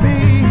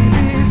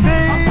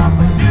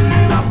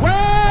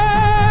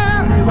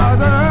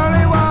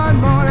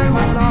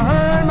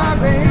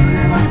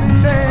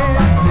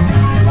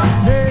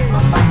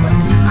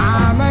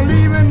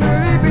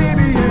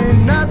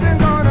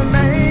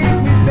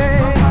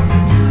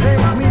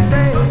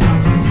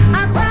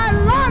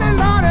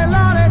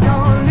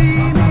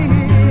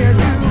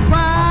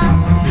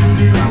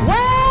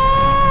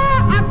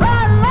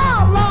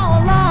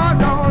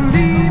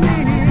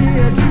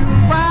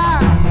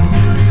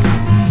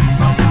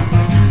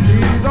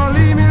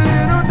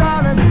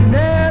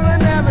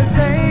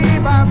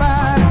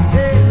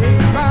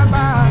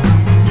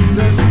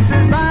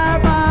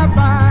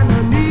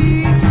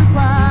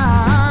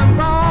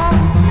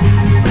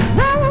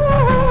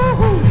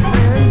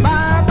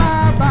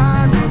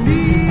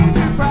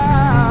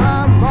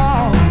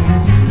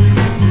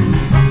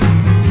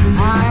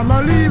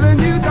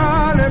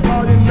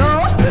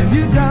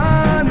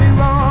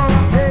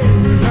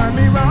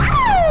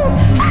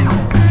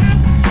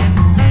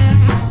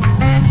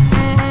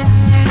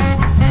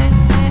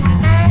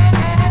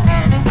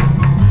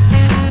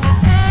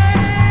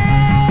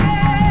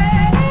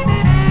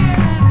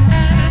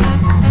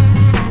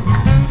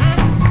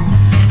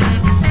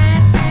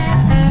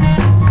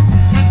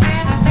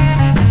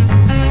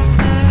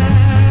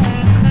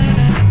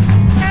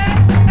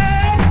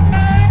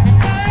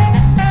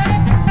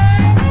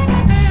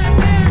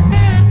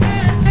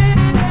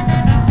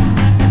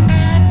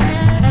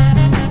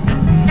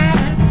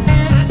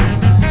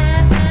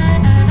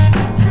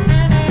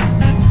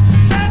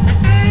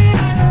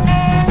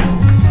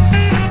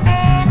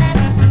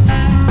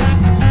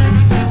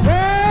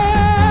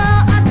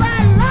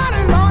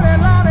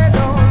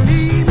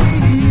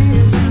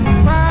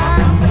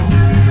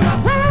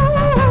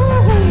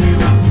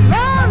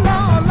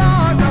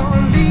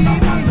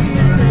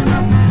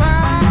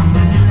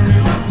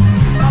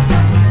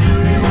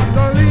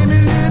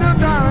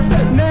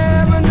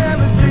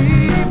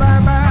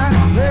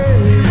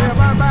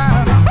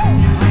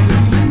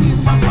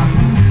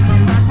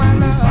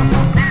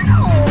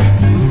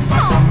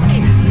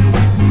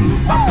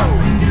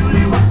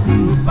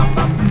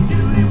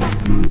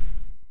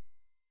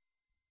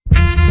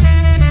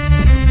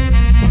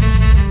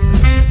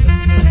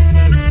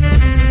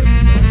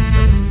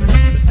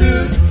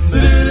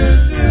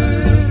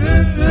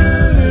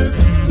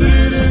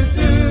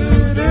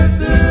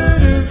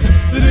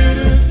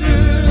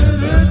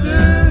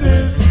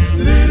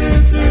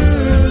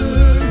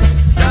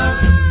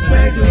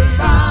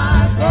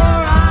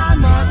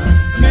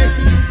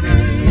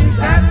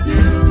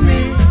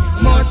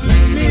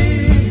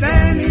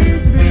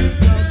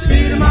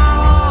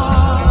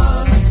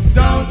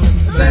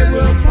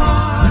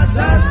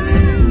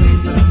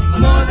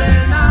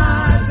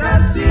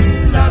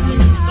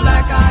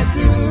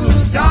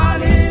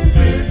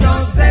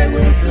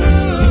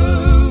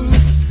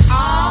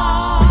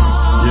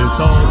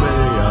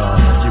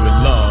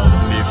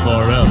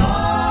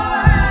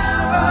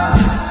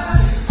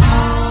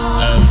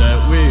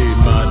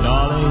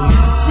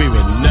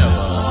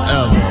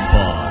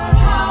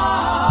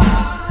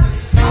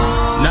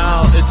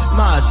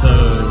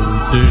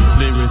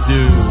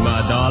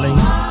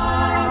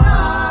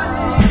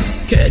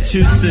 Can't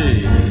you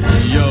see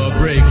you're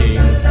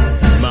breaking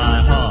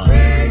my heart?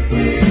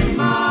 Breaking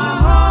my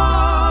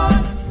heart.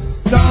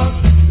 Don't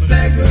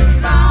say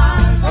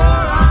goodbye,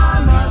 or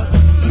I must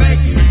make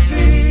you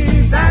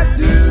see that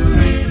you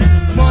mean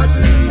more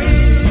to me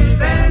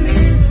than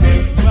needs me.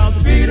 Well, the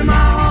beat of my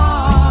heart.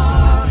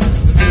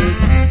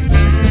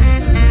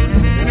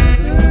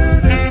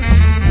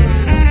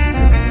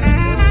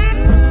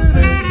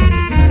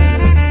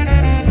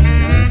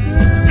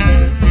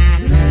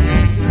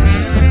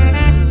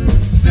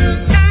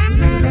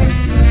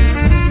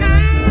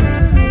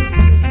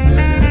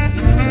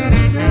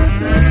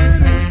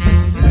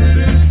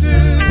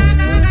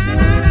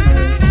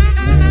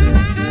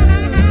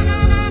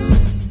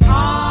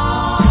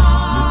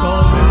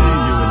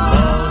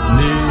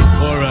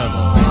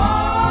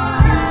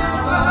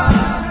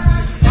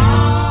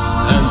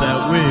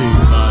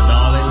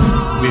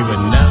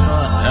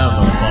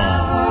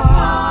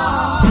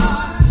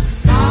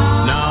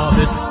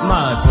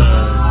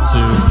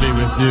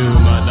 You,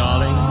 my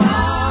darling.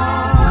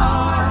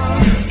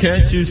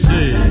 Can't you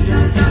see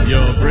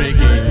you're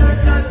breaking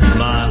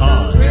my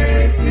heart?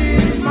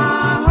 Breaking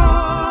my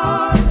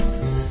heart.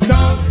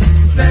 Don't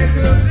say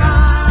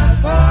goodbye,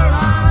 for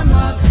I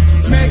must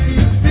make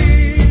you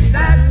see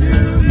that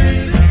you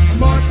mean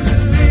more to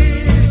me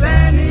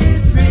than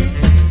needs me.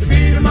 The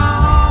beat of my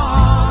heart.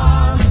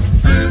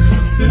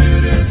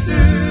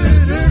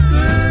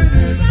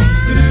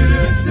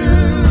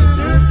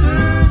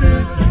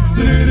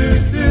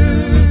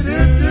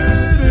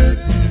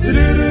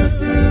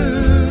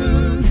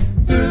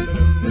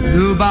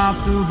 Doo-bop,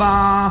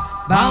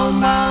 doo-bop,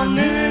 bow-bow,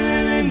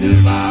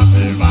 doo-bop,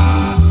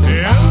 doo-bop.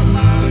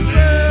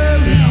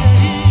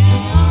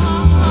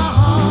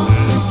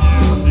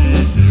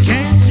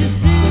 Can't you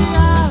see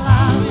our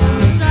love is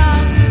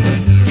starting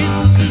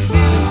to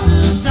feel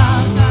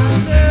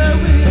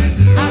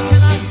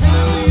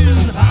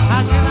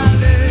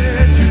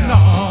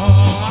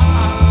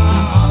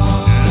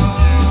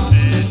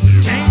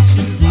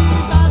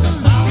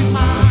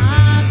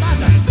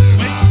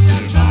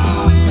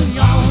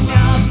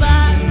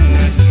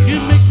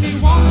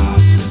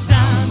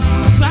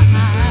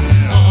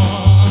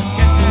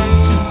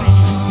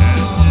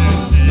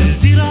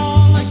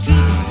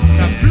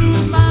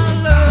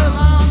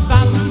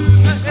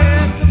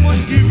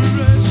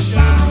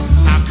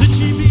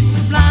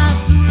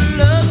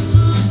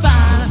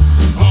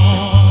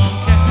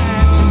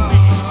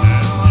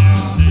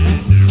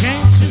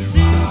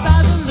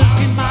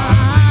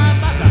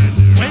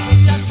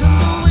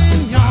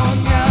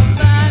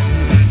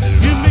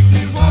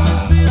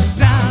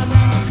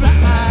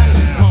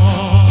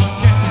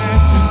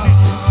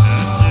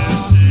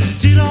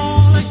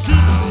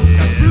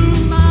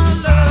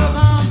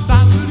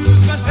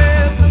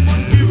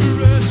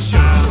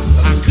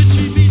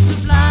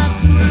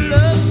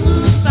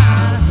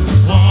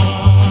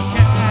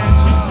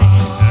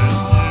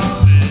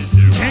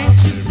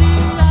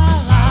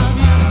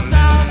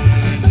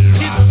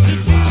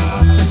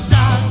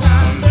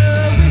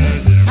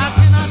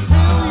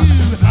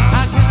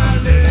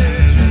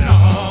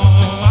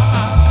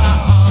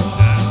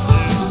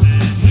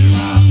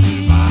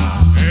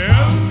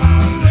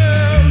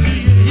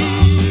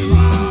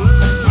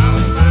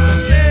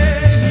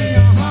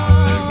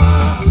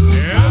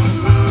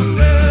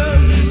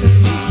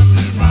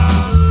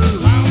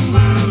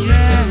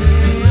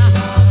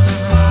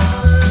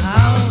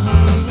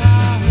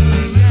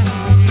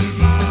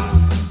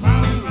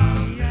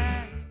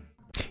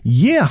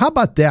how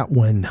about that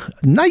one?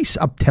 Nice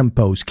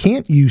up-tempos.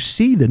 Can't You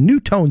See? The New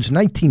Tones,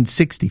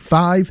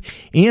 1965.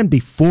 And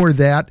before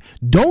that,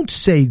 Don't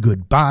Say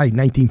Goodbye,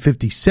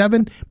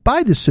 1957,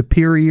 by the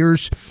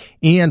Superiors.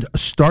 And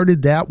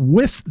started that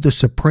with the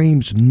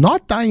Supremes,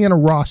 not Diana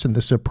Ross and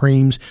the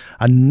Supremes,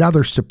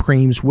 another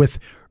Supremes with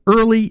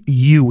Early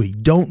Huey.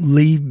 Don't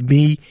Leave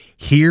Me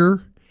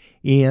Here.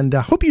 And I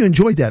hope you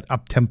enjoyed that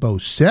up-tempo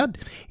set.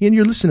 And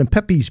you're listening to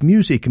Pepe's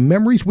Music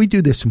Memories. We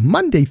do this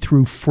Monday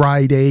through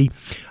Friday,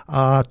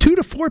 2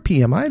 to 4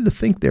 p.m. I had to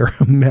think there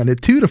a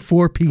minute. 2 to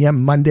 4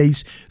 p.m.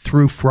 Mondays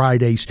through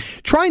Fridays.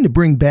 Trying to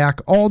bring back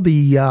all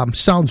the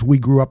sounds we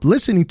grew up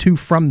listening to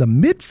from the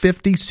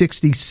mid-50s,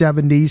 60s,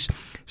 70s,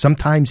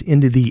 sometimes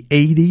into the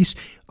 80s.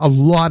 A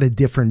lot of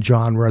different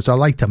genres. I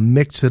like to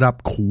mix it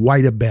up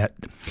quite a bit.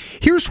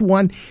 Here's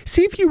one.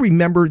 See if you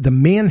remember the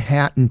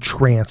Manhattan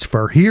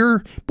Transfer.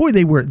 Here, boy,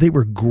 they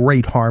were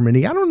great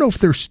harmony. I don't know if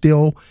they're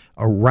still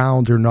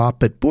around or not,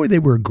 but boy, they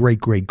were a great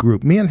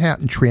group.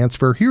 Manhattan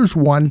Transfer. Here's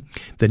one.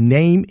 The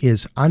name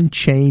is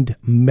Unchained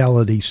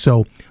Melody.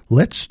 So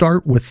let's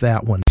start with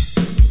that one.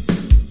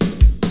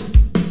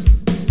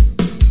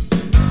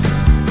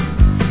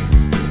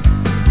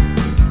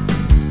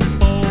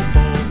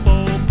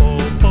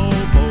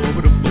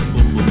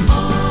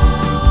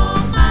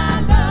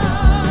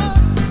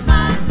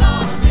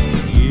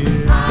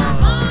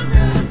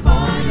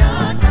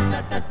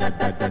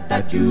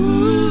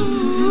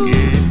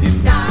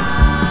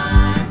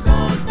 Time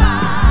goes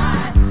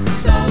by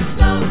so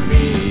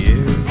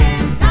slowly,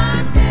 and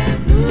time can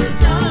do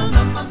so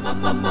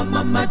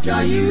much.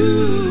 Are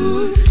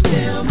you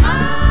still mine?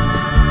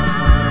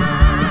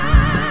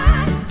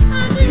 I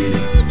need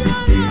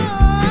your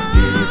love.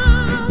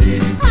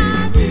 I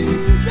need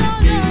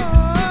your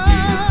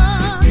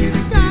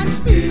love.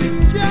 Godspeed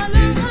your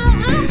love.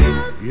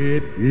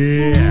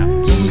 Yeah.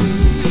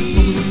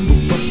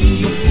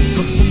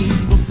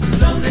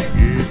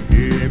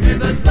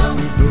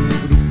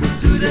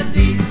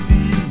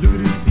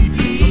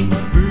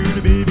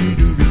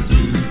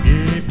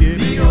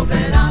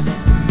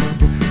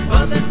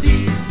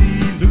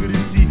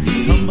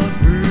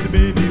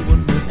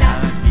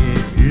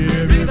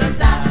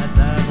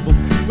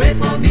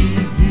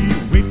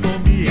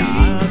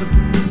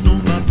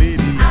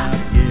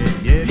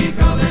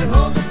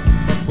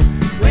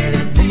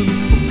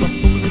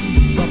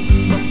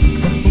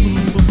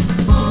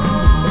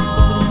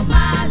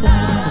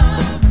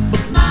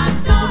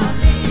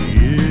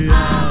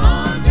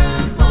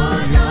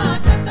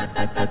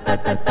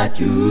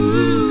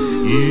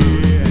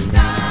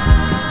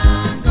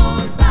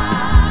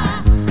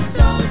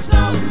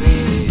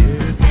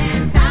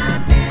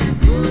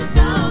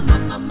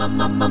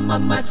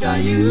 Much are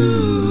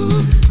you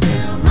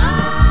still mine?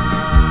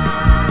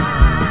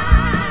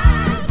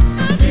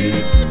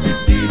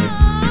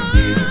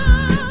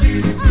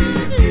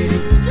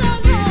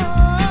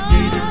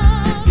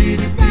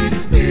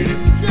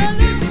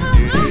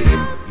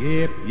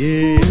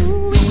 Yeah.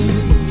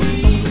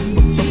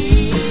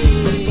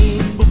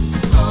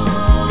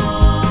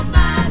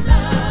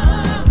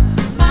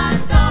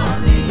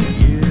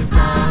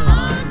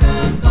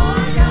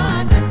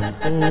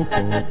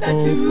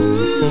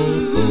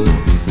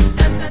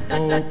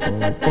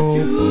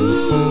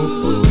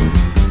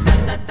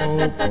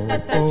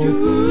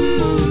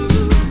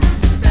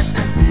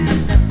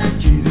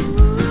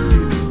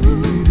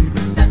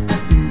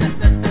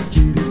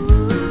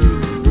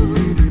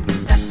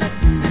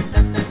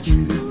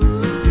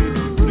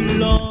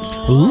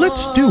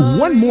 Let's do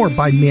one more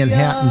by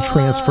Manhattan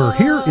Transfer.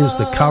 Here is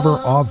the cover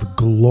of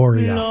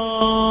Gloria.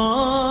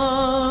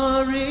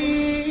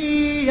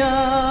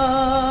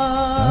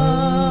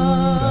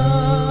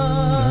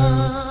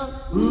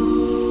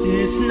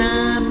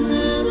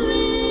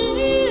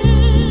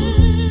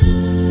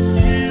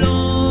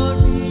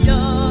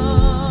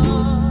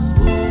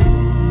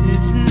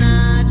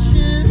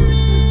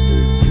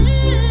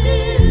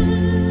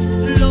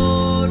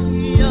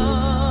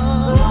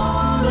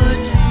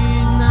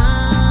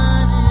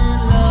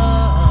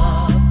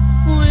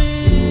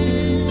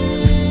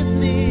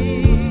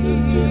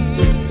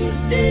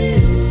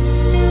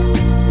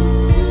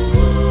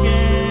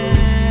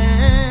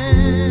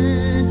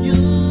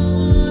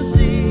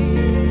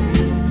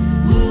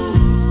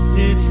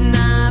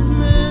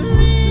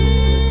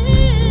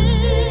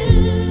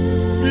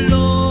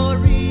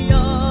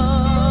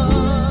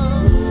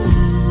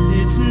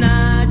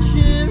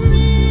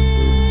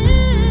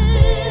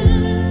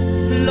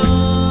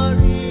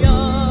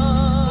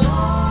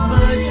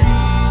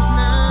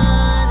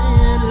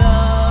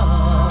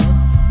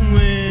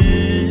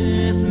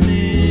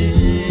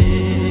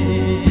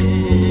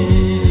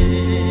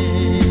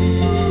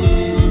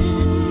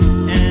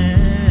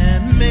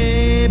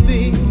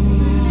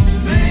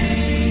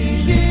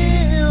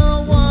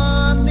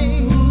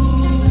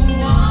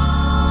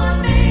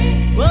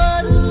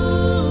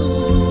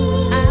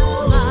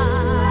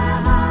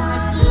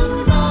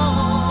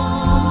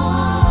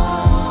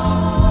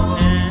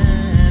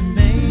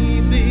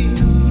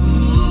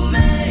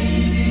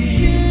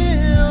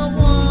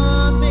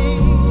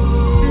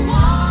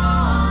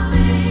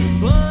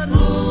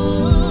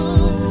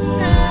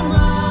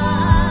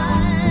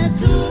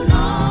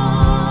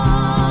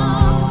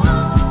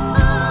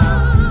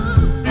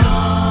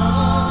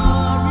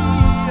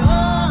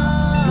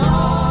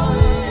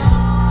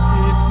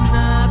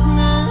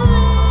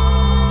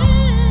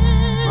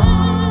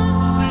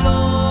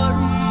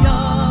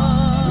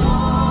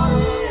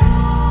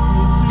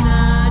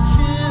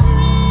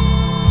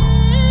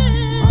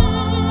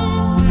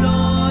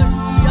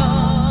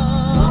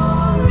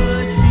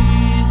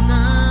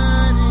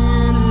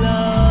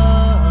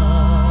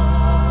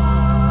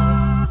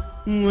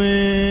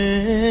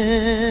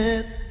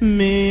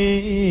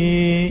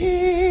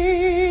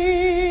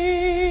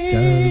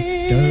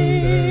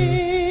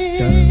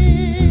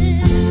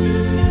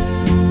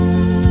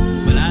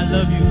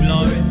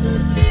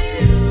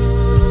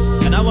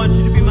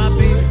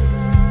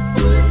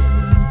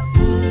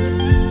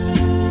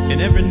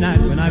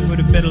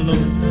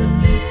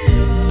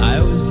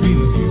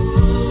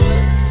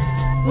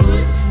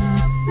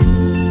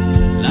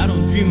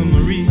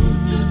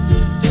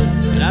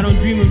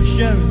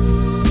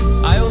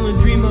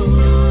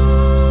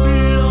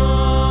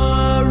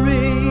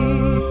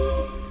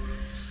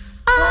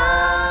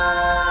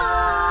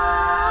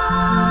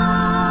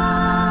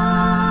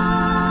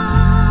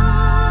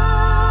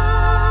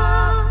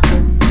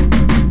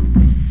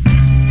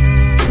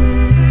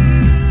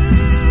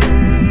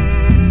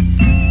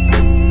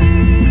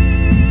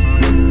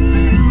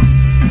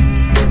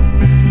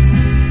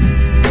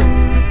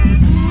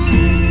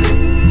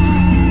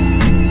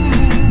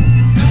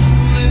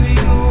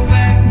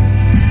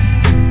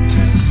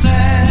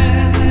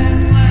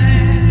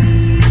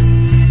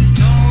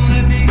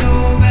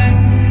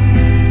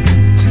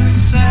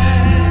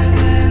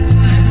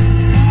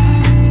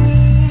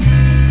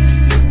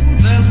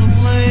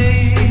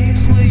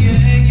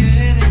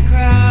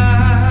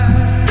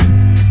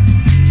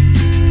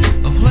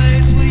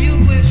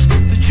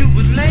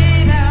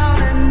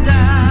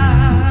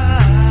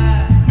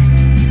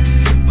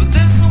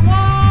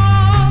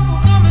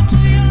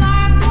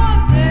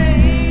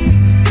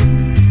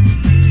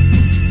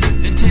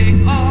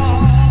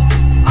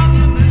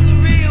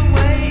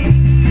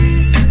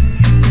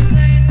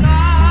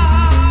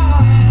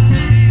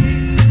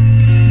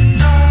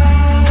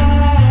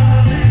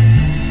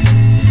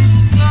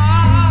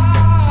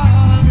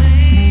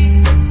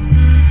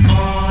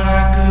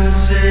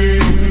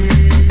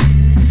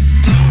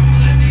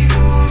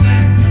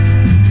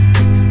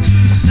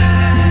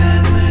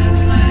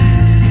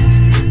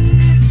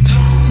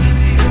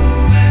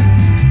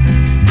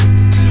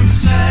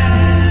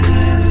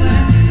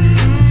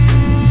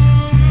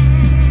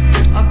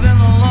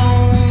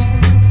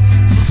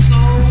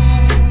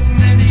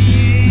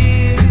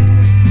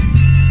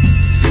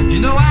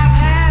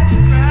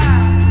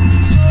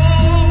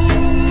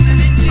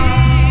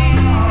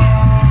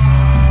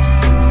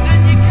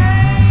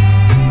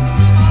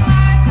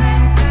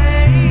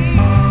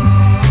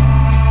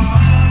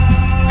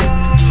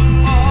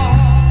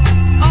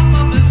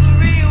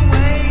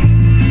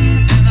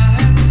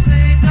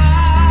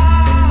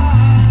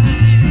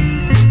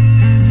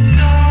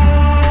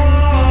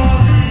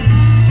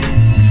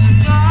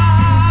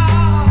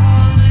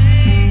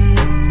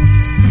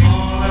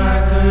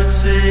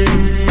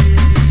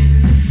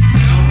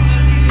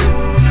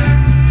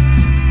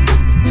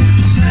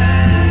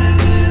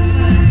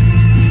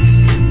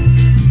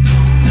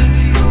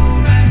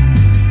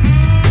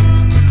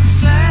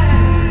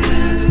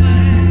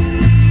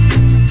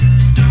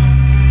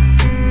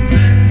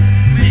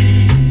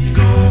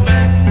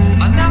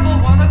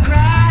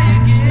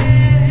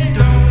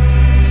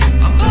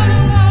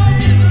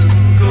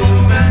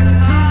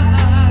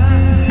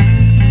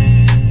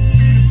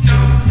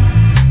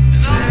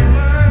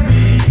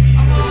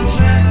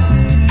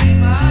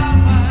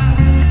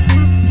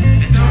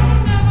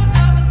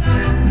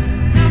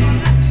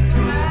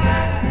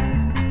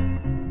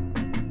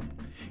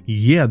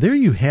 Yeah, there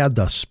you had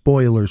the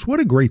Spoilers. What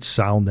a great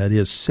sound that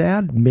is.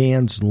 Sad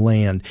Man's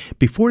Land.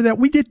 Before that,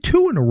 we did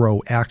 2 in a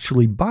row,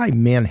 actually, by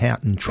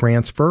Manhattan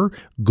Transfer,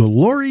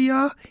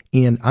 Gloria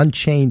and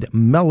Unchained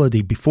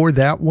Melody. Before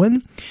that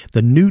one,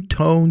 the New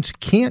Tones,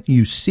 Can't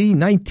You See,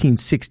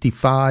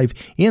 1965.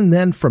 And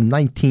then from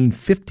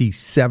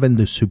 1957,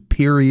 the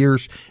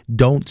Superiors,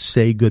 Don't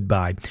Say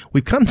Goodbye.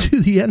 We've come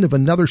to the end of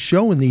another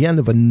show and the end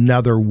of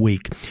another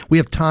week. We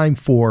have time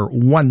for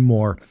one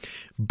more.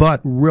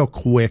 But real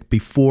quick,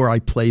 before I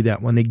play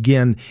that one,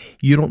 again,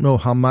 you don't know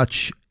how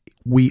much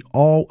we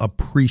all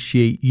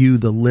appreciate you,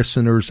 the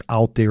listeners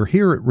out there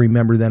here at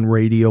Remember Then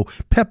Radio,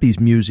 Pepe's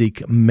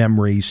Music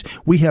Memories.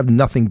 We have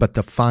nothing but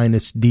the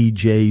finest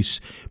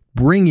DJs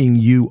bringing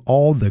you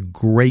all the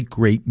great,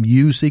 great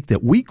music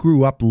that we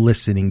grew up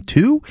listening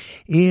to.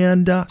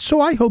 And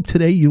so I hope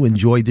today you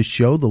enjoyed the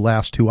show the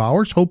last 2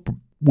 hours. Hope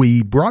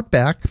we brought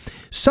back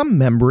some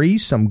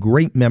memories, some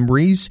great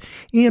memories,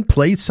 and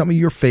played some of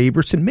your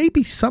favorites and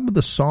maybe some of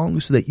the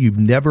songs that you've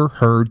never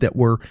heard that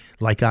were,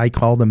 like I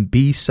call them,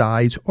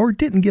 B-sides or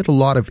didn't get a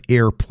lot of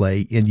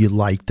airplay and you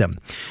liked them.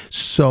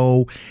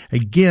 So,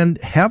 again,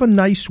 have a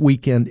nice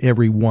weekend,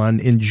 everyone.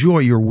 Enjoy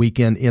your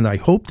weekend, and I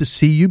hope to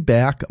see you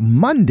back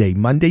Monday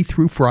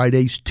through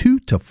Fridays, 2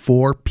 to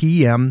 4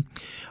 p.m.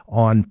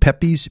 on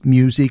Pepe's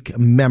Music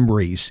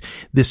Memories.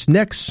 This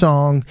next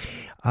song,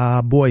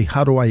 boy,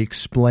 how do I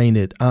explain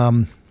it?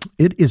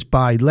 It is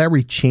by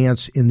Larry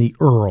Chance and the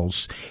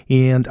Earls.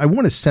 And I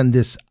want to send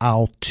this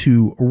out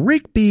to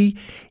Rigby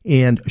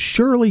and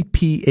Shirley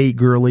P.A.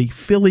 Gurley,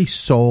 Philly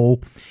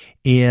Soul,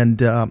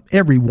 and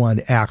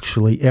everyone,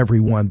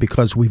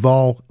 because we've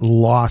all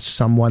lost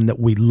someone that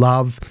we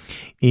love.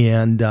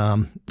 And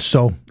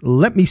so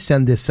let me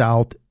send this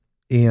out.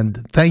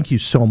 And thank you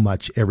so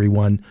much,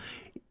 everyone.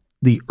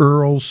 The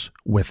Earls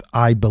with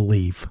I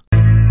Believe.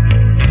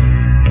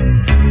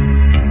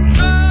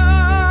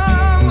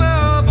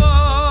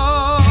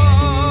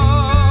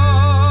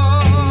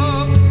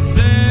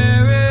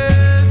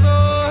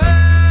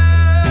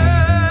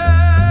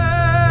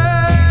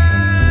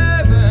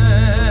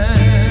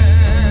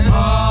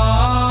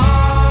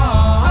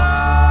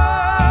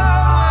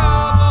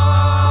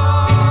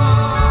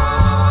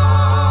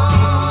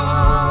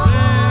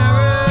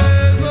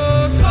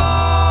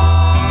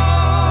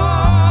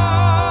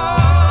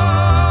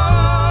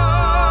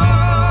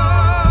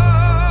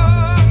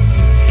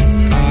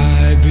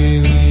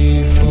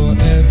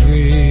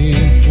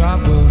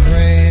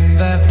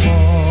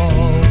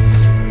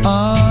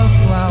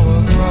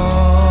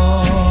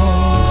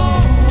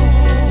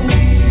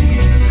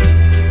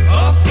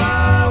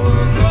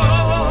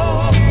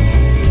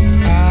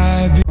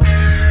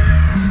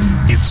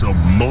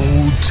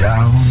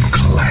 Motown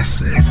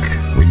Classic.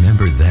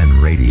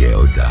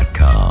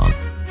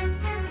 RememberThenRadio.com.